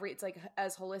ground, it's like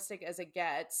as holistic as it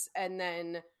gets. And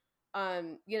then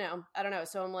you know, I don't know,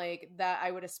 so I'm like, that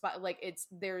I would aspire, like,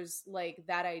 there's like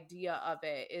that idea of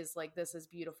it is like, this is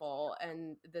beautiful,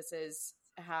 and this is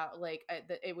how, like,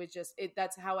 it was just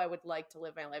that's how I would like to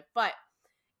live my life. But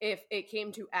if it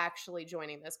came to actually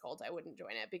joining this cult, I wouldn't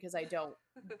join it, because I don't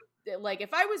like,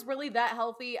 if I was really that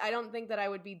healthy, I don't think that I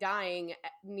would be dying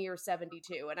near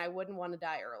 72, and I wouldn't want to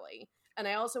die early. And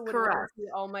I also wouldn't want to see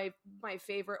all my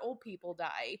favorite old people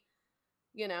die,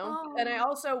 you know? And I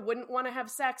also wouldn't want to have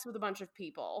sex with a bunch of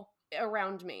people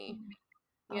around me,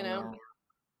 you know?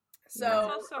 So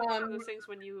it's also one of those things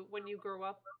when you grow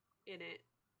up in it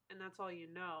and that's all you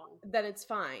know, then it's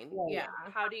fine. Yeah.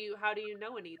 How do you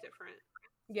know any different?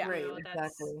 Yeah, right, you know,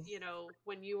 that's exactly. You know,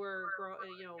 when you were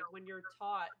you know, when you're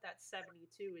taught that 72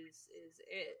 is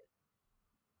it,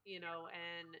 you know,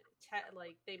 and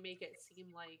like they make it seem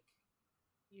like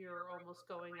you're almost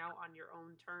going out on your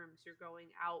own terms. You're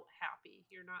going out happy.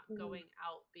 You're not going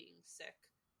out being sick.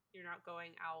 You're not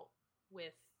going out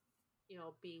with, you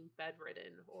know, being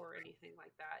bedridden or anything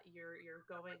like that. You're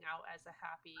going out as a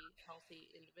happy, healthy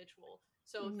individual.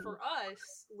 So for us,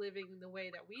 living the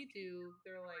way that we do,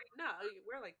 they're like, no,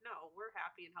 we're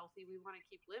happy and healthy. We want to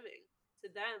keep living. To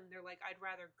them, they're like, I'd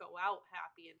rather go out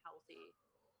happy and healthy,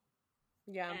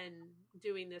 and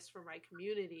doing this for my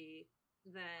community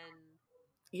than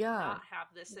not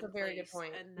have this in place. Very good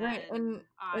point. And then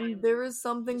and there is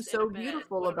something so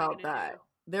beautiful about that.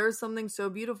 There is something so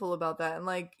beautiful about that. And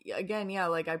like, again, yeah,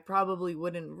 like I probably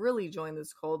wouldn't really join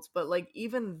this cult, but like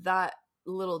even that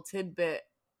little tidbit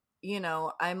you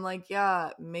know, I'm like,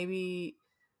 yeah, maybe,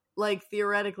 like,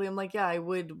 theoretically, I'm like, yeah, I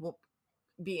would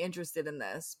be interested in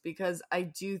this because I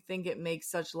do think it makes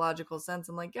such logical sense.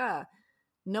 I'm like, yeah,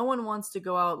 no one wants to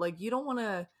go out, like, you don't want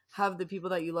to have the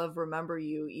people that you love remember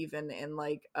you even in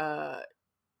like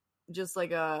just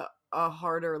like a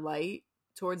harder light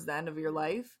towards the end of your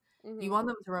life. Mm-hmm. You want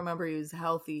them to remember you as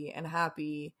healthy and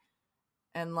happy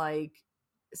and like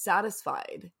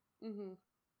satisfied. Mm-hmm.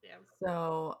 Yeah.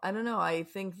 So I don't know, I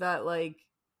think that like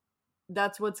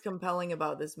that's what's compelling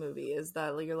about this movie is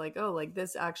that like, you're like, oh, like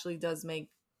this actually does make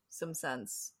some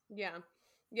sense. Yeah.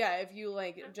 Yeah, if you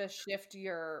like just shift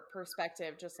your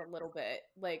perspective just a little bit.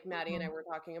 Like Maddie and I were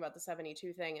talking about the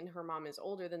 72 thing, and her mom is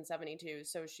older than 72,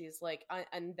 so she's like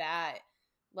and that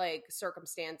like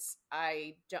circumstance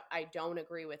I don't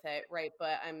agree with it, right?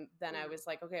 But I was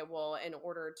like, okay, well, in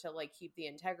order to like keep the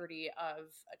integrity of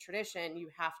a tradition, you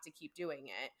have to keep doing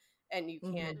it, and you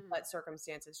can't let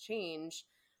circumstances change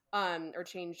or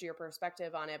change your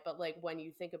perspective on it. But like when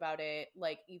you think about it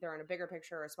like either in a bigger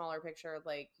picture or a smaller picture,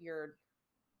 like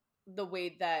the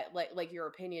way that like your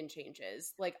opinion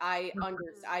changes. Like I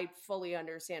fully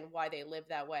understand why they live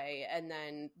that way, and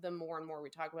then the more and more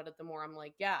we talk about it, the more I'm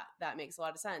like, yeah, that makes a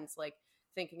lot of sense. Like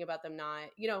thinking about them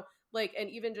not, you know, like, and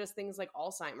even just things like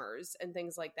Alzheimer's and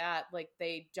things like that, like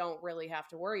they don't really have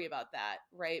to worry about that,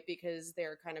 right? Because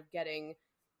they're kind of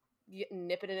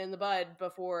nipping it in the bud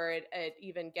before it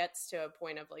even gets to a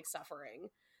point of like suffering.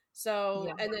 So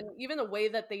Yeah. and then even the way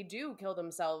that they do kill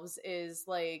themselves is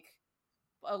like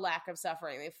a lack of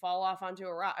suffering. They fall off onto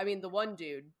a rock. I mean, the one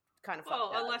dude kind of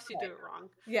fucked up, unless you do it wrong.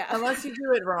 Yeah. Unless you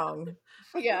do it wrong.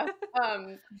 Yeah.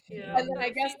 Yeah. And then I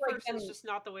guess like it's just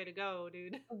not the way to go,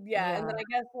 dude. Yeah, and then I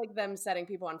guess like them setting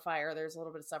people on fire, there's a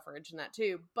little bit of suffrage in that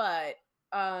too. But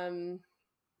for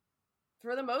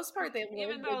the most part, they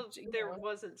even though there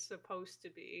wasn't supposed to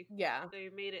be. Yeah. They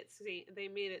made it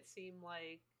seem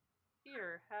like,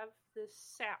 here, have this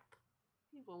sap.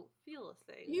 You won't feel a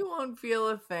thing. You won't feel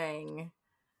a thing.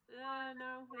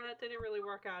 No, that didn't really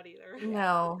work out either.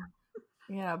 No.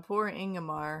 Yeah, poor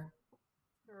Ingmar.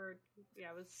 Or,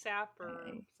 yeah, it was sap or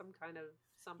some kind of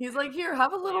something. He's like, here,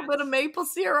 have a little bit of maple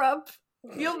syrup.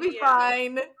 You'll be Yeah.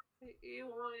 fine.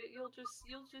 You'll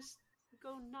just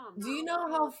go numb. Do you know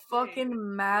how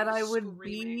fucking mad I would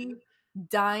be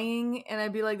dying? And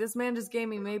I'd be like, this man just gave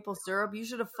me maple syrup. You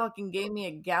should have fucking gave me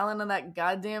a gallon of that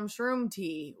goddamn shroom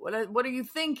tea. What are you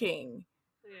thinking?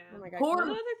 Yeah. Oh my God. Well,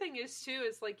 another thing is too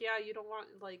is like, yeah, you don't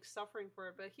want like suffering for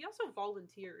it, but he also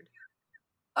volunteered.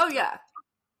 Oh yeah.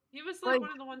 He was like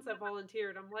one of the ones that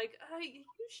volunteered. I'm like, you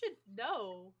should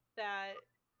know that,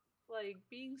 like,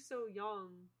 being so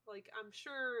young, like, I'm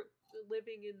sure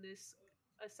living in this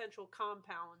essential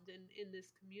compound in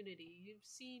this community, you've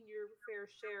seen your fair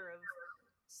share of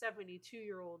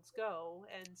 72-year-olds go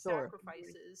and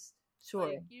sacrifices. Sure.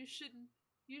 Like, you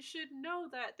should know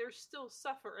that they're still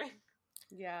suffering.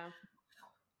 Yeah.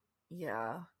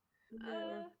 Yeah.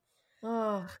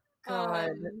 Oh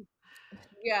God.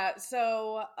 Yeah,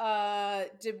 so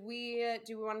do we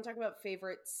want to talk about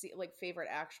favorite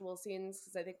actual scenes?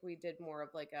 Because I think we did more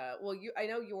of like I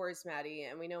know yours, Maddie,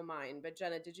 and we know mine, but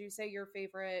Jenna, did you say your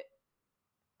favorite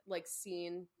like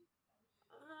scene?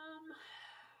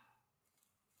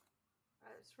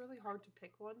 It's really hard to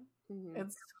pick one. Mm-hmm.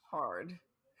 It's hard.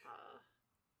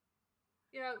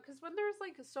 Yeah, because when there's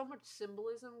like so much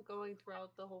symbolism going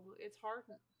throughout the whole movie, it's hard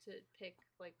to pick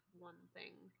like one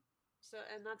thing. So,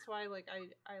 and that's why like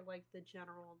I like the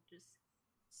general just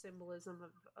symbolism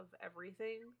of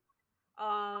everything.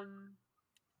 I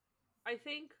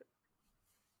think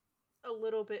a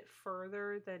little bit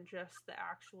further than just the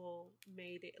actual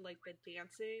like the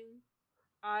dancing.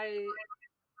 I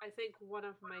think one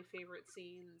of my favorite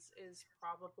scenes is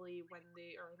probably when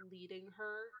they are leading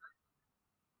her,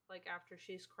 like after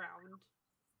she's crowned.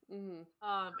 Mm-hmm.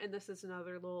 And this is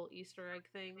another little Easter egg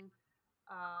thing.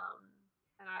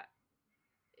 And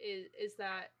is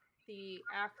that the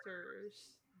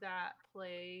actors that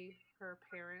play her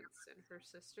parents and her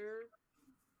sister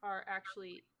are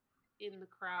actually in the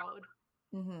crowd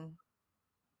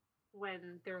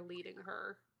when they're leading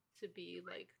her to be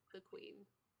like the queen.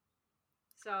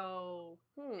 So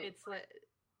it's like,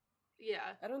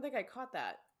 yeah. I don't think I caught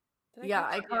that.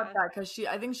 I caught that because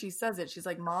I think she says it. She's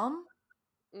like, Mom?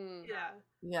 Yeah.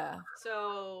 Yeah.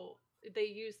 So they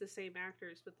use the same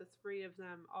actors, but the three of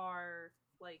them are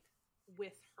like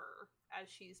with her as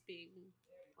she's being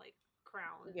like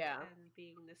crowned and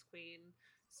being this queen.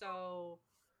 So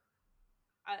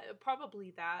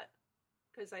probably that,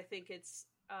 because I think it's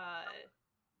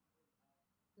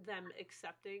them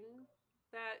accepting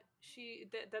that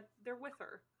that they're with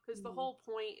her. because the whole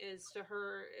point is to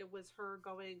her, it was her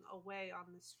going away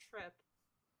on this trip,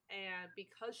 and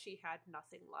because she had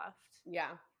nothing left,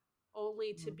 Yeah.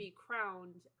 only to be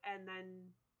crowned, and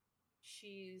then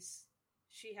she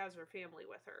has her family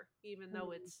with her, even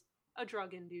though it's a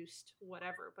drug induced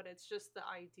whatever, but it's just the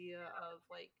idea of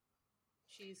like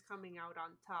she's coming out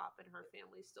on top and her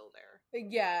family's still there.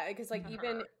 Yeah, because like To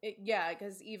even her.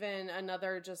 because even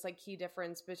another just like key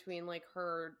difference between like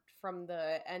her from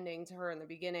the ending to her in the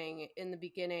beginning. In the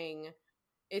beginning,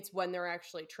 it's when they're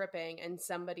actually tripping and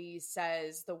somebody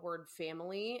says the word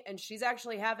family, and she's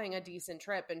actually having a decent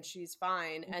trip and she's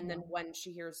fine. And then when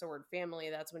she hears the word family,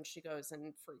 that's when she goes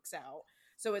and freaks out.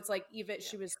 So it's like even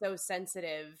she was so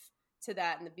sensitive to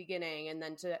that in the beginning, and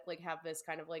then to like have this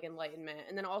kind of like enlightenment,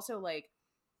 and then also like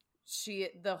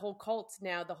the whole cult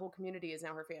now, the whole community is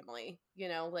now her family, you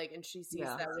know, like, and she sees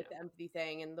that with the empathy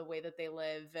thing and the way that they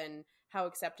live and how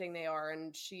accepting they are,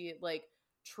 and she like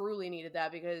truly needed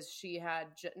that because she had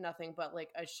nothing but like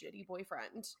a shitty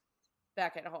boyfriend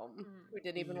back at home who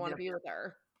didn't even want to be with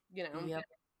her, you know. Yep.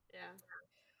 Yeah.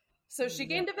 So she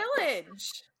gained a village.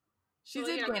 She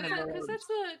did gain a village.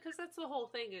 Because that's the whole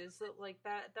thing, is that like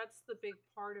that's the big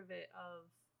part of it, of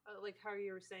like how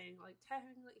you were saying, like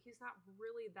technically he's not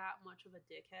really that much of a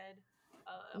dickhead.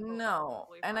 No,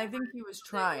 and I think he was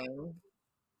trying.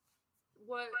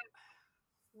 What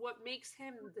makes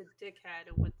him the dickhead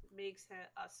and what makes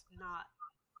us not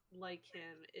like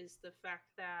him is the fact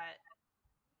that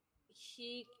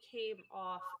he came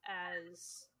off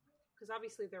as, because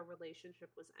obviously their relationship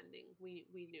was ending. We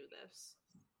knew this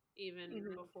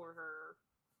even before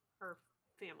her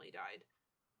family died.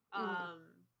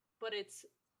 But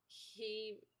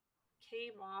he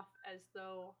came off as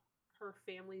though her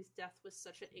family's death was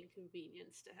such an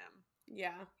inconvenience to him.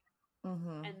 Yeah.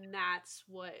 And that's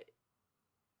what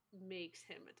makes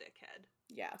him a dickhead.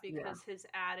 Yeah. Because his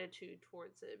attitude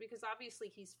towards it, because obviously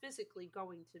he's physically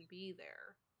going to be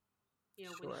there, you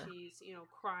know, when she's, you know,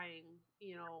 crying,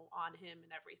 you know, on him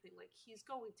and everything, like he's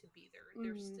going to be there.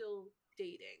 They're still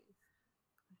dating.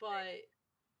 But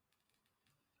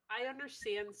I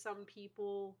understand some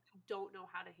people don't know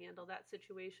how to handle that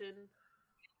situation.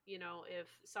 You know, if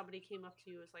somebody came up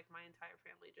to you as like, my entire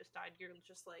family just died, you're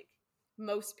just like,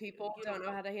 most people don't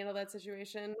know how to handle that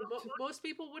situation. Most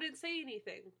people wouldn't say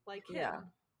anything like him.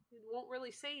 He won't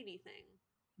really say anything.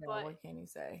 No, but what can you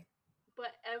say?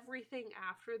 But everything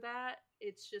after that,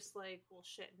 it's just like, well,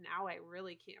 shit, now I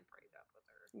really can't break up with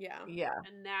her. Yeah. Yeah.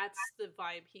 And that's the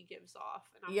vibe he gives off.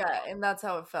 And I'm like, and that's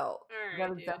how it felt. Right, that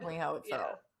was definitely how it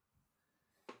felt.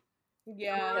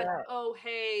 Yeah. Like, oh,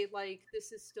 hey, like,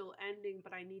 this is still ending,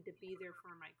 but I need to be there for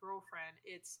my girlfriend.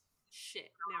 It's,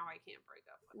 shit, now I can't break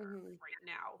up with her right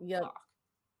now. Yep. Fuck.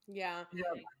 Yeah.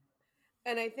 Like,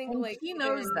 and I think, and like, he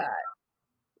knows that.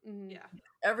 Yeah.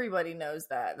 Everybody knows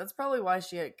that. That's probably why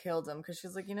she had killed him, because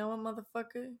she's like, you know what,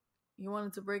 motherfucker? You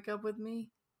wanted to break up with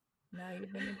me? Now you're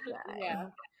gonna die. Yeah.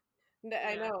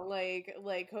 I know, like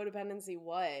codependency,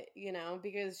 what, you know,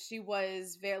 because she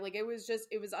was very, like, it was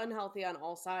unhealthy on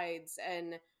all sides,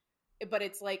 but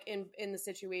it's like in the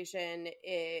situation,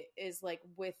 it is like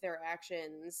with their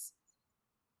actions,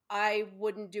 I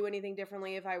wouldn't do anything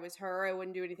differently if I was her. I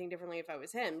wouldn't do anything differently if I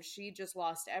was him. She just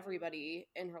lost everybody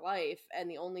in her life, and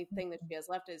the only thing that she has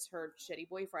left is her shitty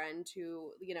boyfriend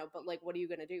who, you know, but like, what are you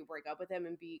going to do? Break up with him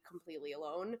and be completely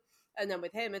alone? And then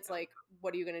with him, it's like,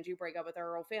 what are you going to do? Break up with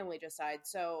her whole family just died.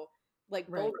 So like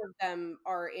both of them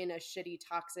are in a shitty,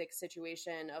 toxic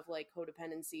situation of like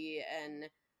codependency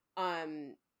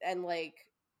and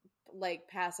like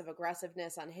passive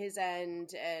aggressiveness on his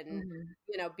end, and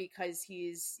you know, because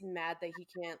he's mad that he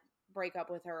can't break up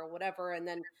with her or whatever. And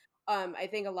then I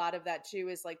think a lot of that too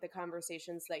is like the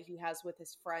conversations that he has with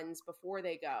his friends before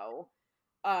they go.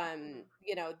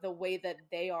 You know, the way that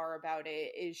they are about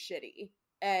it is shitty,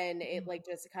 and it like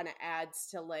just kind of adds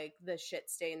to like the shit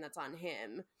stain that's on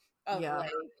him of like,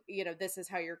 you know, this is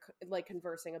how you're like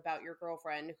conversing about your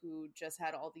girlfriend who just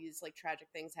had all these like tragic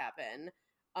things happen.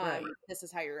 This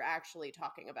is how you're actually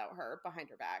talking about her behind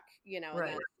her back, you know,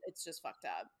 and it's just fucked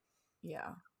up. Yeah,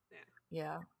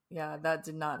 that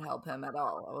did not help him at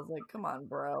all. I was like, come on,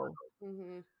 bro.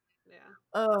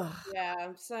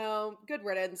 Yeah, so good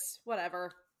riddance,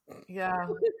 whatever. Yeah,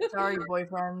 sorry,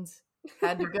 boyfriend,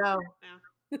 had to go.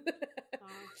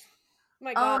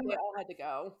 My God, they all had to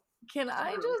go. Can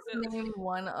I just name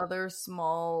one other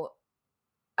small,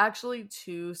 actually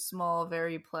two small,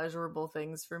 very pleasurable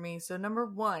things for me? So number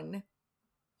one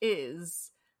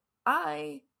is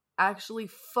I actually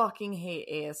fucking hate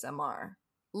ASMR.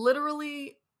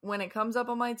 Literally, when it comes up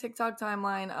on my TikTok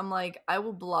timeline, I'm like, I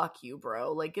will block you,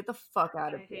 bro. Like, get the fuck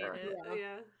out of I hate here. it.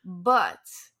 Yeah. But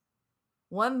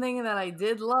one thing that I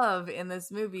did love in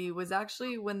this movie was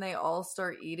actually when they all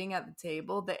start eating at the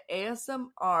table, the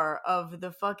ASMR of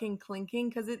the fucking clinking,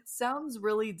 because it sounds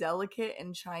really delicate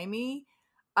and chimey.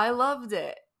 I loved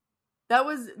it. That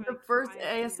was the first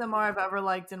ASMR I've ever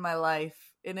liked in my life.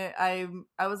 And I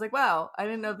was like, wow, I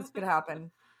didn't know this could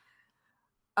happen.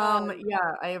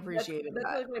 Yeah, I appreciated that's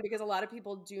that. really funny because a lot of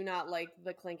people do not like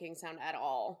the clinking sound at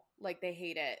all. Like, they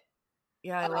hate it.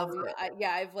 Yeah, I loved it.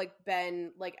 I've like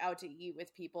been like out to eat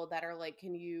with people that are like,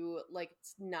 can you like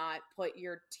not put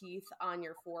your teeth on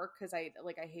your fork? Because I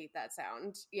hate that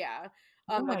sound. Yeah.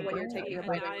 Like when you're taking a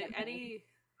bite.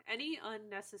 Any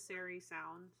unnecessary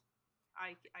sound,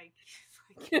 I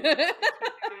can't do it.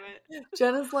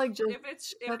 Jenna's like, just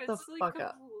shut the fuck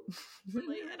up.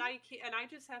 and I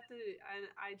just have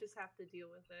to deal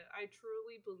with it. I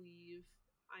truly believe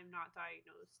I'm not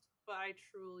diagnosed, but I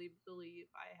truly believe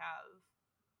I have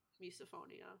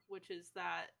misophonia, which is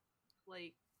that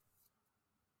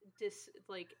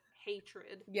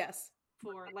hatred. Yes.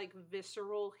 For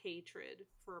visceral hatred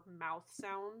for mouth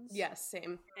sounds. Yes,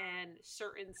 same. And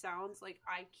certain sounds,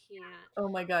 I can't. Oh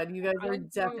my god, you guys are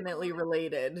definitely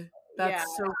related. That's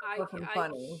so fucking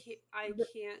funny. I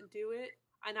can't do it.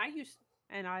 And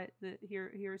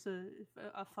here's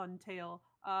a fun tale.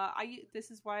 This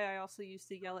is why I also used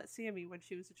to yell at Sammy when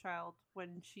she was a child,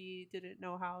 when she didn't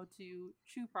know how to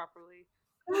chew properly,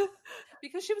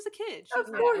 because she was a kid. She was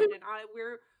a kid, and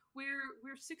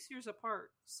we're 6 years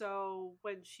apart. So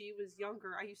when she was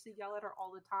younger, I used to yell at her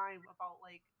all the time about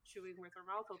chewing with her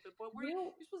mouth open. But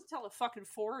you're supposed to tell a fucking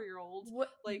 4-year-old to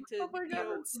oh my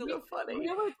god, it's so funny.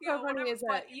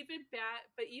 But even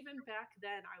back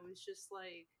then, I was just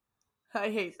like, I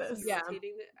hate this. Yeah,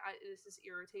 this is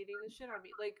irritating the shit out of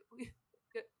me.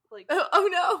 Oh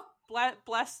no,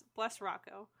 bless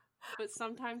Rocco. But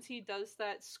sometimes he does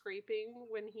that scraping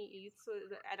when he eats,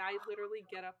 and I literally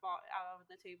get up out of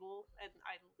the table and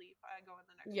I leave. I go in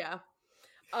the next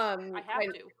room. I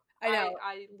have to. I know.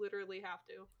 I literally have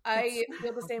to. I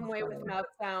feel the same way with mouth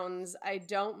sounds. I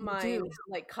don't mind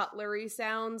cutlery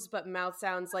sounds, but mouth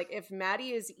sounds, if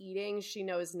Maddie is eating, she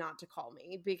knows not to call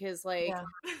me, because or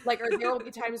there will be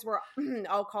times where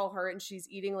I'll call her and she's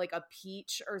eating a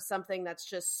peach or something that's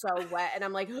just so wet, and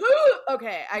I'm like,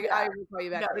 okay, I will call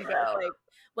you back.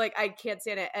 I can't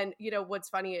stand it. And what's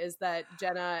funny is that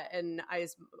Jenna and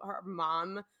her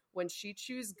mom, when she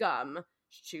chews gum,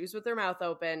 she chews with her mouth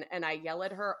open, and I yell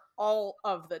at her all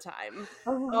of the time.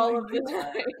 All of the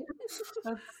time.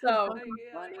 That's so funny.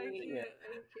 I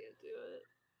can't do it.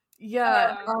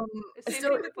 Yeah.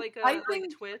 Same thing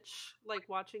with Twitch,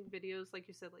 watching videos, like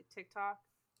you said, TikTok.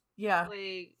 Yeah.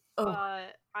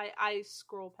 I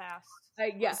scroll past.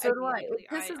 So do I. It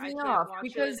pisses me off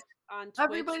because on Twitch,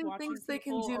 everybody thinks they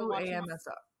can do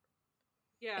AMSR.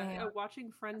 Yeah,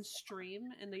 watching friends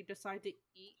stream and they decide to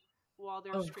eat while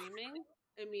they're streaming.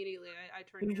 Immediately, I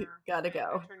turn your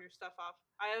stuff off.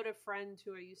 I had a friend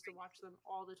who I used to watch them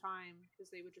all the time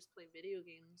because they would just play video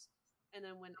games. And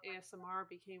then when ASMR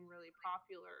became really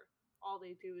popular, all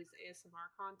they do is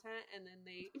ASMR content. And then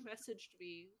they messaged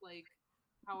me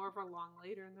however long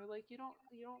later, and they're like, "You don't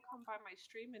come by my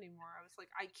stream anymore." I was like,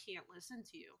 "I can't listen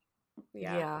to you."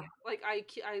 Yeah.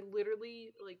 I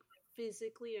literally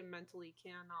physically and mentally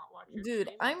cannot watch your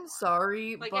Dude, stream I'm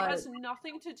sorry, but it has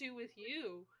nothing to do with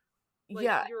you.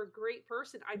 You're a great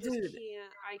person. I just can't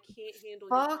handle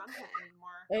your content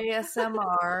anymore.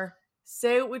 ASMR.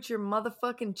 Say it with your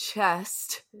motherfucking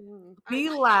chest. Be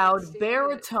loud,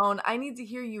 baritone. I need to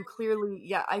hear you clearly.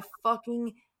 Yeah, I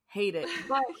fucking hate it.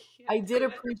 But I did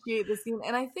appreciate the scene,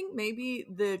 and I think maybe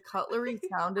the cutlery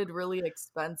sounded really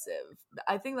expensive.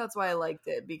 I think that's why I liked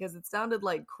it, because it sounded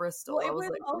like crystal. Well, it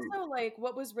was also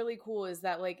what was really cool is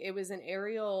that it was an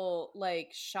aerial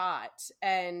shot,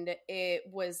 and it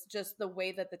was just the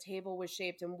way that the table was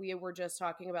shaped, and we were just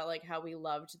talking about how we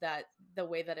loved that the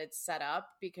way that it's set up,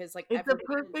 because it's a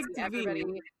perfect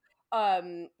view.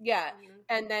 And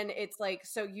then it's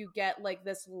so you get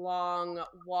this long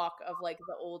walk of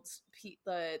the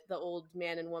old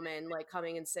man and woman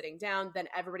coming and sitting down, then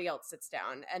everybody else sits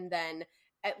down, and then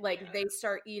they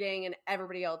start eating and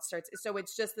everybody else starts, so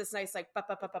it's just this nice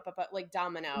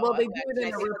domino. Well, they do it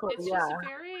in a ripple. It's just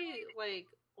very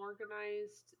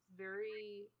organized,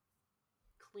 very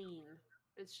clean.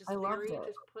 It's just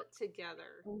just put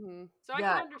together. Mm-hmm. So I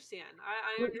can understand.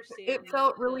 I understand. It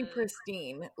felt really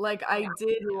pristine. I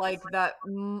did like that.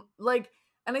 And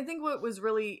I think what was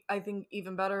really,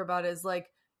 even better about it is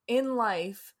in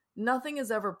life, nothing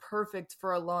is ever perfect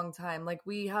for a long time. Like,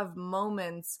 we have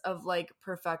moments of like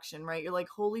perfection, right? You're like,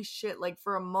 holy shit, like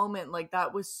for a moment, like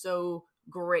that was so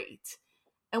great.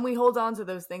 And we hold on to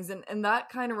those things. And that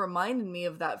kind of reminded me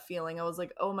of that feeling. I was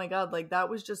like, oh my God, like that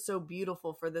was just so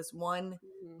beautiful for this one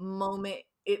moment.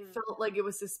 It felt like it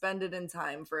was suspended in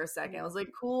time for a second. I was like,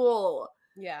 cool.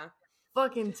 Yeah.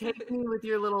 Fucking take me with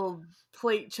your little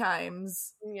plate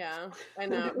chimes. Yeah, I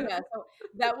know. Yeah, so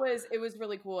it was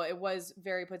really cool. It was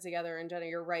very put together, and Jenna,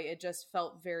 you're right. It just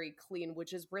felt very clean,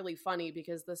 which is really funny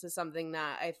because this is something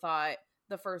that I thought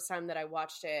the first time that I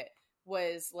watched it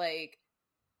was like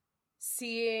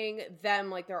seeing them,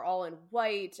 like they're all in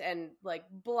white and like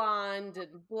blonde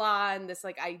and blonde, this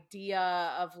like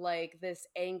idea of like this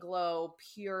Anglo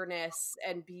pureness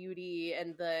and beauty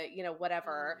and the, you know,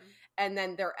 whatever. And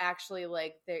then they're actually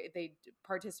like they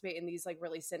participate in these like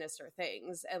really sinister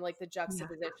things, and like the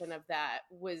juxtaposition of that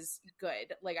was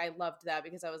good. Like I loved that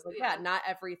because I was like, yeah, not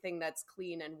everything that's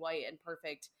clean and white and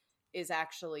perfect is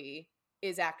actually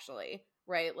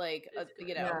right, like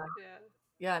you know.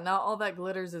 Yeah, not all that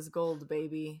glitters is gold,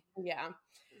 baby. Yeah.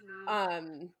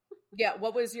 Yeah,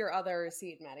 what was your other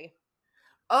scene, Maddie?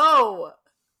 Oh,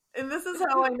 and this is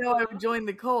how I know I would join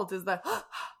the cult, is that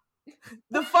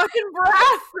the fucking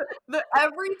breath.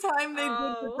 Every time they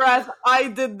did the breath, I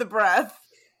did the breath.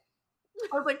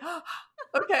 I was like,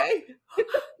 okay.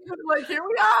 Like, here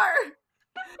we are.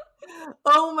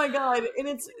 Oh my God.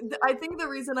 And I think the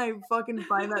reason I fucking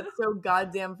find that so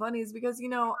goddamn funny is because, you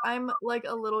know, I'm like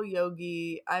a little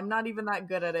yogi. I'm not even that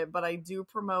good at it, but I do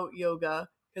promote yoga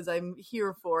because I'm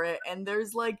here for it. And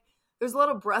there's a lot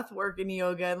of breath work in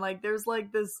yoga. And like, there's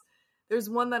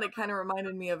one that it kind of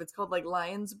reminded me of. It's called like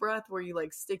lion's breath, where you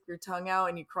like stick your tongue out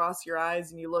and you cross your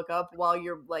eyes and you look up while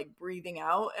you're like breathing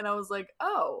out. And I was like,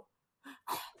 oh,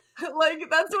 like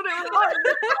that's what it was.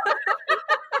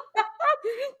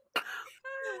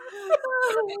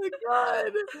 Oh my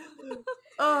God.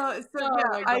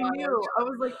 I knew. I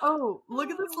was like, oh, look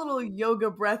at this little yoga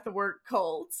breath work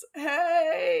cult.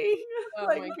 Hey. Oh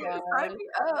like, my God. sign me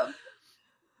up.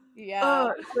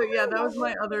 Yeah. So yeah, that was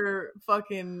my other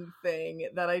fucking thing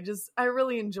that I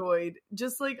really enjoyed.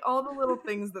 Just like all the little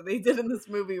things that they did in this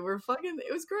movie were fucking,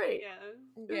 it was great.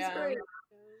 Yeah. It was great.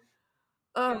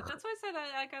 Yeah, that's why I said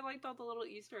I liked all the little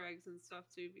Easter eggs and stuff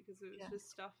too, because it was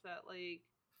just stuff that like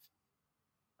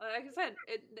I said,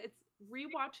 it's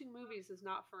rewatching movies is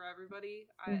not for everybody.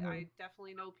 I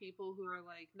definitely know people who are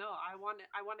like, no, I want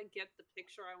to get the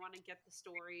picture, I want to get the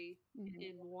story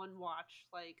in one watch.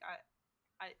 Like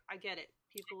I get it.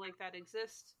 People like that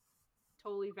exist.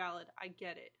 Totally valid. I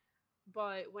get it.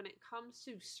 But when it comes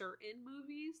to certain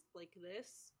movies like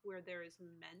this, where there is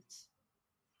meant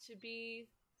to be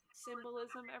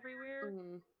symbolism everywhere,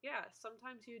 yeah,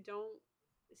 sometimes you don't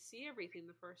see everything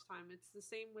the first time. It's the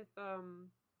same with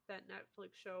that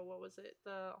Netflix show, what was it?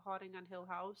 The Haunting on Hill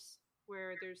House,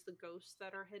 where there's the ghosts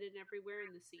that are hidden everywhere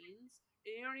in the scenes,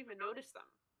 and you don't even notice them.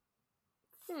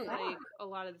 Like a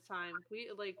lot of the time, we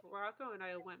like Rocco and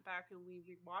I went back and we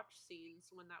rewatched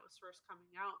scenes when that was first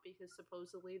coming out, because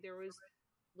supposedly there was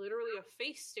literally a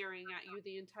face staring at you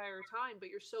the entire time,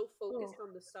 but you're so focused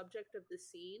on the subject of the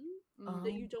scene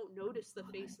that you don't notice the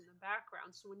face in the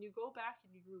background. So when you go back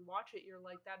and you rewatch it, you're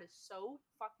like, that is so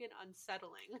fucking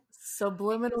unsettling.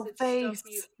 Subliminal face.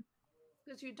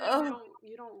 Because you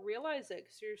don't realize it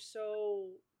because you're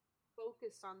so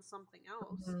focused on something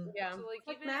else. Yeah, so like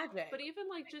even magic. But even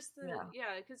like just the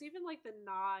because even like the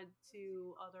nod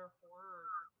to other horror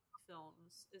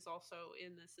films is also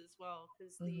in this as well,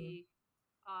 because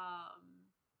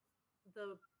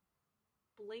the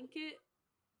blanket,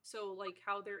 so like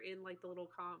how they're in like the little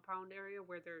compound area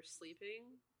where they're sleeping,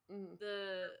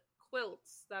 the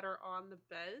quilts that are on the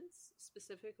beds,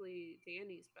 specifically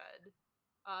Danny's bed,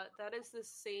 that is the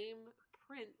same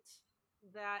print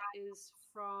that is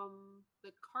from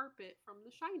the carpet from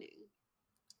The Shining.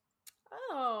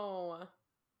 Oh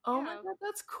my God,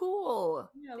 that's cool.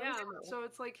 Yeah, so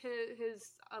it's like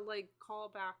his like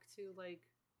callback to like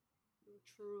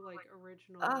true like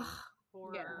original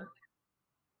horror.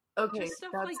 Okay, just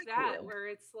stuff that's like that, cool. where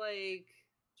it's like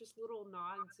just little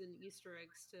nods and Easter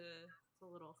eggs to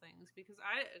little things, because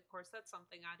of course that's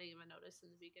something I didn't even notice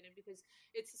in the beginning, because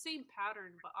it's the same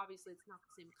pattern, but obviously it's not the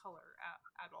same color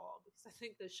at all, because I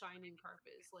think the Shining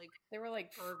carpet is like, they were like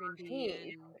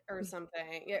burgundy or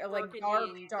something, like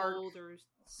burgundy dark gold, or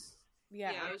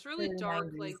yeah, it was really dark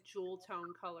 90s. like jewel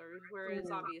tone colors, whereas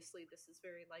obviously this is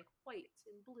very like white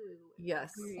and blue and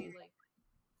very, like,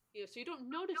 so you don't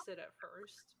notice it at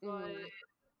first, but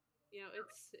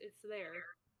it's there.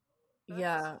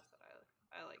 That's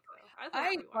I like though. I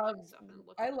like rewatching stuff and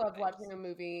looking. I for love things. watching a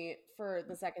movie for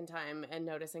the second time and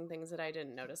noticing things that I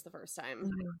didn't notice the first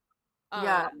time.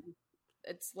 Yeah.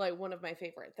 It's like one of my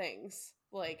favorite things.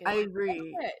 Like, I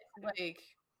agree. Like,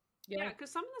 yeah,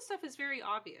 because some of the stuff is very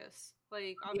obvious.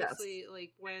 Like, obviously,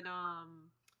 like when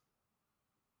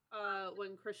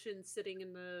Christian's sitting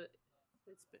in the,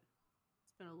 it's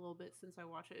been a little bit since I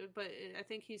watched it, but I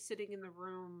think he's sitting in the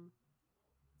room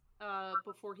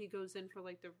before he goes in for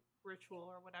like the ritual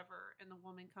or whatever, and the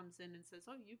woman comes in and says,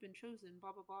 "Oh, you've been chosen,"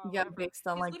 blah blah blah. Yeah, whatever. based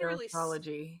on He's like their literally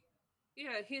astrology.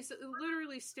 Yeah, he's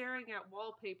literally staring at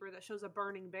wallpaper that shows a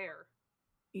burning bear.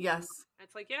 Yes.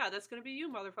 It's like, yeah, that's gonna be you,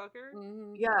 motherfucker.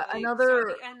 Mm-hmm. Yeah, like,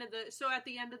 another. So at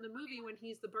the end of the movie, when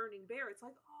he's the burning bear, it's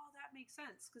like, oh, that makes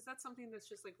sense because that's something that's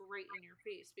just like right in your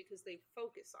face because they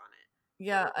focus on it.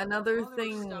 Yeah, another Other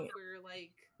thing stuff where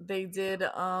like they did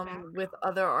with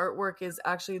other artwork is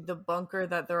actually the bunker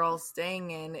that they're all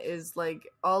staying in is like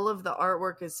all of the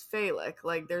artwork is phallic.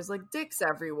 Like there's like dicks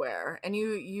everywhere, and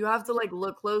you have to like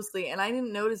look closely. And I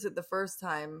didn't notice it the first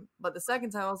time, but the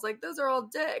second time I was like, those are all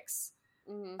dicks.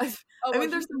 Mm-hmm. I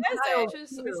mean, there's some child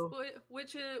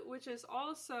which is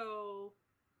also,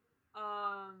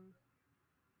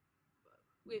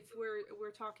 if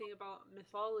we're talking about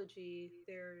mythology,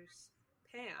 there's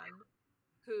Pan,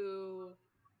 who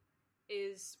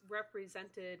is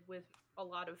represented with a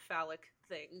lot of phallic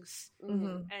things,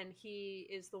 and he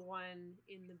is the one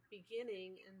in the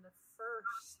beginning in the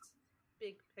first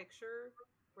big picture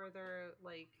where they're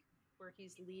like where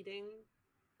he's leading.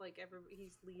 Like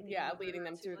he's leading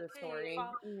them through the story.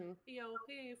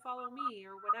 Hey, follow me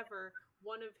or whatever.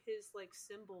 One of his like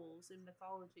symbols in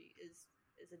mythology is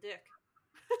a dick.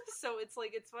 So it's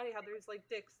like it's funny how there's like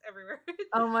dicks everywhere.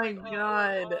 Oh my like,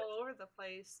 god, all over the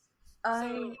place.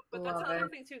 But that's another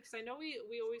thing too, because I know we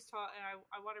always talk, and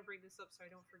I want to bring this up so I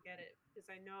don't forget it, because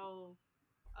I know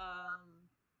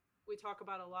we talk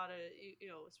about a lot of,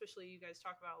 especially you guys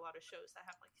talk about a lot of shows that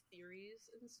have like theories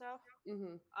and stuff.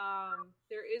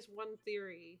 There is one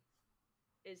theory,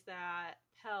 is that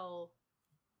Pell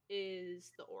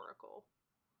is the Oracle,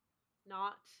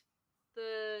 not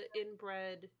the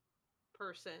inbred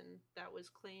person that was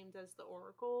claimed as the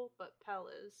Oracle, but Pell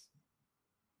is.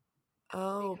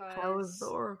 Oh, Pell is the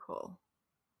Oracle.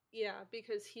 Yeah,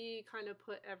 because he kind of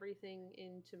put everything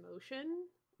into motion.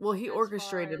 Well, he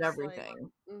orchestrated everything.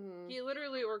 Like, he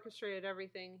literally orchestrated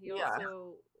everything. He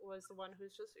also was the one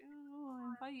who's just,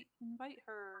 invite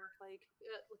her, like,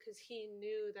 because he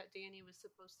knew that Danny was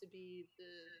supposed to be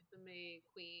the May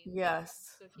Queen.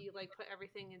 Yes. So he like put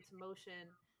everything into motion.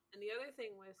 And the other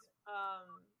thing with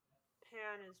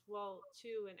Pan as well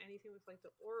too, and anything with like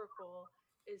the Oracle,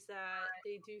 is that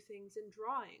they do things in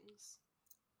drawings,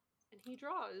 and he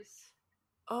draws.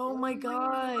 Oh my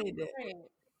god!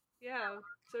 Yeah,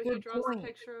 so Good he draws point. a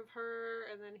picture of her,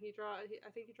 and then I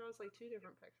think he draws like 2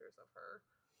 different pictures of her.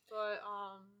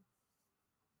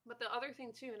 But the other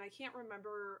thing too, and I can't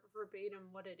remember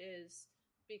verbatim what it is,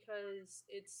 because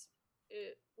it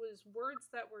was words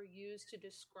that were used to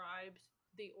describe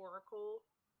the Oracle,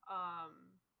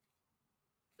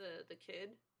 the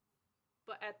kid.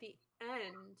 But at the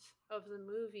end of the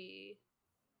movie,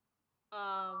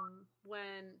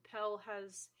 when Pell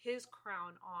has his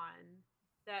crown on,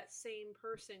 that same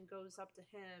person goes up to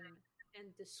him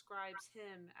and describes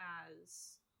him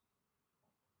as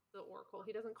the Oracle.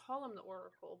 He doesn't call him the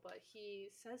Oracle, but he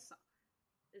says something.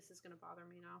 This is going to bother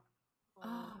me now.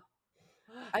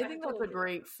 I think that's a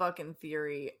great fucking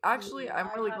theory. Actually, I'm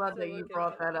really glad that you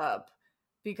brought that up,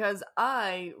 because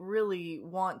I really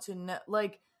want to know,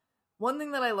 like, one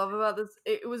thing that I love about this,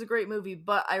 it was a great movie,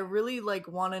 but I really like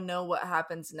want to know what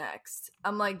happens next.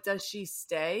 I'm like, does she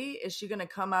stay? Is she going to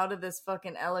come out of this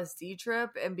fucking LSD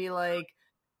trip and be like,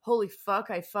 holy fuck,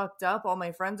 I fucked up, all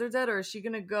my friends are dead? Or is she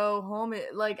going to go home?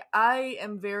 Like, I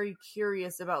am very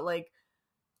curious about like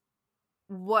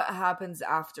what happens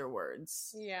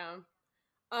afterwards. Yeah.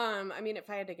 I mean, if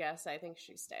I had to guess, I think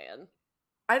she's staying.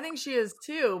 I think she is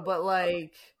too, but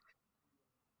like,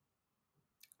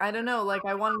 I don't know. Like,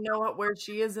 I want to know where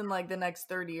she is in like the next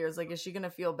 30 years. Like, is she going to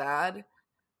feel bad?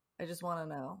 I just want to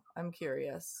know. I'm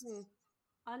curious.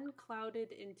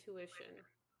 Unclouded intuition.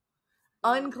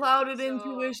 Unclouded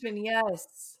intuition,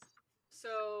 yes.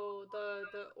 So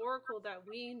the Oracle that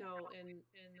we know in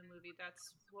the movie,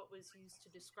 that's what was used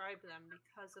to describe them,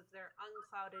 because of their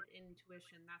unclouded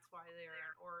intuition. That's why they're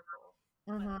an Oracle.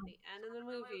 But at the end of the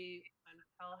movie, when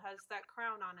Pell has that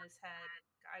crown on his head,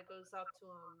 guy goes up to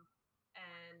him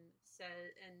and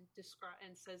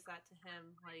says that to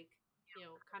him, like,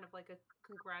 kind of like a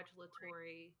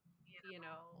congratulatory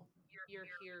you're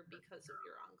here because of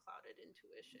your unclouded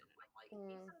intuition. And I'm like,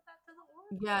 he said that to the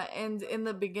Oracle. Yeah, and in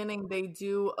the beginning they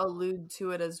do allude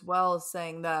to it as well,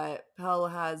 saying that Pell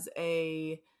has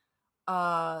a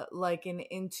like an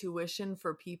intuition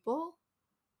for people.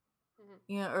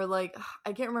 Yeah, or like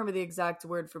I can't remember the exact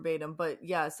word verbatim, but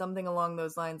yeah, something along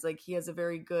those lines. Like he has a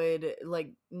very good, like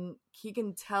he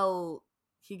can tell,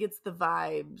 he gets the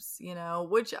vibes,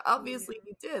 which obviously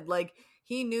he did. Like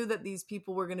he knew that these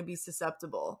people were going to be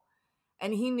susceptible,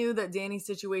 and he knew that Danny's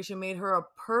situation made her a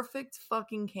perfect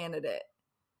fucking candidate.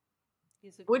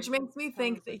 Which makes me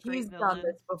think that he's done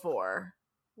this before.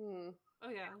 Oh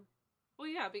yeah, well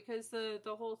yeah, because the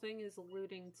whole thing is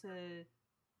alluding to.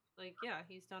 Like, yeah,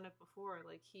 he's done it before.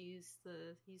 Like, he's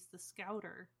the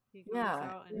scouter. He goes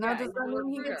out and now does that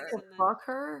mean he gets to fuck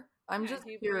her? I'm just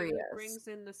curious. He brings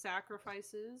in the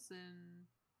sacrifices and,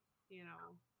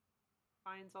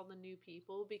 finds all the new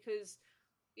people because,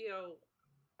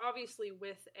 obviously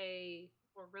with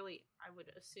or really, I would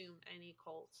assume any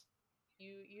cult,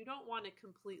 you don't want to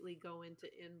completely go into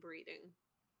inbreeding.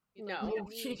 You need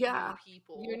new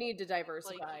people. You need to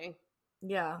diversify. Like,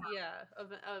 yeah,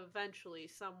 eventually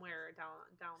somewhere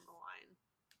down the line.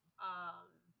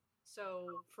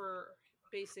 So for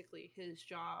basically his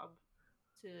job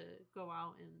to go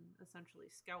out and essentially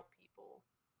scout people,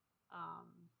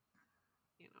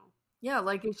 yeah,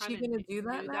 like is she gonna do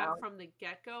that now? That from the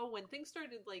get-go, when things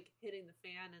started like hitting the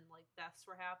fan and like deaths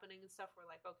were happening and stuff, we're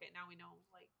like, okay, now we know,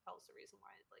 like, Pell's the reason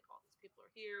why like all these people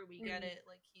are here. We get it.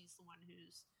 Like he's the one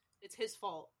who's. It's his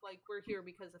fault. Like, we're here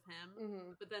because of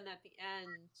him. But then at the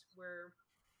end, where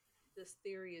this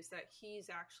theory is that he's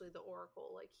actually the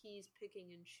Oracle. Like, he's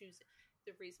picking and choosing.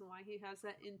 The reason why he has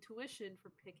that intuition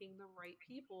for picking the right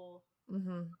people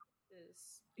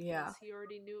is because he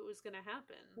already knew it was going to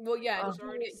happen. Well, yeah. It was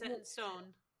already set in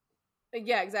stone.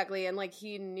 Yeah, exactly. And like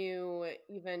he knew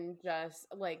even just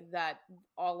like that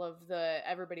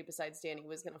everybody besides Danny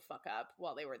was gonna fuck up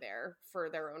while they were there for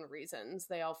their own reasons.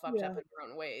 They all fucked up in their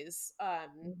own ways.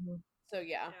 So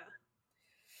yeah.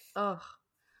 Oh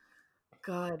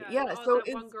God. So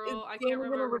that one girl, I can't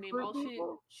remember her name.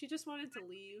 She just wanted to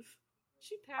leave.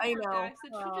 She packed her bags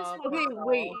and she just wanted to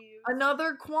leave.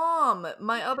 Another qualm.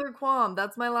 My other qualm,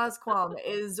 that's my last qualm,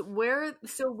 is where,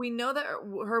 so we know that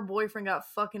her boyfriend got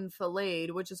fucking filleted,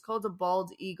 which is called a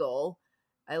bald eagle.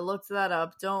 I looked that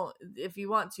up. If you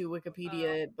want to,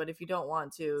 Wikipedia it, but if you don't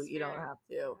want to, you don't have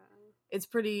to. It's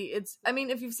I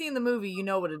mean, if you've seen the movie, you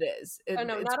know what it is.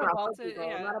 Not a bald eagle.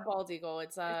 Not a bald eagle.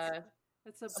 It's a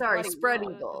spread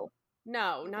eagle.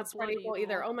 No, not spread eagle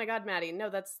either. Oh my God, Maddie!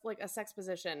 No, that's like a sex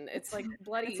position. It's like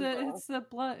bloody eagle. It's a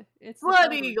blood. It's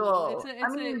blood eagle.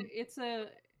 It's a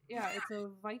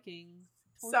Viking.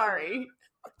 Sorry.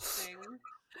 Thing.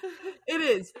 It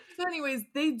is. So, anyways,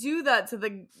 they do that to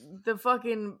the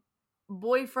fucking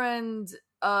boyfriend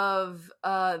of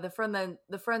the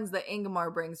friends that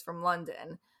Ingmar brings from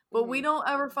London. But we don't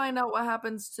ever find out what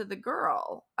happens to the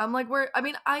girl. I'm like, where? I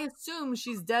mean, I assume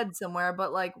she's dead somewhere,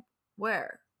 but like,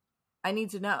 where? I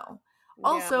need to know.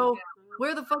 Also,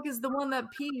 where the fuck is the one that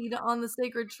peed on the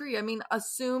sacred tree? I mean,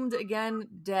 assumed again,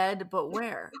 dead, but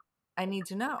where? I need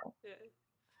to know.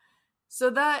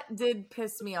 So that did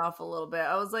piss me off a little bit.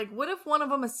 I was like, what if one of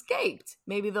them escaped?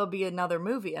 Maybe there'll be another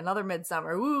movie, another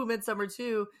Midsommar. Woo, Midsommar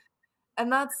 2.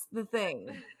 And that's the thing.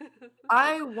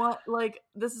 I want, like,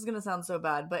 this is going to sound so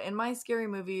bad, but in my scary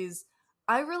movies,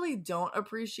 I really don't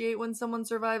appreciate when someone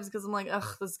survives because I'm like,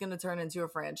 ugh, this is going to turn into a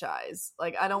franchise.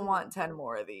 Like, I don't want 10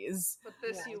 more of these. But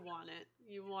this, you want it.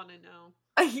 You want to know.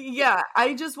 Yeah,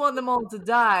 I just want them all to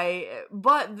die.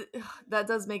 But that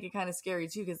does make it kind of scary,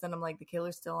 too, because then I'm like, the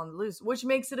killer's still on the loose, which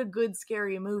makes it a good,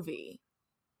 scary movie.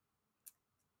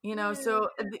 So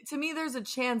to me, there's a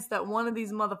chance that one of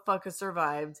these motherfuckers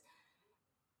survived.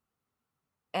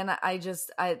 And the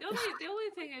only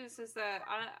thing is that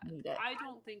I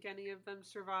don't think any of them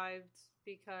survived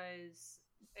because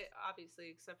obviously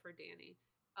except for Danny,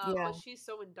 but she's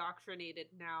so indoctrinated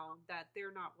now that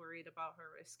they're not worried about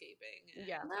her escaping. And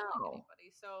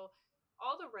anybody. So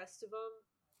all the rest of them,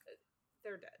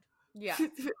 they're dead. Yeah,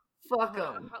 fuck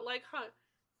them. Like 100%,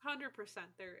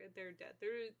 they're dead.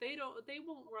 They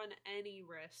won't run any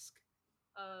risk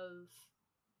of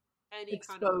any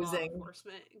kind of law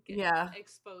enforcement,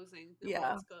 exposing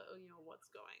what's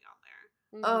going on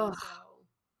there. Oh,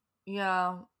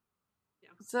 yeah.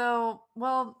 So,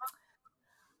 well,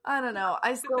 I don't know.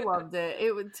 I still loved it.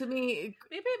 It would, to me.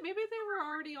 Maybe they were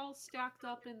already all stacked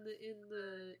up in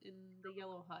the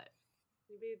yellow hut.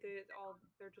 Maybe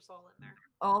they're just all in there,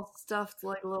 all stuffed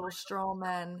like little straw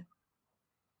men.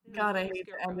 God, I hate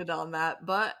to end it on that,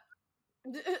 but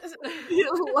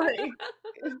like.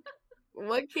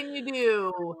 What can you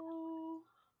do?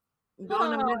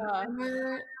 Going to Ah.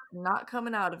 Midsommar, not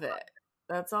coming out of it.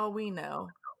 That's all we know.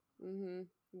 Mm-hmm.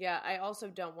 Yeah, I also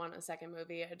don't want a second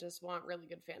movie. I just want really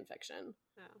good fan fiction.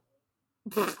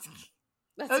 No.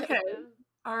 That's Okay. it.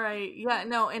 All right. Yeah,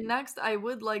 no, and next I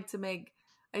would like to make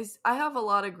I have a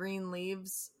lot of green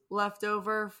leaves left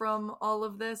over from all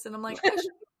of this, and I'm like, I should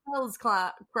do Hell's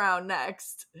Crown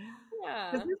next.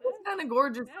 Yeah. Because this was kind of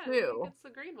gorgeous Yeah, too. it's the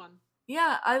green one.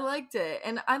 Yeah, I liked it.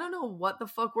 And I don't know what the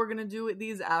fuck we're gonna do with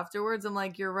these afterwards. I'm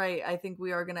like, you're right. I think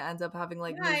we are gonna end up having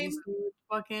like movie Mine. suite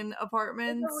fucking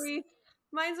apartments.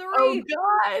 Mine's a Oh wreath.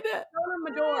 god. Thrown on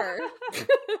my door.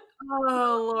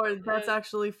 Oh Lord, that's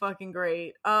actually fucking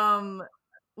great.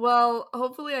 Well,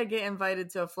 hopefully I get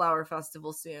invited to a flower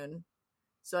festival soon.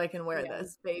 So I can wear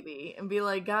this baby and be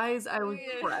like, guys, I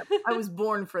was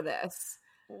born for this.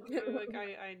 Like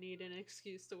I need an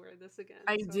excuse to wear this again.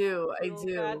 I do.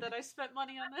 Bad that I spent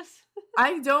money on this.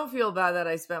 I don't feel bad that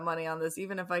I spent money on this,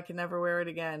 even if I can never wear it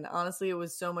again. Honestly, it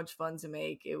was so much fun to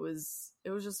make. It was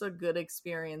just a good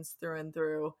experience through and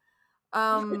through.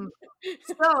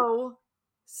 So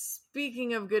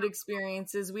speaking of good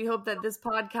experiences, we hope that this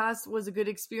podcast was a good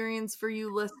experience for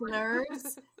you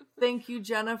listeners. Thank you,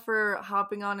 Jenna, for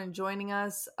hopping on and joining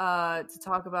us to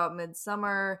talk about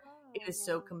Midsommar. It is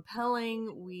so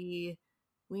compelling. We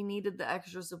needed the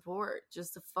extra support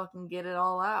just to fucking get it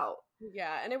all out.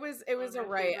 Yeah, and it was a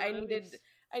right. I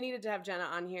needed to have Jenna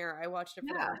on here. I watched it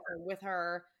for the first time with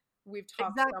her. We've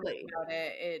talked so much about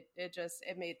it.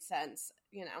 It made sense.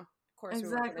 You know, of course, we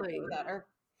were going to do better.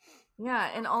 Yeah,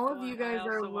 and all of you guys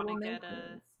are little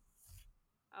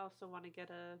I also want to get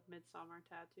a Midsommar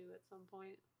tattoo at some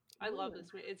point. I love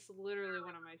this movie. It's literally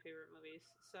one of my favorite movies.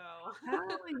 So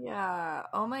hell yeah!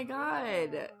 Oh my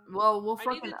god! Well, we'll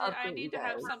fucking I need to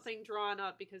have something drawn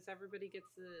up because everybody gets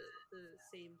the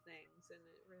same things, and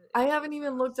I haven't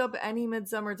even looked up any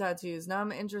Midsommar tattoos. Now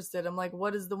I'm interested. I'm like,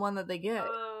 what is the one that they get?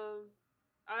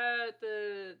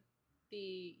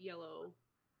 The yellow,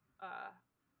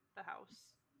 the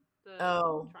house, the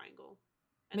triangle,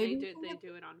 and they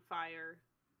do it on fire.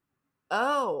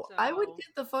 Oh, so, I would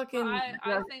get the fucking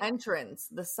entrance,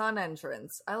 the sun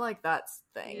entrance. I like that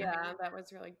thing. Yeah, that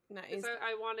was really nice.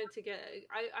 I wanted to get.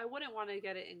 I wouldn't want to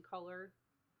get it in color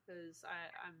because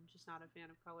I'm just not a fan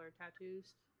of color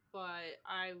tattoos. But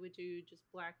I would do just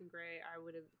black and gray.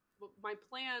 My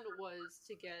plan was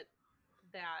to get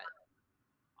that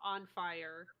on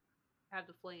fire, have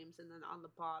the flames, and then on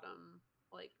the bottom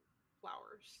like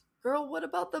flowers. Girl, what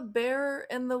about the bear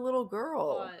and the little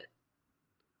girl?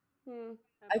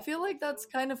 I feel like that's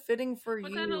kind of fitting for you.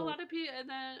 But then a lot of people, and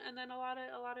then a lot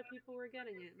of people were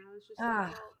getting it, and I was just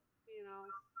like,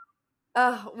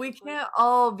 well, we can't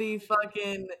all be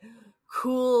fucking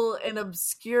cool and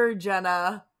obscure,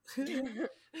 Jenna. No,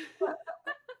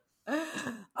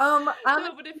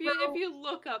 but if you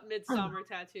look up Midsommar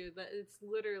tattoo, that it's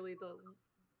literally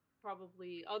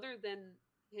probably other than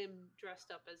him dressed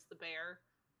up as the bear.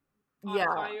 On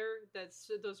fire,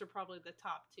 those are probably the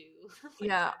top two.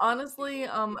 Honestly,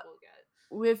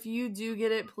 if you do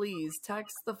get it, please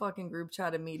text the fucking group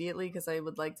chat immediately because I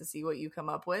would like to see what you come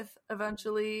up with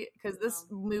eventually, because this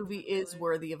movie is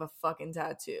worthy of a fucking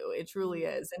tattoo. It truly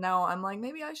is. And now I'm like,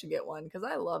 maybe I should get one because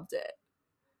I loved it.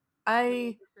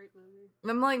 I'm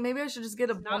like, maybe I should just get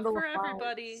a bundle for of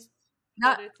everybody.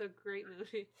 But it's a great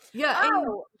movie. Yeah.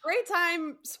 Great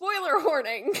time. Spoiler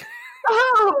warning.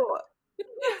 Oh!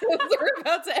 We're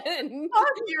about to end. Fuck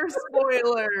your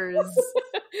spoilers.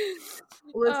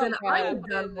 Listen, I'm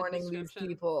done warning these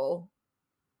people.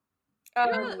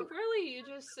 Really, you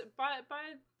just by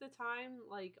the time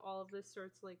like all of this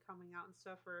starts like coming out and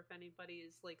stuff, or if anybody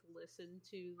is like listened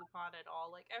to the pod at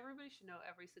all, like everybody should know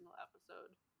every single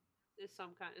episode is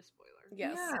some kind of spoiler.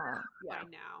 Yes. By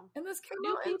now. And this came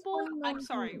new out people. I'm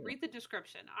sorry. Read the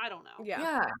description. I don't know.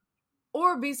 Yeah.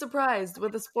 Or be surprised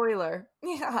with a spoiler.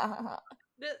 Yeah.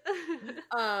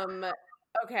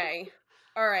 Okay.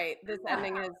 All right. This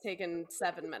ending has taken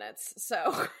 7 minutes,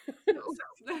 so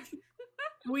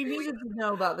we needed to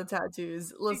know about the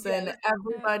tattoos. Listen,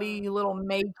 everybody, you little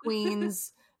May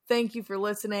queens, thank you for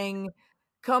listening.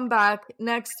 Come back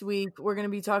next week. We're going to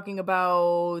be talking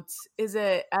about, is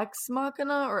it Ex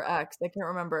Machina or X? I can't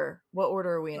remember. What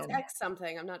order are we in? It's X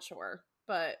something. I'm not sure,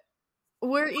 but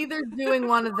we're either doing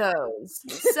one of those.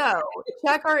 So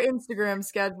check our Instagram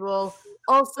schedule.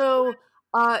 Also,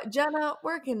 Jenna,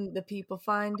 where can the people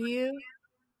find you?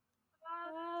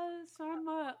 So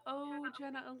I'm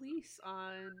Jenna Elise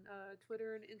on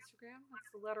Twitter and Instagram. That's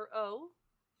the letter O,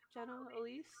 Jenna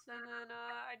Elise, and then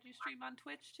I do stream on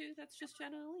Twitch too. That's just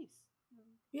Jenna Elise.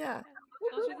 Yeah.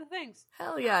 Those are the things.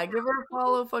 Hell yeah. Give her a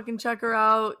follow, fucking check her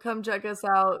out. Come check us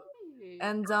out.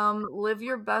 And live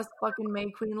your best fucking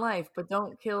May Queen life, but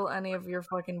don't kill any of your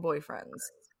fucking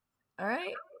boyfriends. All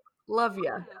right? Love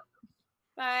ya.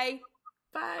 Bye.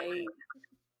 Bye.